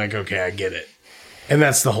and you'll be like, okay, I get it. And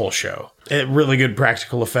that's the whole show. Really good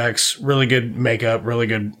practical effects, really good makeup, really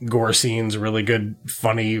good gore scenes, really good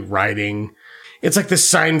funny writing. It's like the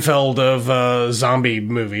Seinfeld of zombie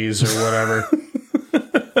movies or whatever.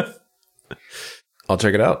 I'll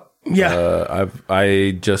check it out. Yeah.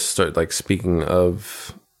 I just started, speaking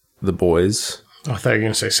of The Boys. Oh, I thought you were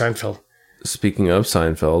going to say Seinfeld. Speaking of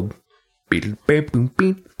Seinfeld.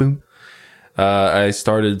 I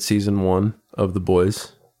started season 1 of The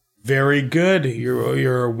Boys. Very good.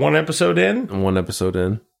 You're 1 episode in? I'm 1 episode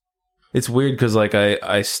in. It's weird because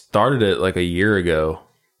I started it a year ago.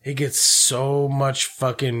 It gets so much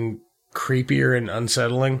fucking creepier and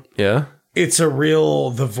unsettling. Yeah? It's a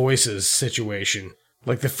real The Voices situation.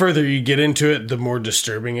 Like the further you get into it, the more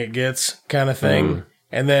disturbing it gets kind of thing.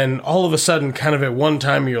 And then all of a sudden, kind of at one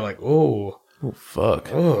time, you're like, oh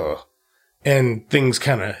fuck. Ugh. And things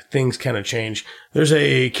kind of change. There's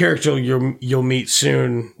a character you'll meet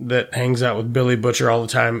soon that hangs out with Billy Butcher all the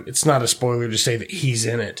time. It's not a spoiler to say that he's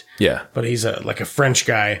in it. Yeah. But he's a French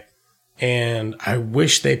guy. And I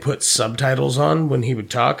wish they put subtitles on when he would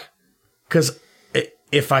talk. Because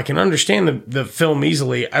if I can understand the film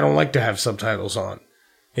easily, I don't like to have subtitles on.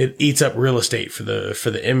 It eats up real estate for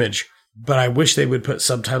the image. But I wish they would put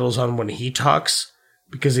subtitles on when he talks,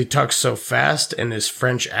 because he talks so fast and his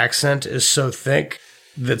French accent is so thick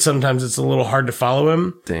that sometimes it's a little hard to follow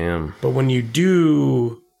him. Damn. But when you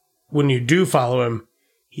do follow him,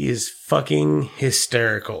 he is fucking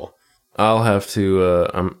hysterical. I'll have to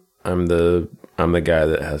I'm the guy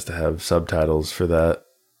that has to have subtitles for that.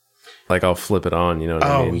 I'll flip it on, you know what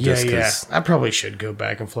I mean? Yeah. I probably should go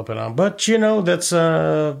back and flip it on. But that's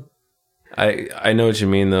I know what you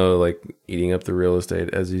mean though, eating up the real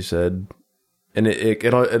estate, as you said. And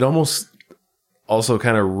it almost also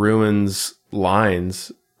kind of ruins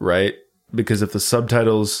lines, right? Because if the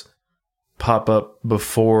subtitles pop up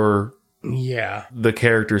before the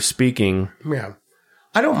character speaking. Yeah.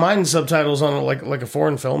 I don't mind subtitles on like a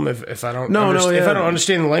foreign film if I don't if I don't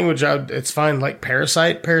understand the language. It's fine. Like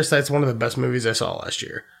Parasite. Parasite's one of the best movies I saw last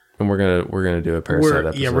year. And we're gonna do a Parasite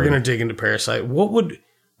episode. Yeah, we're gonna dig into Parasite. What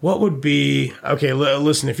would be okay?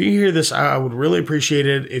 Listen, if you hear this, I would really appreciate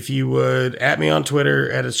it if you would at me on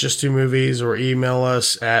Twitter at It's Just Two Movies or email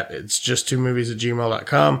us at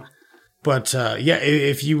itsjusttwomovies@gmail.com. But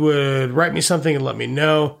if you would write me something and let me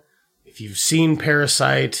know if you've seen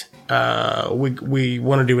Parasite. We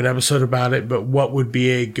want to do an episode about it, but what would be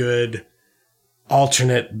a good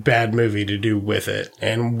alternate bad movie to do with it,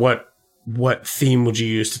 and what theme would you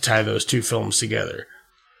use to tie those two films together?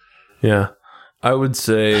 Yeah. I would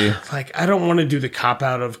say, like, I don't want to do the cop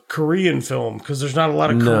out of Korean film because there's not a lot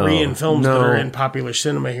of Korean films that are in popular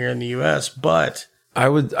cinema here in the US, but I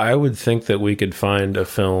would think that we could find a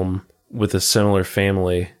film with a similar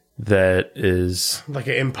family that is like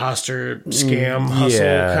an imposter scam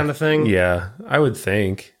hustle kind of thing. Yeah, I would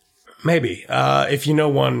think. Maybe. If you know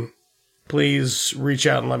one, please reach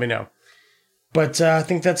out and let me know. But I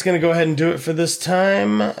think that's going to go ahead and do it for this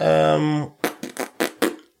time.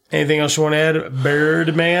 Anything else you want to add,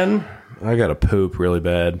 Birdman? I got to poop really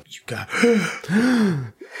bad. You got.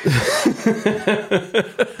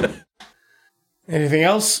 Anything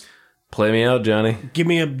else? Play me out, Johnny. Give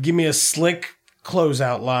me a slick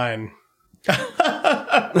closeout line.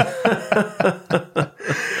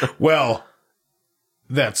 Well,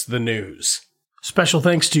 that's the news. Special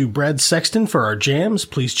thanks to Brad Sexton for our jams.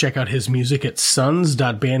 Please check out his music at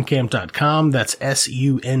suns.bandcamp.com. That's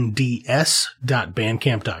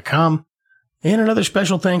sunds.bandcamp.com. And another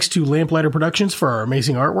special thanks to Lamplighter Productions for our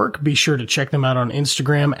amazing artwork. Be sure to check them out on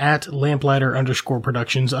Instagram at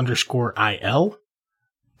lamplighter_productions_IL.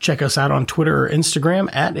 Check us out on Twitter or Instagram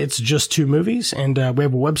at It's Just Two Movies. And we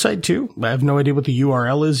have a website too. I have no idea what the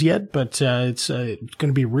URL is yet, but it's going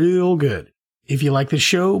to be real good. If you like the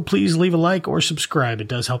show, please leave a like or subscribe. It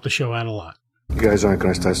does help the show out a lot. You guys aren't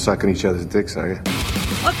going to start sucking each other's dicks, are you?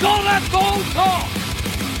 Let's go, talk!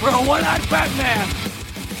 We're a one-eyed Batman!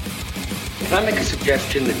 Can I make a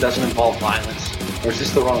suggestion that doesn't involve violence? Or is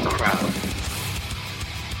this the wrong crowd?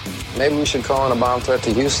 Maybe we should call in a bomb threat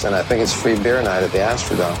to Houston. I think it's free beer night at the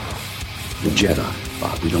Astrodome. The Jedi,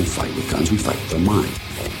 Bob. We don't fight with guns, we fight with our mind.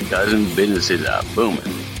 Dozen businesses are booming.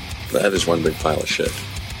 That is one big pile of shit.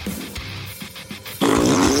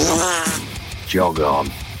 Jog on.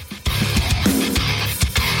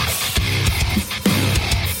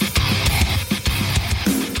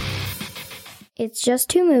 It's Just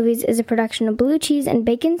Two Movies is a production of Blue Cheese and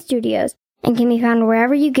Bacon Studios and can be found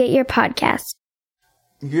wherever you get your podcasts.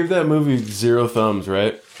 You give that movie 0 thumbs,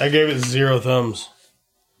 right? I gave it 0 thumbs.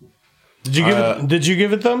 Did you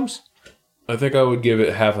give it thumbs? I think I would give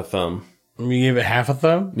it half a thumb. You gave it half a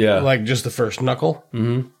thumb? Yeah. Like just the first knuckle?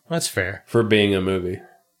 Mm-hmm. That's fair. For being a movie.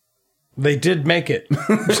 They did make it.